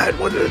get that?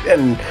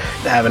 And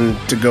having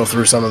to go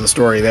through some of the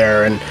story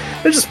there. And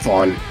it's just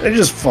fun. It's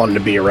just fun to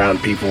be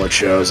around people at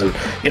shows. And,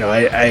 you know,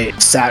 I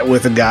sat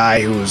with a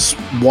guy who was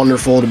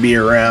wonderful to be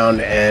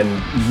around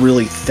and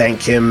really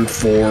thank him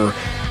for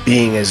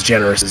being as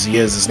generous as he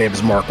is. His name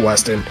is Mark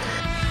Weston.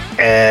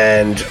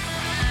 And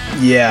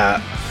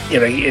yeah, you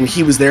know, and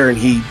he was there and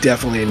he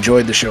definitely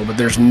enjoyed the show, but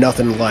there's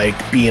nothing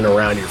like being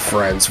around your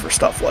friends for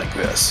stuff like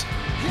this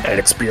and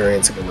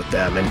experiencing it with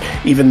them.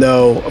 And even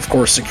though, of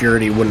course,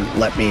 security wouldn't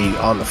let me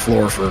on the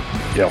floor for,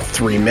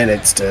 3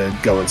 minutes to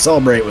go and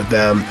celebrate with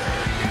them,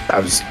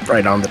 I was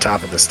right on the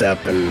top of the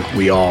step and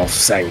we all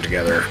sang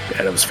together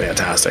and it was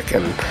fantastic.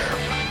 And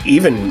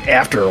even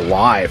after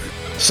Alive,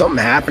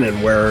 something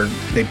happening where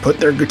they put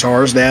their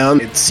guitars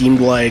down. It seemed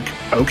like,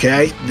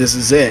 okay, this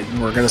is it.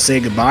 We're going to say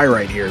goodbye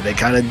right here. They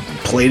kind of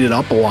played it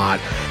up a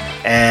lot.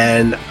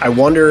 And I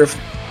wonder if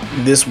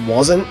this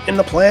wasn't in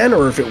the plan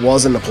or if it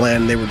was in the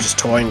plan, they were just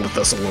toying with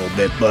us a little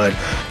bit. But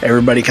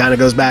everybody kind of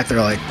goes back. They're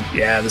like,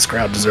 yeah, this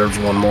crowd deserves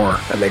one more.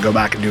 And they go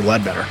back and do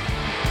Ledbetter.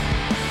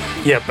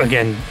 Yep,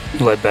 again,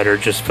 Ledbetter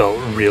just felt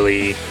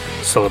really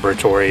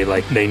celebratory,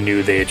 like they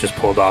knew they had just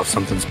pulled off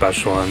something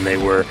special and they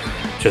were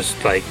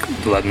just like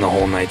letting the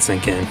whole night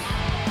sink in.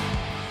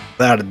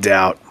 Without a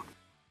doubt.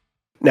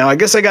 Now, I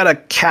guess I gotta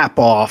cap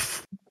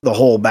off the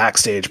whole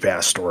backstage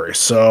pass story.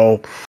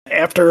 So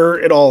after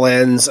it all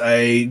ends,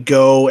 I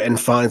go and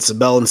find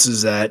Sibel and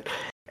Suzette,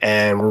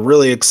 and we're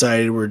really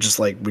excited. We're just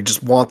like, we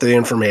just want the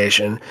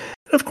information.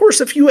 And of course,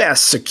 if you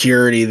ask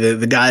security,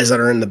 the guys that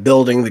are in the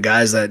building, the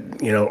guys that,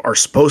 are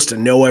supposed to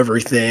know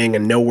everything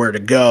and know where to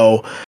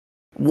go,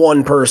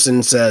 one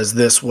person says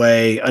this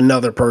way,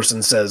 another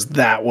person says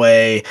that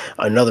way,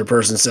 another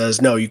person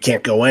says, no, you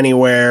can't go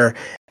anywhere.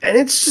 And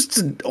it's just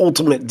an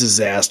ultimate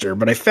disaster.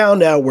 But I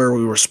found out where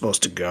we were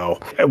supposed to go.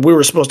 We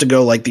were supposed to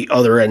go like the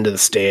other end of the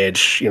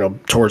stage,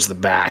 towards the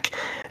back.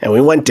 And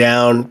we went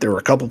down. There were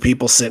a couple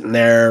people sitting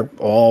there,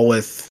 all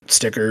with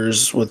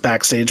stickers, with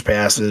backstage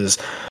passes.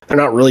 They're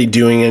not really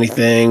doing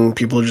anything.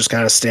 People are just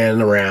kind of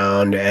standing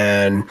around.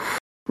 And,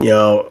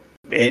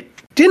 it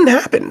didn't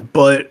happen.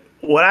 But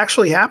what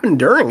actually happened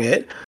during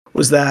it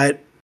was that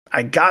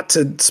I got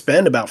to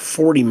spend about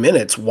 40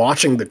 minutes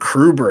watching the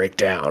crew break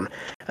down.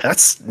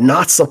 That's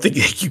not something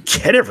that you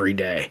get every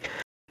day.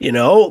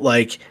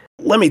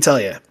 Let me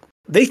tell you,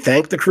 they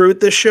thank the crew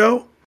at this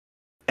show.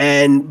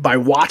 And by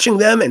watching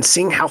them and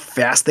seeing how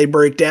fast they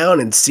break down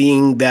and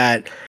seeing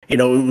that, it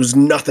was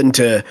nothing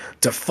to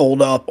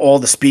fold up all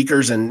the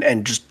speakers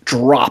and just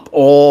drop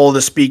all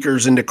the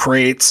speakers into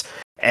crates.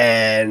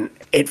 And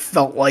it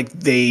felt like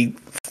they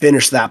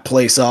finished that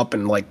place up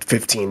in like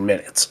 15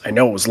 minutes. I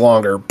know it was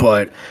longer,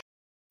 but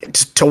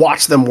to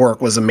watch them work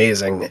was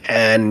amazing.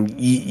 And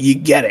you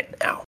get it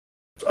now.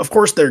 Of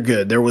course they're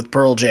good. They're with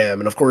Pearl Jam.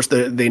 And of course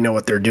they know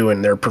what they're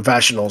doing. They're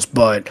professionals.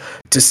 But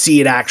to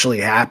see it actually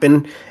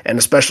happen, and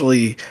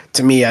especially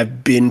to me,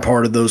 I've been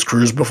part of those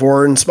crews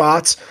before in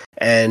spots.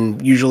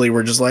 And usually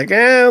we're just like,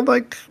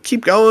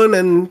 keep going.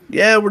 And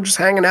yeah, we're just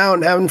hanging out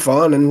and having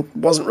fun. And it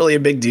wasn't really a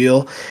big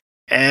deal.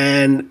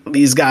 And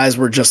these guys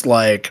were just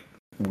like,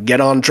 get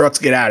on trucks,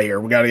 get out of here.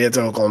 We got to get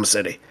to Oklahoma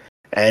City.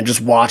 And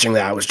just watching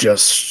that was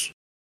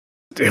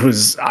it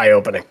was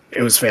eye-opening.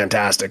 It was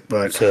fantastic.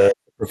 But it's a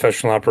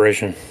professional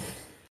operation.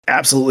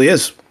 Absolutely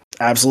is.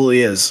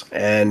 Absolutely is.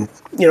 And,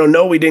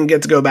 no, we didn't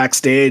get to go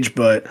backstage,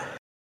 but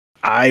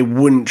I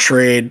wouldn't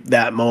trade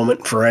that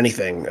moment for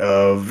anything,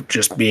 of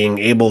just being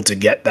able to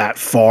get that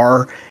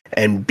far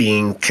and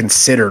being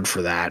considered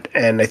for that.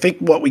 And I think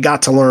what we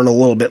got to learn a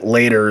little bit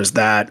later is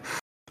that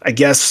I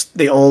guess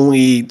they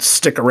only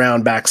stick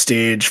around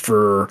backstage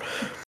for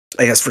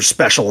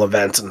special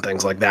events and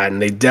things like that. And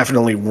they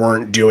definitely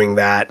weren't doing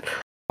that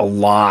a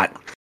lot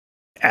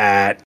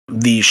at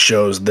these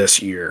shows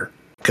this year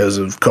because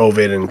of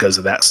COVID and because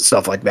of that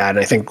stuff like that. And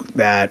I think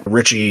that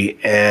Richie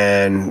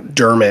and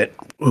Dermot,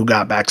 who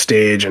got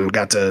backstage and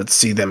got to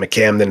see them at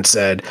Camden,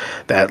 said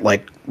that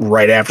like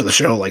right after the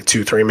show, like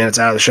 2-3 minutes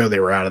out of the show, they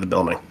were out of the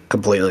building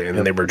completely. And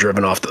then they were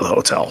driven off to the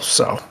hotel.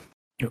 So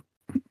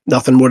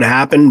nothing would have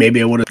happened.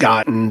 Maybe I would have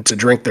gotten to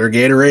drink their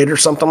Gatorade or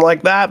something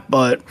like that.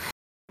 But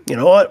you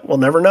know what? We'll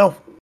never know.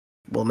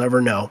 We'll never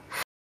know.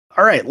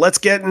 All right, let's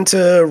get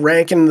into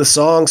ranking the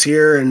songs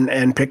here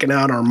and picking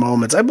out our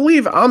moments. I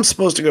believe I'm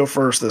supposed to go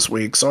first this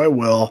week, so I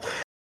will.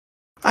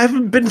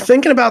 I've been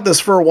thinking about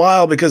this for a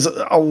while because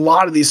a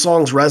lot of these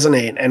songs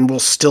resonate and will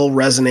still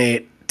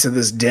resonate to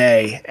this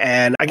day.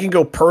 And I can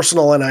go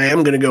personal, and I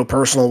am going to go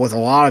personal with a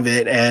lot of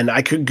it. And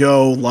I could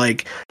go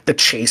like the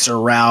Chaser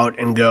route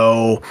and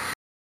go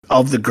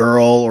Of the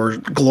Girl or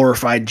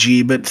Glorified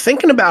G. But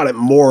thinking about it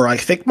more, I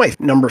think my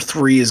number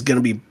 3 is going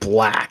to be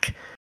Black,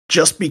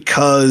 just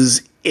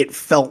because it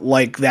felt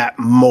like that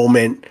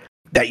moment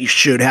that you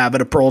should have at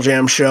a Pearl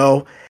Jam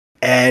show.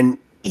 And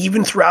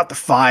even throughout the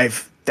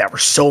 5 that were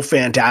so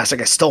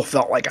fantastic, I still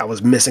felt like I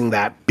was missing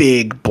that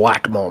big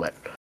black moment.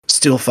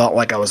 Still felt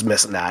like I was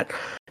missing that.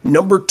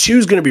 Number 2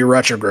 is going to be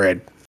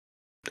Retrograde.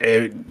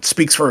 It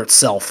speaks for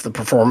itself. The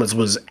performance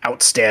was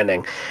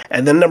outstanding.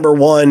 And then number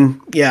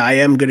 1, yeah, I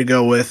am going to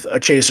go with a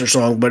Chaser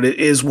song, but it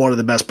is one of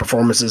the best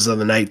performances of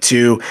the night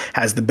too.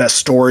 Has the best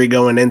story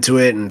going into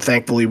it, and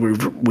thankfully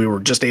we were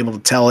just able to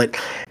tell it.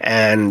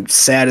 And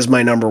Sad is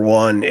my number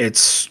 1.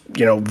 It's,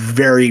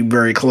 very,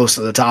 very close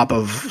to the top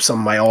of some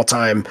of my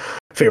all-time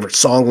favorite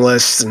song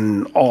lists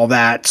and all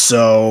that.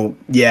 So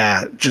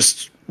yeah,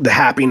 just the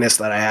happiness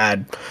that I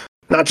had,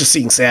 not just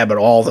seeing Sad, but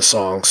all the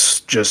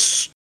songs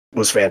just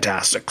was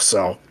fantastic.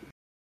 So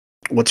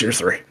what's your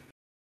 3?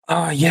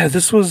 Yeah,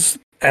 this was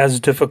as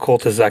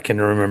difficult as I can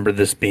remember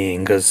this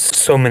being, because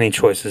so many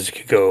choices you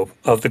could go.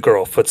 Of the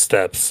Girl,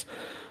 Footsteps,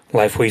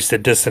 Life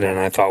Wasted, Dissident,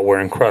 I thought were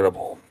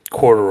incredible.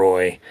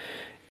 Corduroy,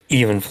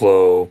 Even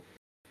Flow,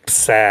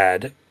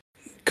 Sad,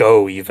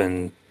 Go,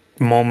 even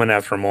moment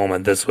after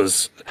moment. This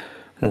was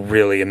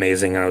really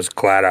amazing, and I was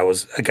glad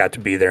I got to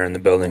be there in the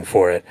building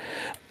for it.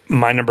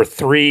 My number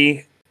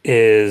 3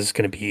 is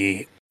going to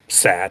be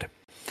Sad.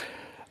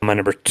 My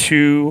number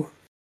 2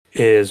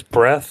 is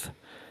Breath,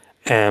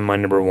 and my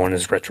number 1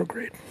 is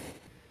Retrograde.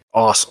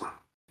 Awesome.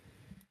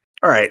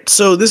 All right,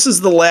 so this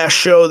is the last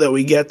show that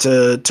we get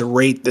to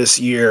rate this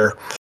year,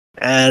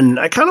 and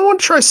I kind of want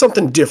to try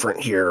something different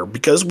here,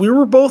 because we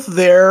were both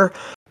there,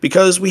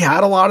 because we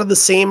had a lot of the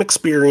same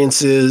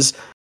experiences.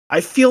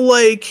 I feel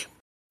like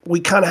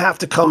we kind of have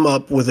to come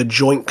up with a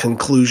joint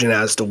conclusion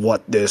as to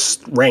what this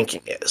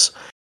ranking is.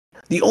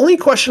 The only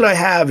question I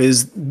have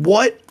is,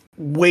 what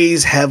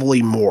weighs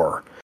heavily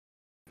more?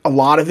 A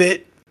lot of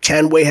it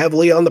can weigh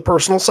heavily on the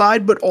personal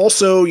side, but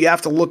also you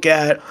have to look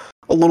at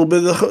a little bit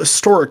of the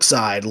historic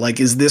side. Like,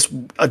 is this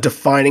a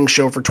defining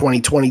show for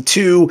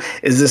 2022?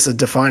 Is this a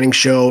defining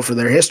show for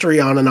their history?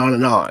 On and on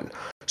and on.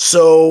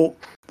 So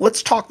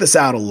let's talk this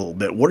out a little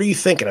bit. What are you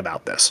thinking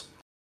about this?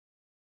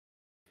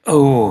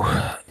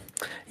 Oh,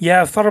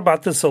 yeah, I've thought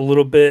about this a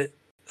little bit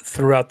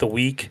throughout the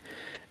week,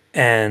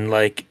 and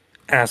like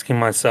asking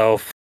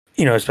myself,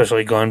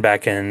 especially going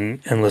back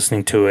and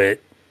listening to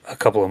it a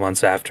couple of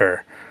months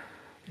after,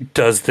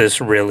 does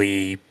this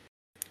really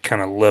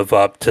kind of live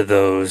up to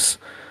those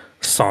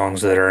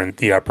songs that are in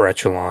the upper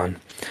echelon?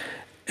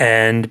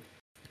 And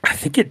I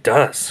think it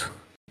does.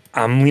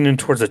 I'm leaning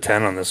towards a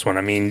 10 on this one.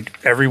 I mean,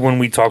 everyone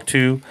we talked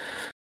to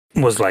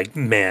was like,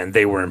 man,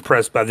 they were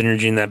impressed by the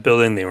energy in that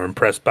building. They were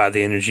impressed by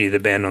the energy of the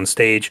band on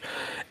stage.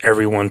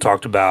 Everyone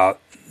talked about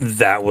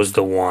that was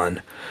the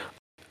one.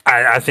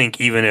 I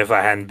think even if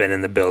I hadn't been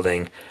in the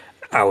building,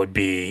 I would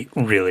be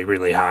really,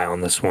 really high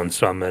on this one.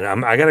 So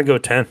I got to go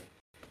 10.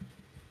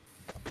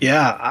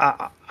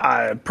 Yeah,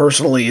 I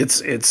personally,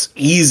 it's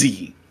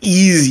easy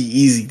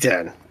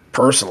 10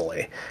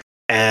 personally,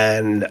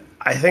 and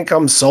I think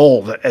I'm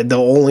sold. And the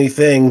only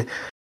thing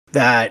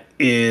that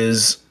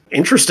is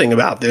interesting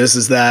about this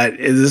is that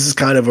this is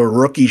kind of a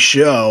rookie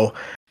show,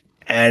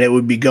 and it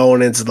would be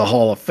going into the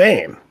Hall of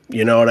Fame.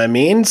 You know what I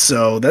mean?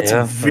 So that's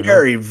a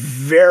very,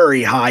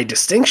 very high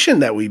distinction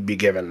that we'd be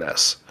given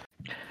this.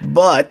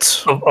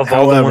 But of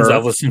all the ones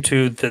I've listened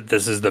to,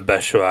 this is the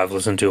best show I've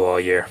listened to all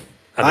year.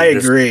 I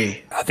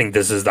agree. I think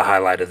this is the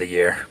highlight of the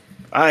year.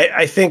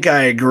 I think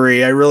I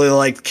agree. I really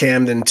liked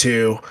Camden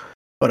too,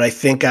 but I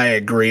think I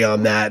agree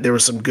on that. There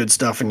was some good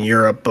stuff in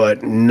Europe,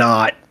 but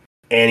not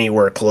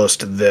anywhere close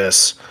to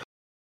this.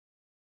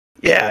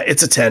 Yeah,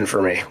 it's a 10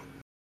 for me.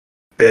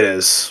 It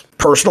is.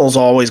 Personal is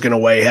always going to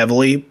weigh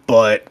heavily,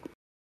 but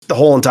the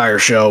whole entire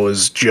show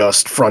is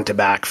just front to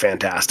back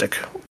fantastic.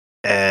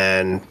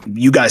 And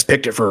you guys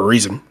picked it for a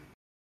reason.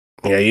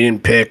 You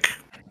didn't pick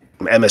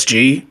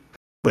MSG,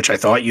 which I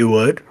thought you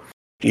would.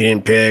 You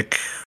didn't pick,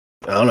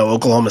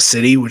 Oklahoma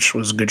City, which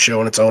was a good show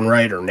in its own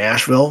right, or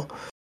Nashville.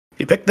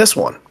 You picked this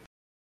one.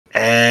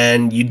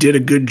 And you did a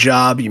good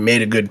job. You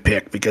made a good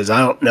pick, because I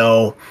don't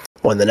know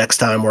when the next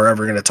time we're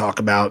ever going to talk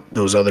about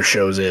those other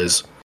shows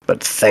is.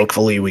 But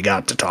thankfully, we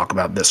got to talk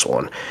about this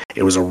one.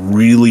 It was a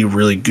really,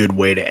 really good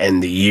way to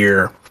end the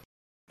year.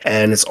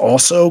 And it's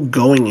also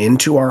going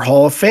into our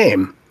Hall of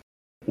Fame,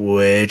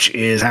 which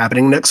is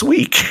happening next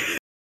week.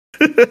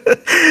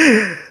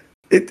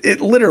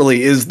 It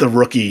literally is the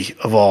rookie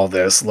of all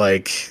this.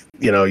 Like,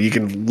 you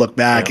can look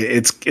back. Yeah.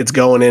 It's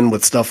going in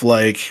with stuff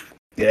like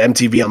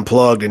MTV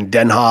Unplugged and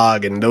Den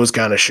Haag and those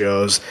kind of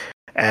shows.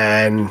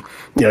 And,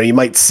 you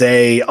might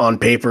say on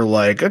paper,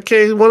 like,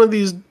 okay, one of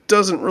these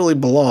doesn't really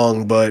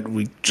belong, but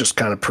we just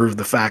kind of proved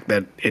the fact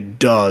that it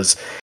does.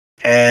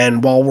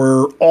 And while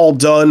we're all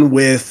done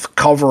with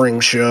covering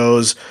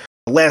shows,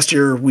 last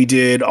year we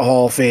did a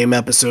Hall of Fame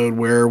episode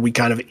where we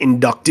kind of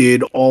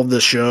inducted all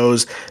the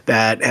shows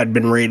that had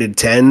been rated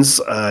 10s,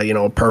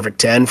 a perfect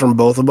 10 from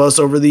both of us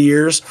over the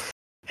years.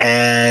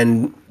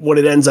 And what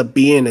it ends up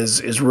being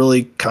is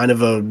really kind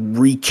of a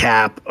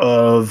recap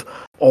of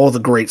all the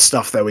great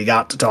stuff that we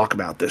got to talk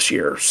about this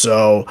year.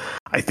 So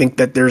I think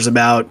that there's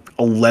about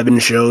 11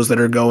 shows that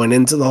are going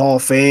into the Hall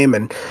of Fame.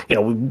 And,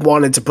 we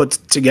wanted to put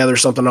together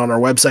something on our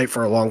website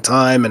for a long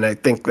time. And I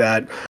think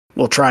that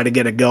we'll try to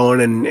get it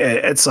going and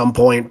at some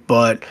point.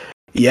 But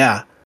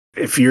yeah,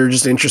 if you're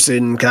just interested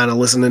in kind of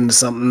listening to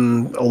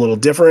something a little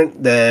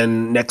different,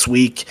 then next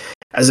week,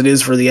 as it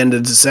is for the end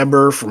of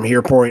December, from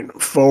here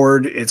point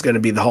forward, it's going to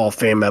be the Hall of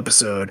Fame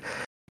episode.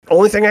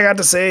 Only thing I got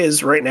to say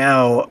is right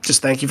now,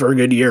 just thank you for a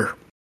good year.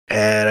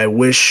 And I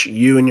wish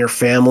you and your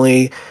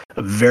family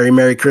a very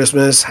Merry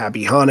Christmas,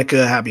 Happy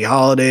Hanukkah, Happy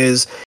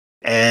Holidays,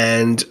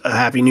 and a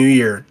Happy New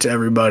Year to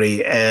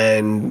everybody.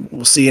 And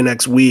we'll see you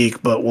next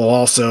week, but we'll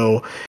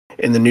also,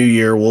 in the new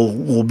year,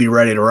 we'll be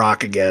ready to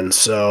rock again.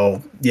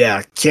 So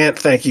yeah, can't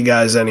thank you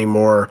guys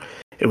anymore.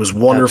 It was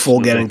wonderful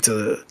getting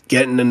to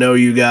know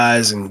you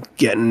guys and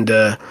getting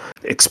to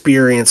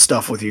experience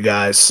stuff with you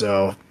guys.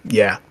 So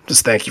yeah,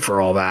 just thank you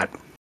for all that.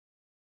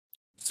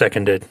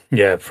 Seconded.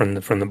 Yeah, from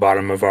the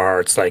bottom of our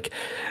hearts. Like,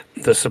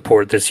 the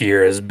support this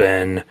year has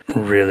been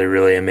really,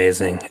 really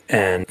amazing.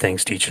 And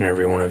thanks to each and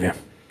every one of you.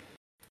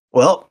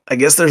 Well, I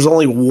guess there's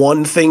only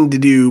one thing to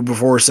do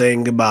before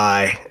saying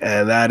goodbye,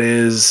 and that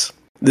is,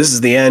 this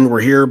is the end. We're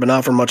here, but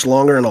not for much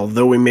longer. And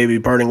although we may be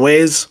parting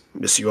ways,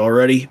 miss you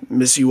already,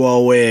 miss you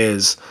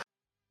always.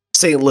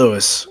 St.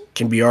 Louis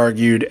can be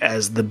argued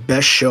as the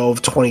best show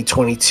of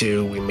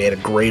 2022. We made a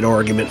great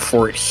argument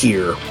for it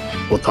here.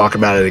 We'll talk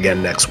about it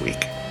again next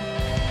week.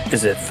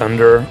 Is it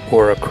thunder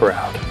or a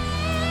crowd?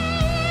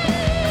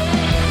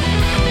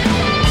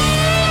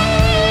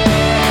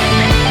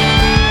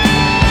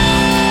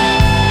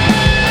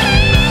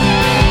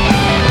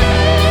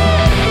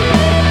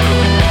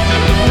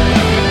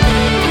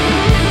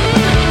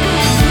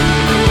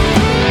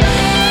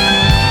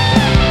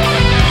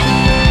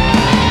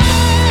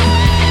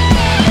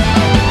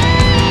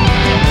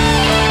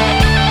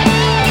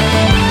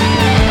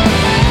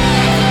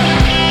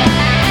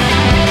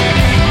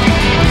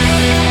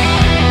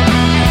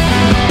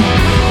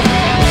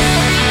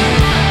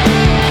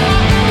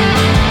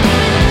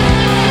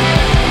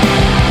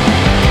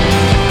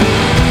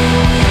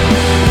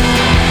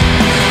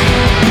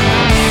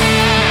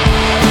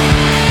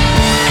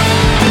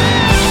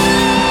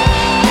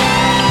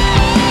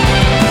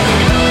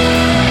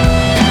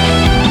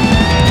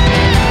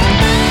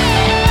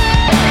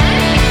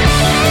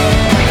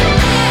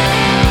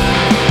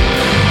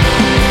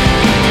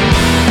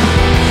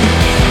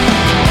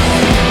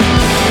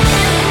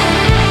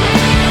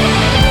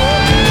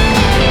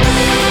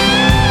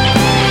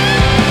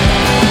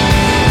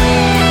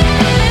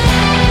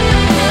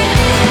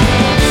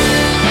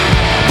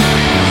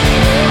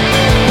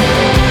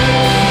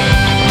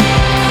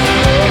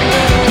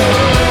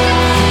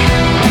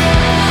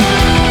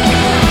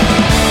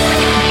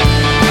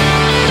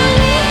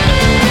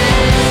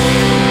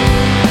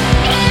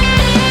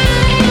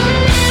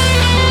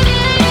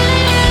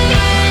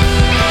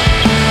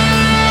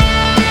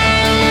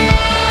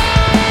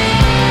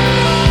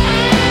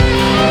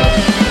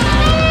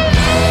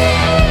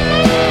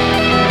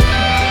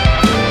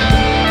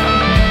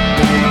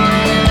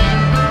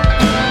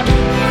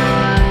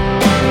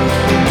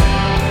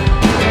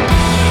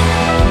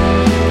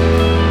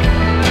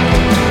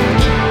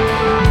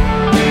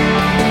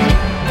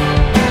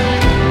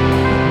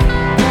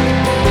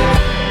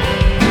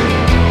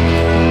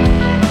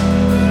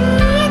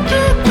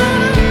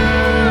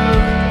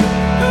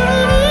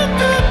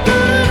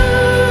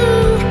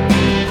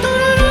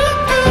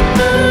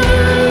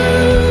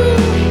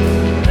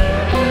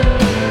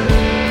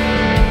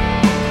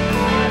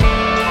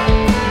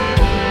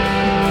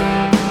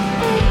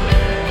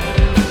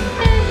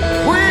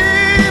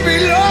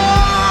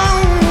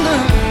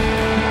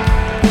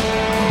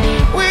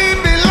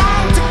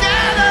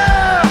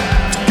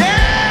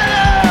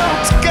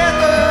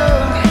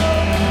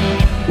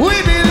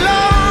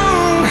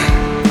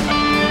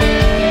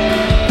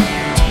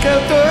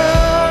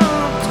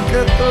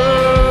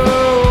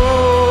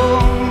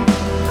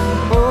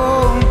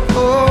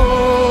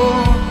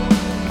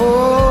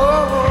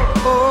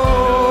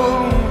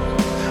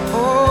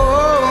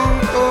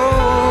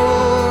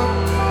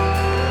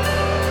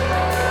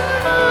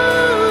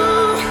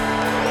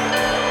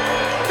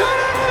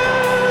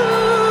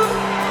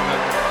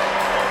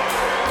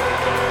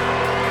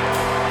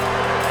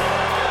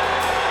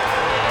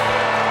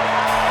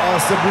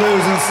 The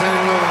blues in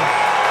St. Louis.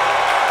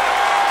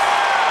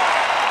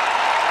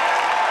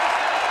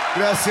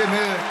 Gracias,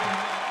 mille.